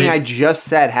everything started- I just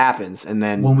said happens, and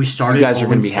then when we started, you guys are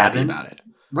going to be 0-7, happy about it.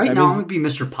 Right That now, means- I'm going to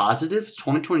be Mr. Positive. It's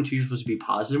 2022. You're supposed to be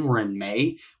positive. We're in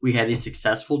May. We had a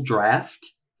successful draft.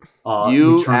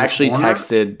 You we turned the actually corner.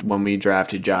 texted when we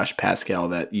drafted Josh Pascal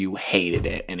that you hated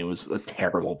it, and it was a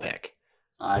terrible pick.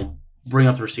 I bring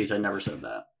up the receipts. I never said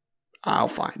that. I'll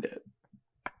find it.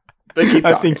 But keep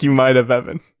I talking. think you might have,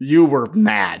 Evan. You were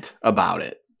mad about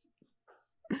it.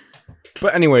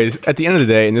 But anyways, at the end of the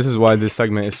day, and this is why this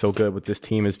segment is so good with this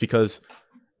team, is because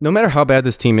no matter how bad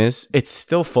this team is, it's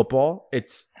still football.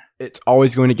 It's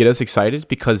always going to get us excited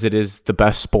because it is the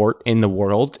best sport in the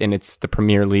world and it's the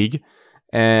Premier League.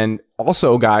 And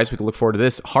also, guys, we can look forward to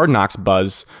this Hard Knocks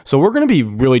buzz. So we're going to be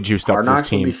really juiced up Hard for this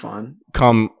Knocks will team be fun.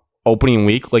 come opening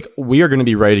week. Like, we are going to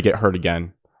be ready to get hurt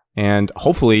again. And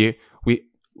hopefully we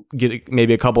get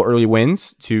maybe a couple early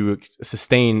wins to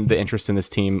sustain the interest in this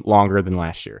team longer than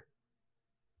last year.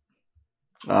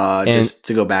 Just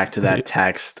to go back to that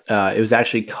text, it was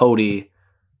actually Cody.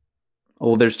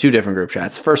 Well, there's two different group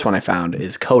chats. The first one I found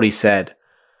is Cody said,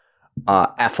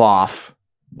 F off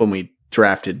when we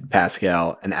drafted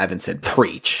Pascal, and Evan said,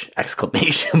 preach,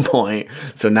 exclamation point.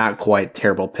 So not quite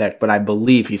terrible pick, but I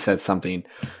believe he said something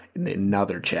in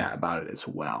another chat about it as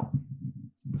well.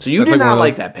 So you That's did like one not of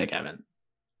like those- that pick, Evan.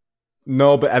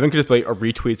 No, but Evan could just play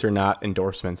retweets or not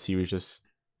endorsements. He was just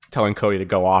telling Cody to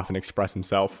go off and express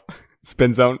himself.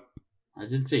 Spin zone. I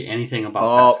didn't say anything about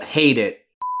Oh, Pascal. hate it.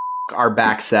 Our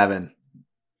back seven.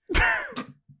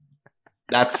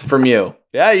 That's from you.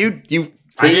 Yeah, you.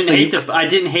 I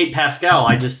didn't hate Pascal.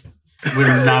 I just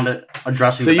we're not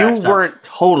addressing. So the you back seven. weren't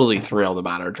totally thrilled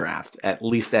about our draft, at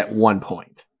least at one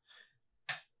point.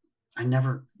 I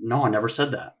never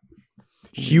said that.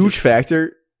 Huge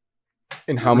factor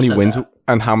in how Never many said wins that.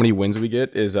 and how many wins we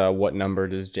get is what number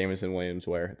does Jameson Williams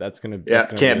wear? That's gonna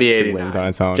Can't be us 2 89. wins on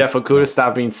its own. Jeff Okuda,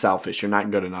 stop being selfish. You're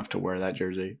not good enough to wear that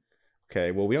jersey.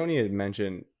 Okay, well we don't need to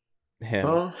mention him.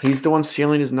 Well, he's the one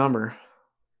stealing his number.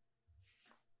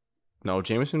 No,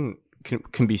 Jameson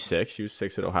can be 6. He was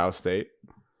 6 at Ohio State.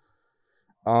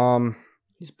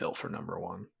 He's built for number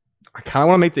one. I kind of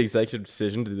want to make the executive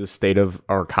decision to do the state of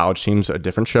our college teams a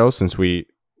different show since we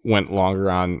went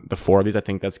longer on the 4 of these. I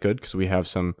think that's good because we have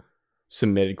some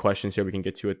submitted questions here we can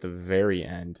get to at the very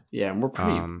end. Yeah, and we're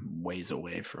pretty Um, ways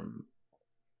away from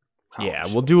college. Yeah,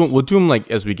 we'll do them like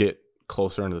as we get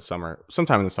closer into the summer.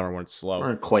 Sometime in the summer when it's slow.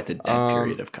 We're in quite the dead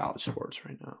period of college sports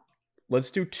right now.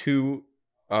 Let's do 2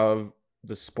 of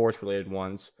the sports related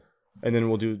ones, and then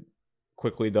we'll do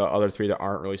quickly the other 3 that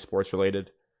aren't really sports related.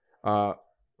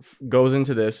 Goes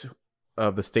into this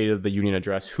of the State of the Union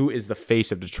address. Who is the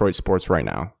face of Detroit sports right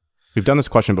now? We've done this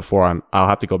question before. I'll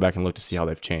have to go back and look to see how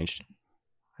they've changed.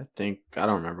 I don't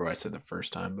remember what I said the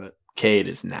first time, but Cade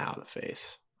is now the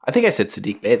face. I think I said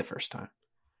Sadiq Bey the first time.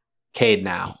 Cade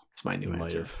now is my new You might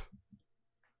answer. have.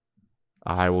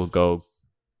 I will go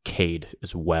Cade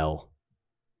as well.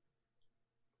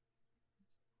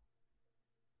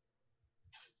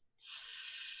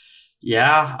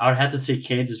 Yeah, I would have to say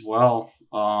Cade as well.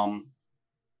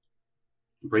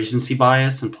 Recency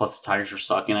bias, and plus the Tigers are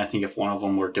sucking. I think if one of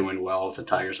them were doing well with the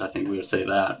Tigers, I think we would say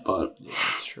that. But Yeah,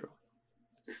 that's true.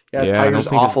 Yeah, Yeah, I Tigers'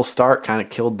 don't think awful start kind of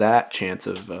killed that chance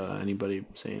of anybody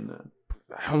saying that.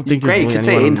 I don't think Great, you there's could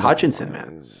say anyone- Aiden Hutchinson,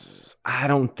 man. I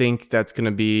don't think that's going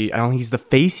to be. I don't think he's the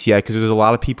face yet because there's a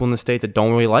lot of people in the state that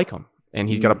don't really like him, and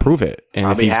he's got to prove it. And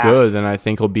On if he's behalf. good, then I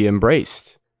think he'll be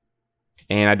embraced.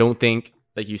 And I don't think,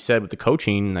 like you said, with the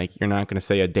coaching, like you're not going to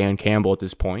say a Dan Campbell at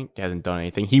this point he hasn't done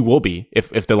anything. He will be if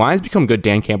the Lions become good.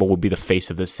 Dan Campbell will be the face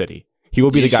of this city. He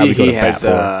will be the guy we go to bat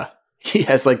for. He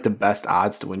has like the best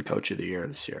odds to win Coach of the Year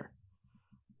this year.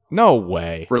 No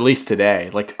way. Released today,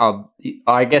 like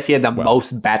I guess he had the Well.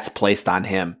 most bets placed on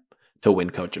him to win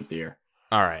Coach of the Year,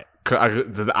 All right,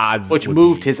 the odds, which would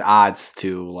moved be- his odds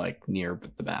to like near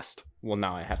the best. Well,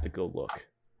 now I have to go look.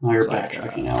 now you're It's like,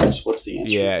 backtracking, Alex. What's the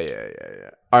answer? Yeah.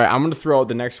 All right, I'm gonna throw out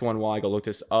the next one while I go look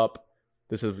this up.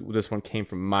 This one came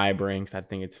from my brain because I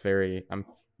think it's very.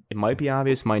 It might be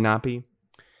obvious, might not be.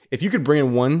 If you could bring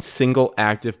in one single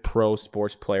active pro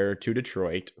sports player to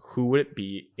Detroit, who would it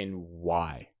be and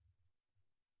why?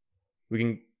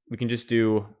 We can just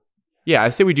do. Yeah, I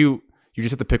say we do. You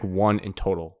just have to pick one in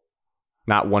total,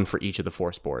 not one for each of the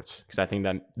 4 sports, because I think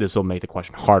that this will make the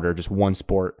question harder. Just one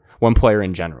sport, one player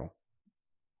in general.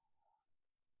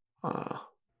 Do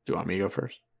you want me to go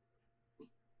first?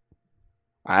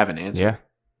 I have an answer.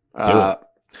 Yeah.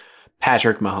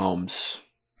 Patrick Mahomes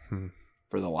Hmm.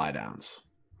 for the lie downs.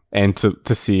 And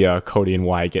to see Cody and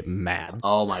Wyatt get mad.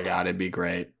 Oh my god, it'd be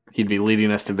great. He'd be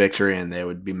leading us to victory, and they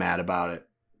would be mad about it.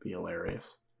 Be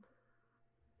hilarious.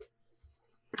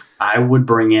 I would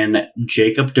bring in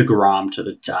Jacob deGrom to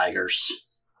the Tigers.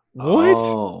 What?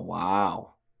 Oh,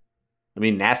 wow. I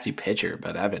mean, nasty pitcher,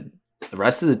 but Evan, the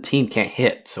rest of the team can't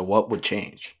hit, so what would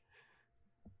change?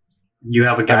 You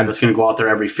have a guy that's going to go out there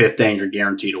every fifth day and you're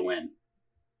guaranteed to win.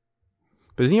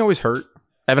 But isn't he always hurt?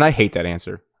 Evan, I hate that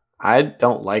answer. I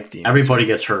don't like the answer. Everybody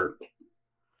gets hurt.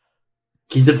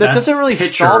 He's the That best doesn't really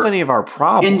pitcher. solve any of our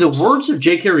problems. In the words of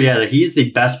Jake Arrieta, he's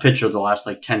the best pitcher of the last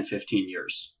 10, 15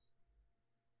 years.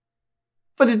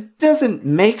 But it doesn't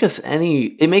make us any...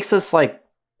 It makes us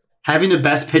Having the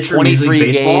best pitcher in Major 23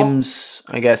 League Baseball. games.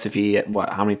 I guess if he...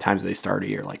 How many times do they start a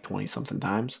year? 20-something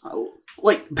times?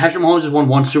 Patrick Mahomes has won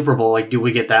one Super Bowl. Do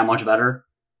we get that much better?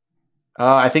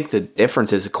 I think the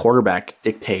difference is a quarterback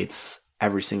dictates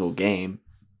every single game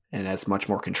and has much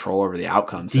more control over the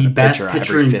outcomes. The than a best every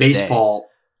pitcher in fifth day. baseball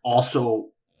also...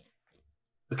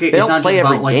 Okay, They it's don't not play just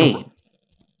every about game.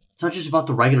 it's not just about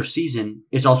the regular season.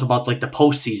 It's also about the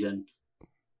postseason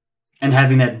and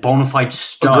having that bona fide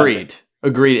stud.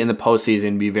 Agreed. In the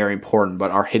postseason, be very important, but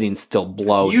our hitting still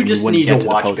blows. You and we just wouldn't need get to the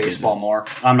watch postseason. baseball more.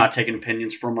 I'm not taking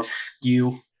opinions from a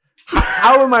skew.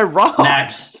 How am I wrong?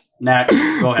 Next.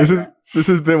 Go ahead. This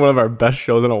has been one of our best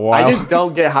shows in a while. I just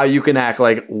don't get how you can act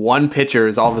like one pitcher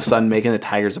is all of a sudden making the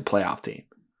Tigers a playoff team.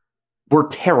 We're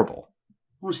terrible.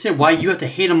 I don't understand why you have to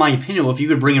hate on my opinion if you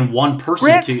could bring in one person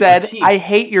Grant to said, a team. I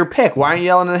hate your pick. Why are you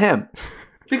yelling at him?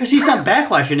 Because he's not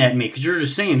backlashing at me. Because you're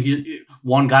just saying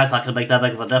one guy's not going to make that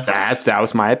big of a difference. That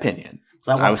was my opinion.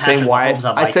 So I was saying why.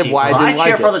 I said why I didn't like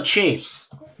cheer it. for the Chiefs.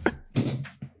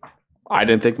 I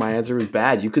didn't think my answer was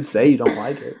bad. You could say you don't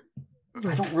like it.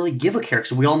 I don't really give a care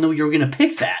because we all knew you were going to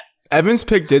pick that. Evan's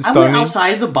pick did I stun went me.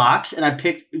 outside of the box and I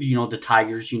picked, the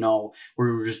Tigers, where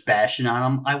we were just bashing on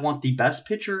them. I want the best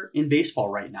pitcher in baseball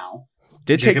right now.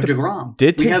 Jacob deGrom.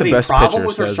 Did we take have the a best problem pitcher,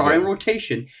 with our says starting Evan.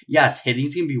 rotation. Yes,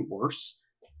 hitting's going to be worse.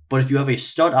 But if you have a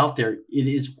stud out there, it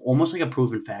is almost like a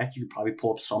proven fact. You could probably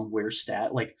pull up some weird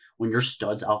stat. Like when your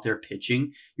stud's out there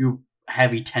pitching, you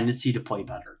have a tendency to play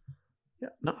better. Yeah,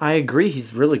 no, I agree.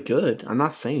 He's really good. I'm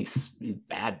not saying he's a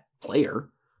bad player.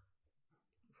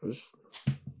 I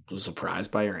was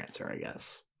surprised by your answer, I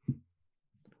guess.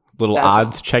 Little That's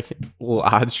odds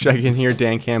check in here.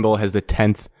 Dan Campbell has the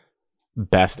 10th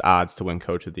best odds to win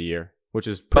Coach of the Year, which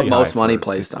is But pretty most high money for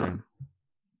placed his on team. him.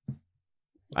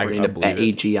 I According to believe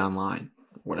it. BetAG online,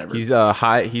 whatever. He's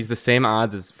He's the same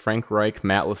odds as Frank Reich,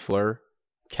 Matt LaFleur,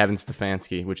 Kevin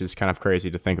Stefanski, which is kind of crazy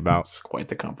to think about. It's quite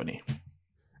the company.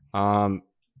 I'm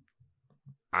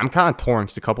kind of torn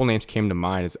because a couple names came to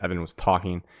mind as Evan was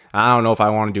talking. I don't know if I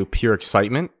want to do pure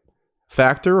excitement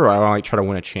factor or I want to try to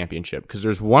win a championship because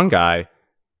there's one guy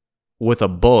with a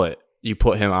bullet. You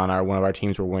put him on one of our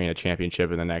teams. We're winning a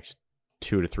championship in the next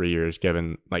 2 to 3 years,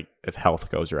 given if health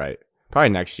goes right. Probably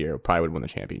next year, probably would win the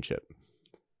championship.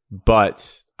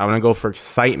 But I'm gonna go for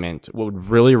excitement. What would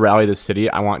really rally the city?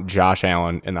 I want Josh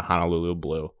Allen in the Honolulu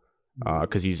Blue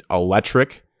because he's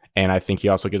electric, and I think he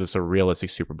also gives us a realistic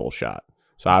Super Bowl shot.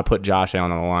 So I put Josh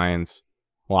Allen on the Lions,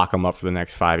 lock him up for the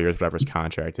next 5 years, whatever his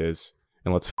contract is,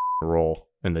 and let's roll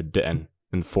in the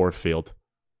Ford Field.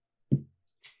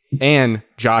 And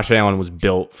Josh Allen was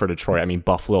built for Detroit. I mean,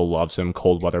 Buffalo loves him.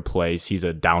 Cold weather place. He's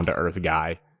a down to earth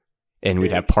guy, and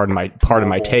we'd have part of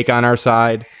my take on our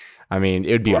side. I mean,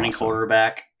 it would be Running awesome.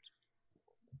 quarterback.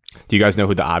 Do you guys know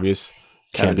who the obvious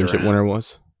Kevin championship Durant. winner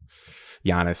was?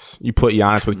 Giannis. You put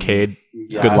Giannis with Cade.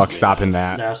 Yes. Good luck stopping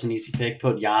that. That was an easy pick.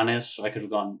 Put Giannis. You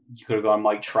could have gone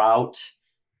Mike Trout.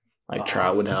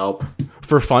 Trout would help.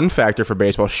 For fun factor for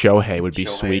baseball, Shohei would be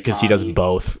Shohei sweet because he does Ohtani.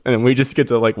 both, and we just get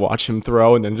to watch him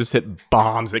throw and then just hit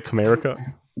bombs at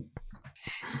Comerica.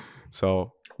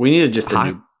 So We needed just a Hi-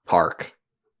 new park.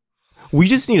 we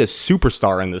just need a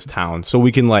superstar in this town so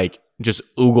we can just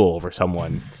oogle over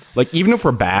someone. Even if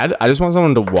we're bad, I just want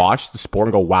someone to watch the sport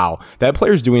and go, "Wow, that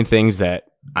player's doing things that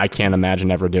I can't imagine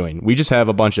ever doing." We just have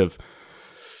a bunch of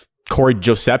Corey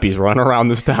Giuseppes running around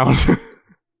this town.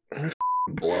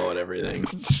 Blow at everything.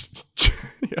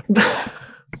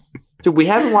 Dude, we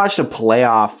haven't watched a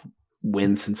playoff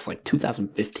win since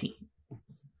 2015.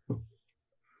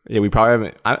 Yeah, we probably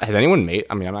haven't. Has anyone made?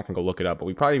 I mean, I'm not gonna go look it up, but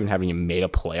we probably even haven't even made a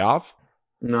playoff.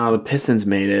 No, the Pistons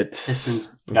made it. Pistons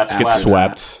got After Get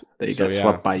swept. swept. They So, got yeah.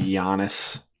 swept by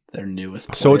Giannis, their newest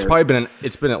player. So it's probably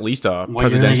been at least a What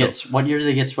year, presidential. what year did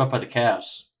they get swept by the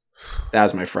Cavs? That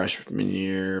was my freshman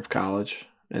year of college.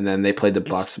 And then they played the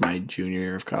Bucks my junior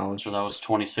year of college. So that was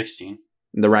 2016.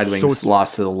 The Red So Wings it's-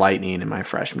 lost to the Lightning in my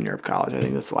freshman year of college. I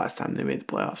think that's the last time they made the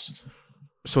playoffs.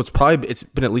 So it's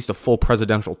been at least a full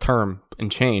presidential term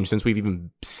and change since we've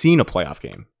even seen a playoff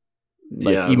game. Even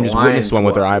the just Lions, witnessed one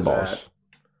with our what was eyeballs.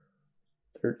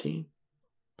 that? 13.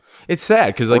 It's sad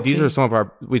because like these 14. are some of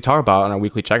our we talk about on our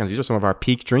weekly check-ins. These are some of our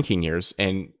peak drinking years,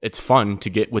 and it's fun to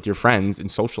get with your friends and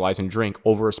socialize and drink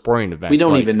over a sporting event. We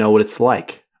don't Like, even know what it's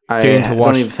like. I getting to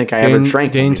watch- don't even think I ever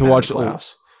drank. getting when to we watch met in the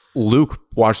playoffs. Luke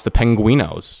watch the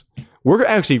Penguinos. We're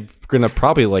actually gonna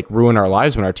probably like ruin our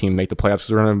lives when our team make the playoffs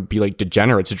because we're gonna be like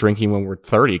degenerates drinking when we're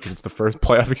 30 because it's the first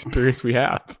playoff experience we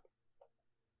have.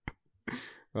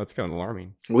 That's kind of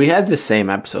alarming. We had the same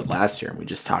episode last year, and we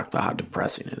just talked about how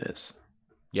depressing it is.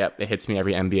 Yep, it hits me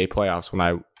every NBA playoffs when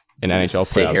I in NHL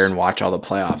Sit playoffs. here and watch all the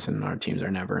playoffs, and our teams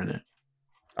are never in it.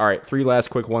 All right, 3 last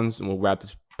quick ones, and we'll wrap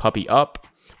this puppy up.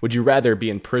 Would you rather be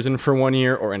in prison for 1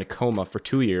 year or in a coma for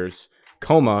 2 years?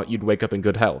 Coma, you'd wake up in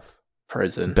good health.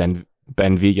 Prison.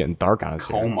 Ben V getting dark on us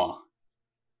here. Coma.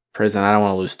 Prison. I don't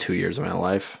want to lose 2 years of my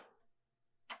life.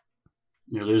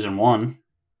 You're losing one.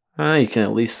 You can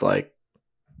at least like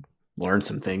learn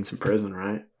some things in prison,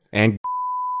 right? And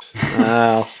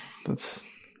Well, that's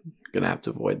gonna have to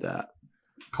avoid that.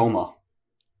 Coma.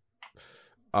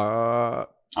 uh,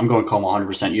 I'm going coma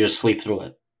 100%. You just sleep through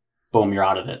it. Boom, you're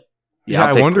out of it. yeah, I'll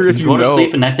I take wonder prison. if You you go to know.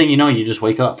 sleep, and next thing you know, you just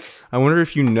wake up. I wonder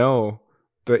if you know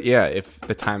that. Yeah, if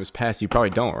the time has passed, you probably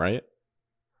don't, right?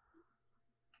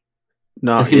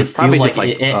 No, It's gonna it's probably feel just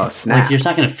like snap. Like you're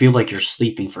not gonna feel like you're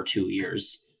sleeping for 2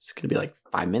 years. It's gonna be like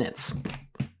 5 minutes.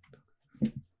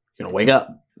 You're gonna wake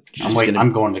up.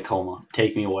 I'm going to coma.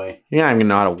 Take me away. You're not even gonna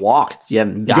know how to walk. You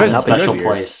haven't guys- gotten A up in special 2 years.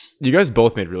 place. You guys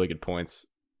both made really good points.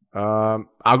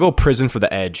 I'll go prison for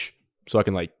the edge, so I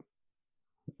can like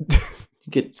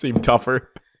You could, seem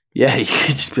tougher. yeah, you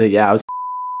could just be like, yeah, I was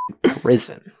in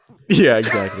prison. Yeah,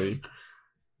 exactly.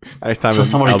 Next time, So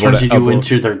somebody elbow turns to you elbow.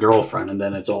 into their girlfriend, and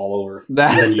then it's all over.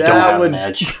 That- and then you that don't have would- an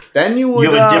edge. Then you would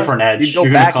You have a different edge. You'd go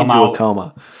You're gonna back come into a out-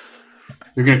 coma.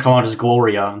 You're gonna come out as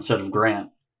Gloria instead of Grant.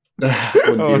 That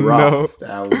would be Oh, rough. no.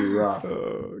 That would be rough.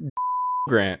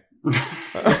 Grant.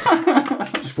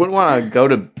 Just wouldn't want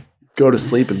to go to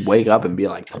sleep and wake up and be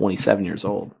like 27 years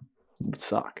old. It would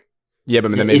suck. Yeah,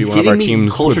 but then maybe It's one of our getting me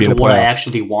teams would closer be in to the what I playoffs.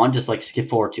 actually want. Just like skip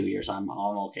forward 2 years. I'm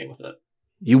okay with it.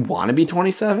 You want to be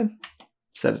 27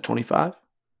 instead of 25?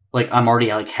 Like I'm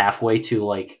already like halfway to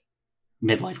like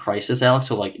midlife crisis, Alex.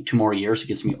 So like 2 more years, it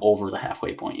gets me over the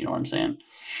halfway point. You know what I'm saying?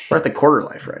 We're at the quarter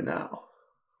life right now.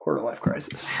 Quarter life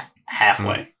crisis.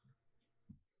 Halfway.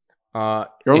 You're only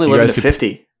if you living guys to could-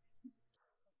 50.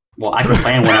 Well, I can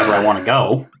plan whenever I want to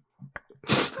go.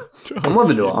 I'm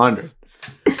living to 100.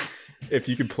 If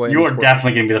you could play, You any are sport-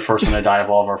 definitely going to be the first one to die of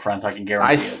all of our friends. I can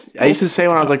guarantee it. I used to say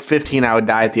when I was like 15 I would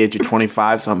die at the age of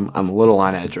 25, so I'm a little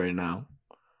on edge right now.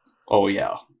 Oh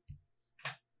yeah.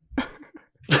 If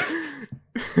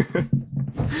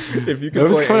you It could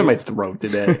was play coming in my any- throat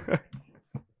today.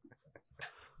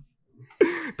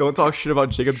 Don't talk shit about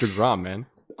Jacob DeGrom, man.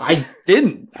 I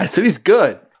didn't. I said he's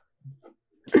good.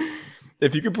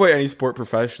 If you could play any sport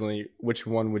professionally, which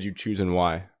one would you choose and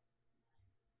why?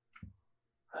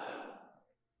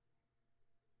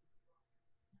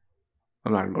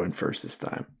 I'm not going first this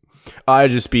time. I'd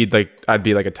be like I'd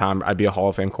be a Hall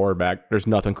of Fame quarterback. There's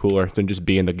nothing cooler than just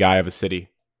being the guy of a city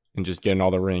and just getting all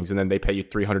the rings. And then they pay you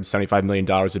 $375 million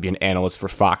to be an analyst for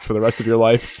Fox for the rest of your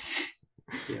life.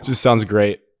 Yeah. Just sounds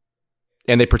great.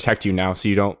 And they protect you now so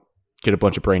you don't get a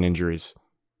bunch of brain injuries.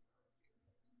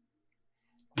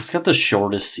 It's got the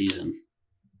shortest season.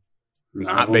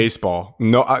 Not baseball.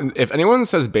 No, if anyone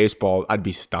says baseball, I'd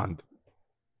be stunned.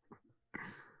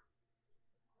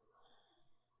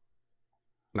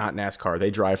 Not NASCAR.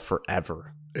 They drive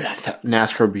forever. Yeah,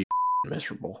 NASCAR would be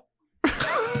miserable.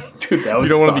 Dude, that would You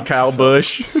don't want to suck be Kyle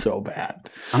Busch. so bad.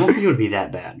 I don't think it would be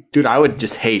that bad. Dude, I would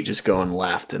just hate just going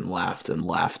left and left and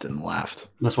left and left.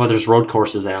 That's why there's road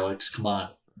courses, Alex. Come on.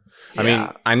 I mean,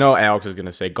 I know Alex is going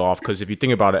to say golf because if you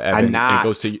think about it, Evan, and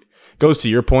not. it goes to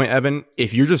your point, Evan.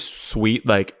 If you're just sweet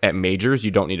like at majors,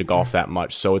 you don't need to golf that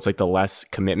much. So it's like the less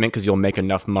commitment because you'll make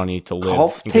enough money to live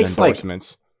Golf and get takes, like,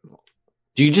 endorsements.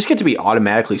 Do you just get to be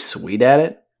automatically sweet at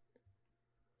it?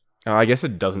 I guess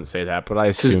it doesn't say that, but I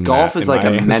Because assume golf that is in like my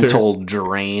a answer. mental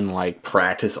drain, like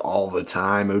practice all the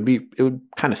time. It would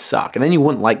kind of suck. And then you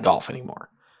wouldn't like golf anymore.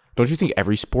 Don't you think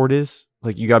every sport is?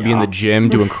 Like you got to be in Yeah. the gym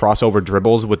doing crossover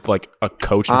dribbles with like a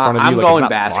coach in front of you. I'm Like, it's going not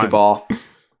basketball.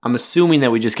 I'm assuming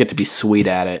that we just get to be sweet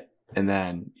at it, and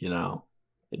then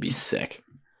it'd be sick.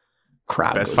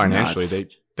 Crowd Best goes financially.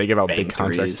 nuts. They give out Bang big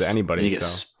contracts threes, to and anybody. you get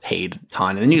So paid a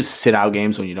ton, and then you can sit out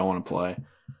games when you don't want to play.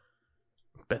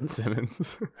 Ben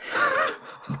Simmons.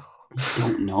 I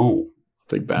don't know.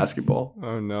 It's like basketball.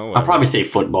 Oh no! I'd probably say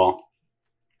football.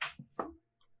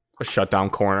 a shutdown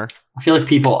corner. I feel like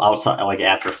people outside, like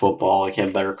after football, like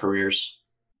have better careers.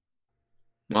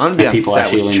 I'm gonna be And on people set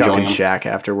actually with Chuck enjoy and them. Shaq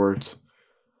afterwards.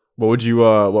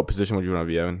 What position would you want to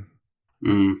be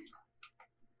in?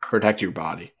 Protect your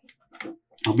body.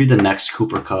 I'll be the next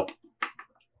Cooper Cup.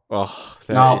 Oh,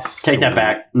 No, take that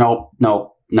back. No.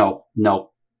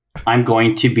 I'm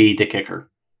going to be the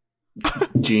kicker.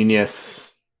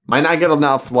 Genius. Might not get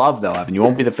enough love, though, Evan. You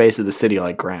won't be the face of the city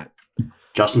like Grant.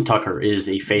 Justin Tucker is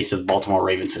a face of Baltimore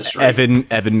Ravens history. Evan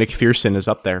McPherson is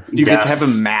up there. You get to have a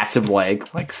massive leg,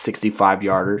 like 65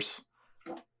 yarders.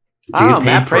 I You don't know. get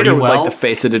Matt paid pretty Prater was well. like the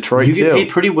face of Detroit, You get too. paid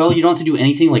pretty well. You don't have to do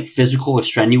anything like physical or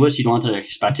strenuous. You don't have to be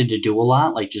expected to do a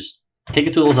lot. Like, just take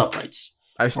it through those uprights.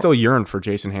 I still yearn for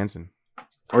Jason Hansen.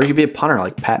 Or you could be a punter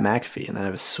like Pat McAfee and then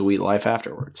have a sweet life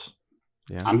afterwards.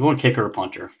 Yeah. I'm going kicker or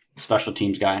punter. Special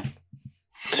teams guy.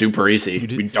 Super easy.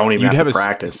 We don't even you'd have to have a-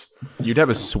 practice. You'd have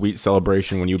a sweet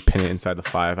celebration when you pin it inside the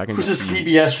 5. I can Who's a just see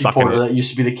CBS sucking reporter it. that used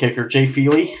to be the kicker? Jay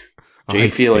Feely? Oh, Jay he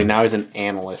Feely, stinks. now he's an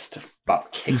analyst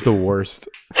about kicking. He's the worst.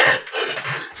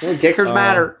 Yeah, kickers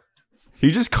matter.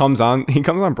 He comes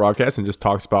on broadcast and just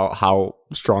talks about how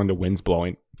strong the wind's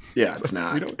blowing. Yeah, it's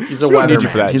not. He's we a don't need you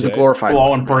weatherman. for that, He's a Jay. glorified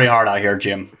Blowing weatherman. pretty hard out here,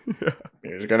 Jim.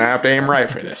 You're just going to have to aim right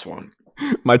for this one.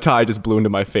 My tie just blew into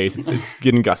my face. It's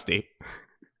getting gusty.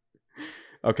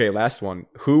 Okay, last one.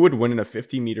 Who would win in a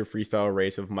 50-meter freestyle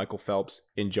race of Michael Phelps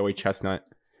and Joey Chestnut,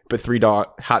 but 3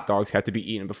 hot dogs have to be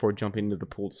eaten before jumping into the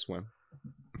pool to swim?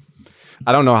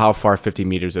 I don't know how far 50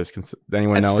 meters is. Does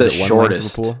anyone That's know? the Is it one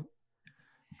shortest. length of the pool?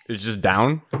 It's just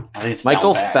down? I think it's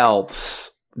Michael down back.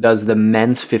 Phelps does the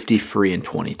men's 50 free in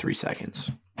 23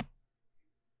 seconds.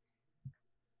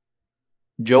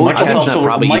 Joey Michael Phelps, Chestnut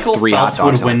probably Michael eats 3 hot Phelps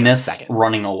dogs would in win like a this second.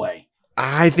 running away.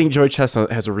 I think Joey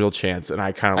Chestnut has a real chance, and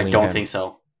I kind of I lean don't in. think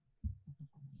so.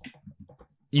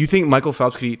 You think Michael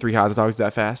Phelps could eat 3 hot dogs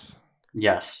that fast?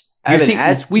 Yes. Evan,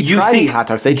 as we try to eat hot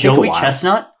dogs, they take a Joey while.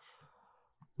 Chestnut,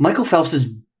 Michael Phelps is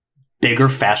bigger,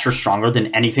 faster, stronger than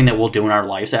anything that we'll do in our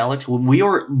lives, Alex. When we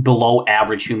are below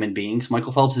average human beings,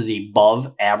 Michael Phelps is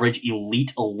above average,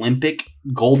 elite Olympic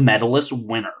gold medalist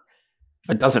winner.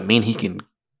 It doesn't mean he can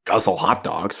guzzle hot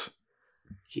dogs.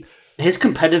 His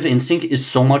competitive instinct is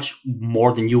so much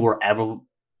more than you were ever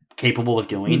capable of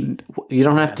doing. You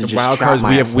don't have to The just wild chop cards, my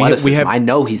we have- athleticism. I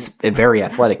know he's a very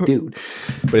athletic dude.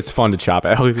 But it's fun to chop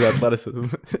Alex athleticism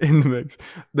in the mix.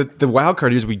 The wild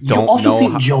card is we You don't also know.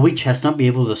 think Joey Chestnut be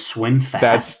able to swim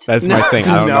fast? That's my thing.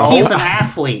 I don't No. know. He's an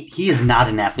athlete. He is not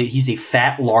an athlete. He's a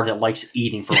fat lard that likes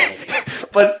eating for a living.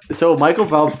 But so Michael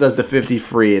Phelps does the 50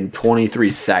 free in 23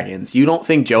 seconds. You don't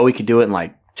think Joey could do it in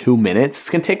like 2 minutes? It's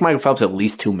gonna take Michael Phelps at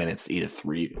least 2 minutes to eat a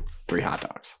three hot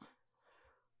dogs.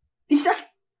 He's not.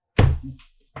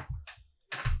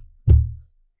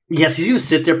 Yes, he's gonna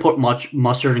sit there, put much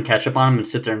mustard and ketchup on him, and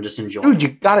sit there and just enjoy. Dude, it. you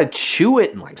gotta chew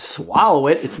it and like swallow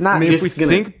it. It's not I mean, just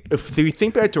if we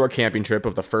think back to our camping trip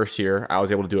of the first year, I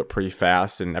was able to do it pretty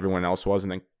fast, and everyone else was,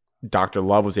 and then Dr.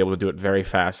 Love was able to do it very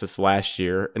fast this last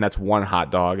year, and that's 1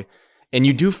 hot dog. And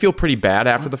you do feel pretty bad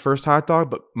after the first hot dog,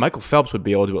 but Michael Phelps would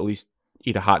be able to at least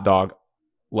eat a hot dog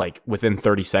like within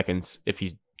 30 seconds if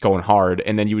he's going hard,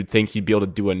 and then you would think he'd be able to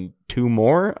do 2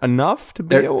 more enough to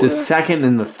be able the to. second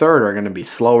and the third are gonna be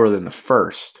slower than the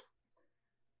first.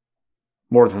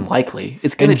 More than likely.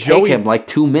 It's gonna And take Joey- him like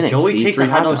 2 minutes. Joey to eat takes 3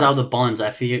 the hot dogs out of the buns.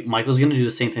 I feel Michael's gonna do the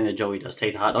same thing that Joey does.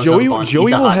 Take the hot dogs out Joey- of the buns,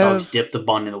 Joey eat the will hot dogs, have- dip the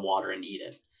bun in the water, and eat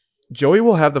it. Joey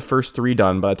will have the first 3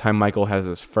 done by the time Michael has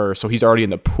his first, so he's already in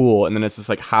the pool, and then it's just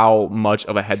like how much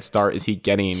of a head start is he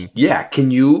getting? Yeah, can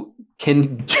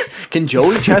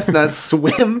Joey Chestnut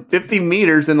swim 50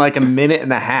 meters in like a minute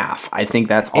and a half? I think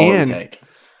that's all it And would take.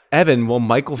 Evan, will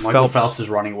Michael Phelps is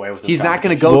running away with. His He's not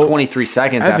going to competition. go Well, 23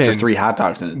 seconds after Evan, 3 hot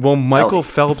dogs in his Will Michael belly.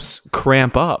 Phelps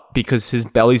cramp up because his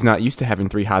belly's not used to having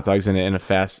 3 hot dogs in it in a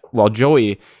fast, while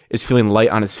Joey is feeling light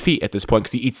on his feet at this point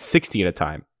because he eats 60 at a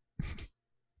time.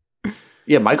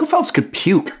 Yeah, Michael Phelps could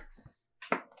puke.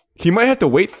 He might have to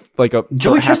wait like a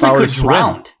Joey half Chestnut hour could to swim.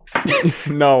 drown.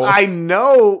 No, I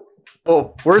know.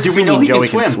 Well, we're Do we assuming know he can Joey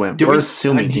can swim? swim. Do We're we-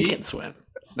 assuming he he- can swim.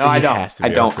 No, He I don't. has to be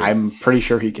I able don't. to. I'm pretty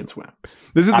sure he can swim.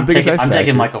 this is the I'm biggest taking, X I'm taking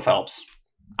factor. Michael Phelps.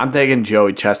 I'm taking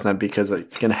Joey Chestnut because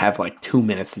it's going to have like 2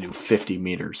 minutes to do 50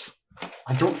 meters.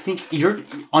 I don't think you're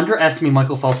underestimating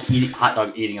Michael Phelps hot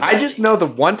dog eating. I just know the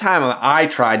one time I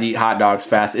tried to eat hot dogs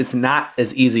fast, it's not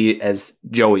as easy as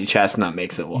Joey Chestnut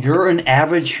makes it look. You're an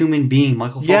average human being.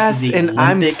 Michael Phelps Yes, is the and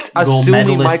I'm Olympic gold assuming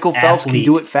medalist Michael Phelps athlete.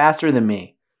 can do it faster than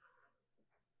me.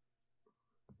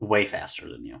 way faster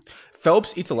than you.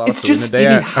 Phelps eats a lot It's of food in just a day.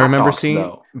 eating I hot remember dogs, seeing,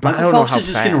 though. but I Michael don't know Phelps how is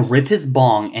just fast. going to rip his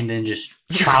bong and then just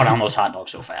chow down those hot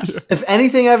dogs so fast. If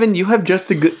anything, Evan, you have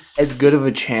just as good of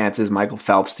a chance as Michael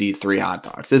Phelps to eat 3 hot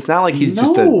dogs. It's not like he's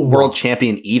just a No. world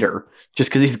champion eater just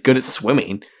because he's good at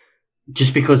swimming.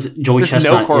 Just because Joey There's no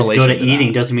Chestnut is correlation good at to that.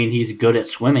 eating doesn't mean he's good at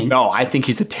swimming. No, I think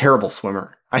he's a terrible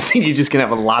swimmer. I think he's just going to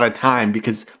have a lot of time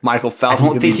because Michael I Phelps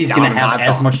don't think he's going to down in have hot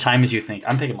as dogs. much time as you think.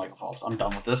 I'm picking Michael Phelps. I'm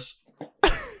done with this.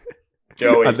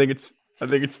 Joey. I think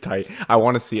it's tight. I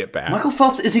want to see it back. Michael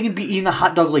Phelps isn't going to be eating a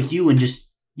hot dog like you and just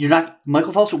you're not.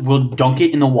 Michael Phelps will dunk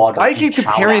it in the water. Why do you keep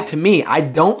comparing it to me? I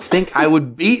don't think I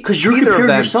would beat because you're either of comparing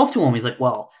them. yourself to him. He's like,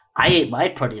 well, I ate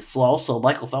mine pretty slow, so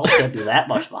Michael Phelps can't be that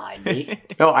much behind me.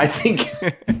 No, I think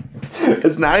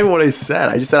it's not even what I said.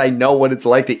 I just said I know what it's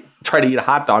like to try to eat a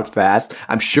hot dog fast.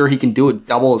 I'm sure he can do it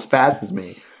double as fast as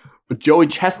me. But Joey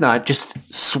Chestnut just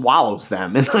swallows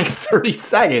them in like 30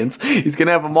 seconds. He's going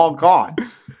to have them all gone.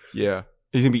 Yeah.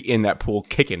 He's going to be in that pool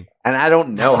kicking. And I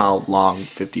don't know how long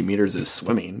 50 meters is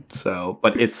swimming. So,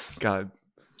 but it's God.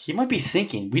 He might be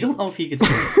sinking. We don't know if he could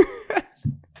swim.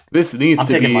 this needs I'm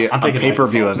to picking be Mi- I'm a picking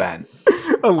pay-per-view Michael Phelps.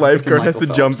 event. A lifeguard has to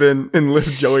Michael jump Phelps. in and lift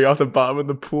Joey off the bottom of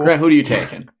the pool. Grant, who are you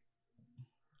taking?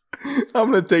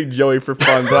 I'm going to take Joey for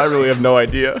fun, but I really have no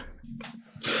idea.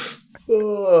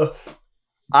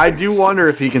 I do wonder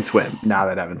if he can swim now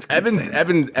that Evans keeps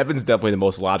saying that. Evan's definitely the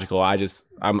most logical. I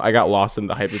got lost in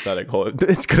the hypothetical.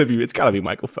 It's gotta be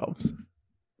Michael Phelps.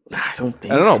 I don't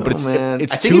think I don't know, so, but it's- man.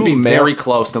 it's I think too it'd be male- very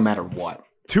close no matter what.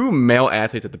 Two male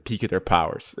athletes at the peak of their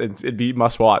powers. It'd be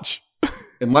must watch.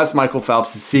 Unless Michael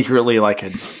Phelps is secretly like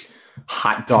a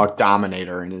hot dog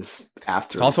dominator and is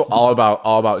after. It's also all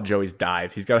about Joey's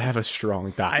dive. He's got to have a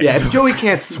strong dive. Yeah, if Joey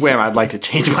can't swim, I'd like to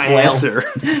change my Whales. answer.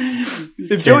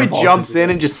 If Joey jumps in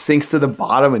and just sinks to the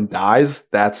bottom and dies,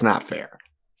 that's not fair.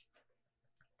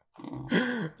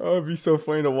 Oh, it'd be so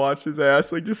funny to watch his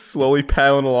ass like just slowly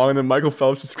paddling along, and then Michael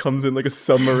Phelps just comes in like a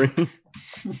submarine.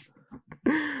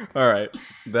 All right,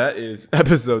 that is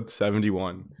episode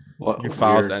 71. What You can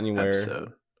follow us weird anywhere.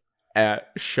 episode. At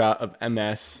Shot of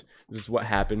MS. This is what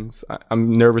happens.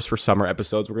 I'm nervous for summer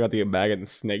episodes. We're gonna have to get back in the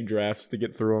snake drafts to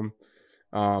get through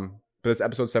them. But it's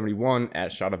episode 71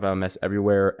 at Shot of MS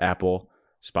everywhere. Apple,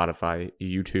 Spotify,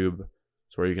 YouTube.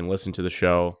 It's where you can listen to the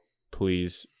show.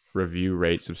 Please review,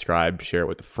 rate, subscribe, share it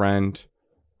with a friend.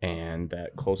 And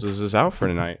that closes us out for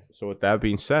tonight. So with that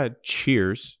being said,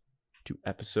 cheers to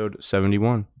episode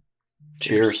 71.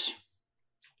 Cheers.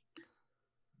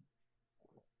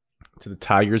 To the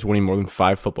Tigers winning more than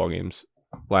 5 football games.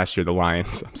 Last year, the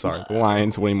Lions. I'm sorry. The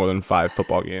Lions winning more than 5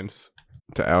 football games.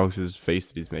 To Alex's face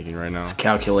that he's making right now. Just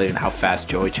calculating how fast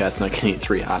Joey Chestnut can eat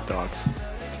 3 hot dogs.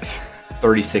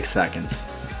 36 seconds.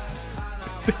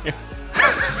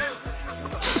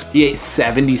 He ate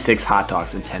 76 hot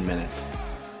dogs in 10 minutes.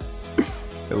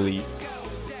 Elite.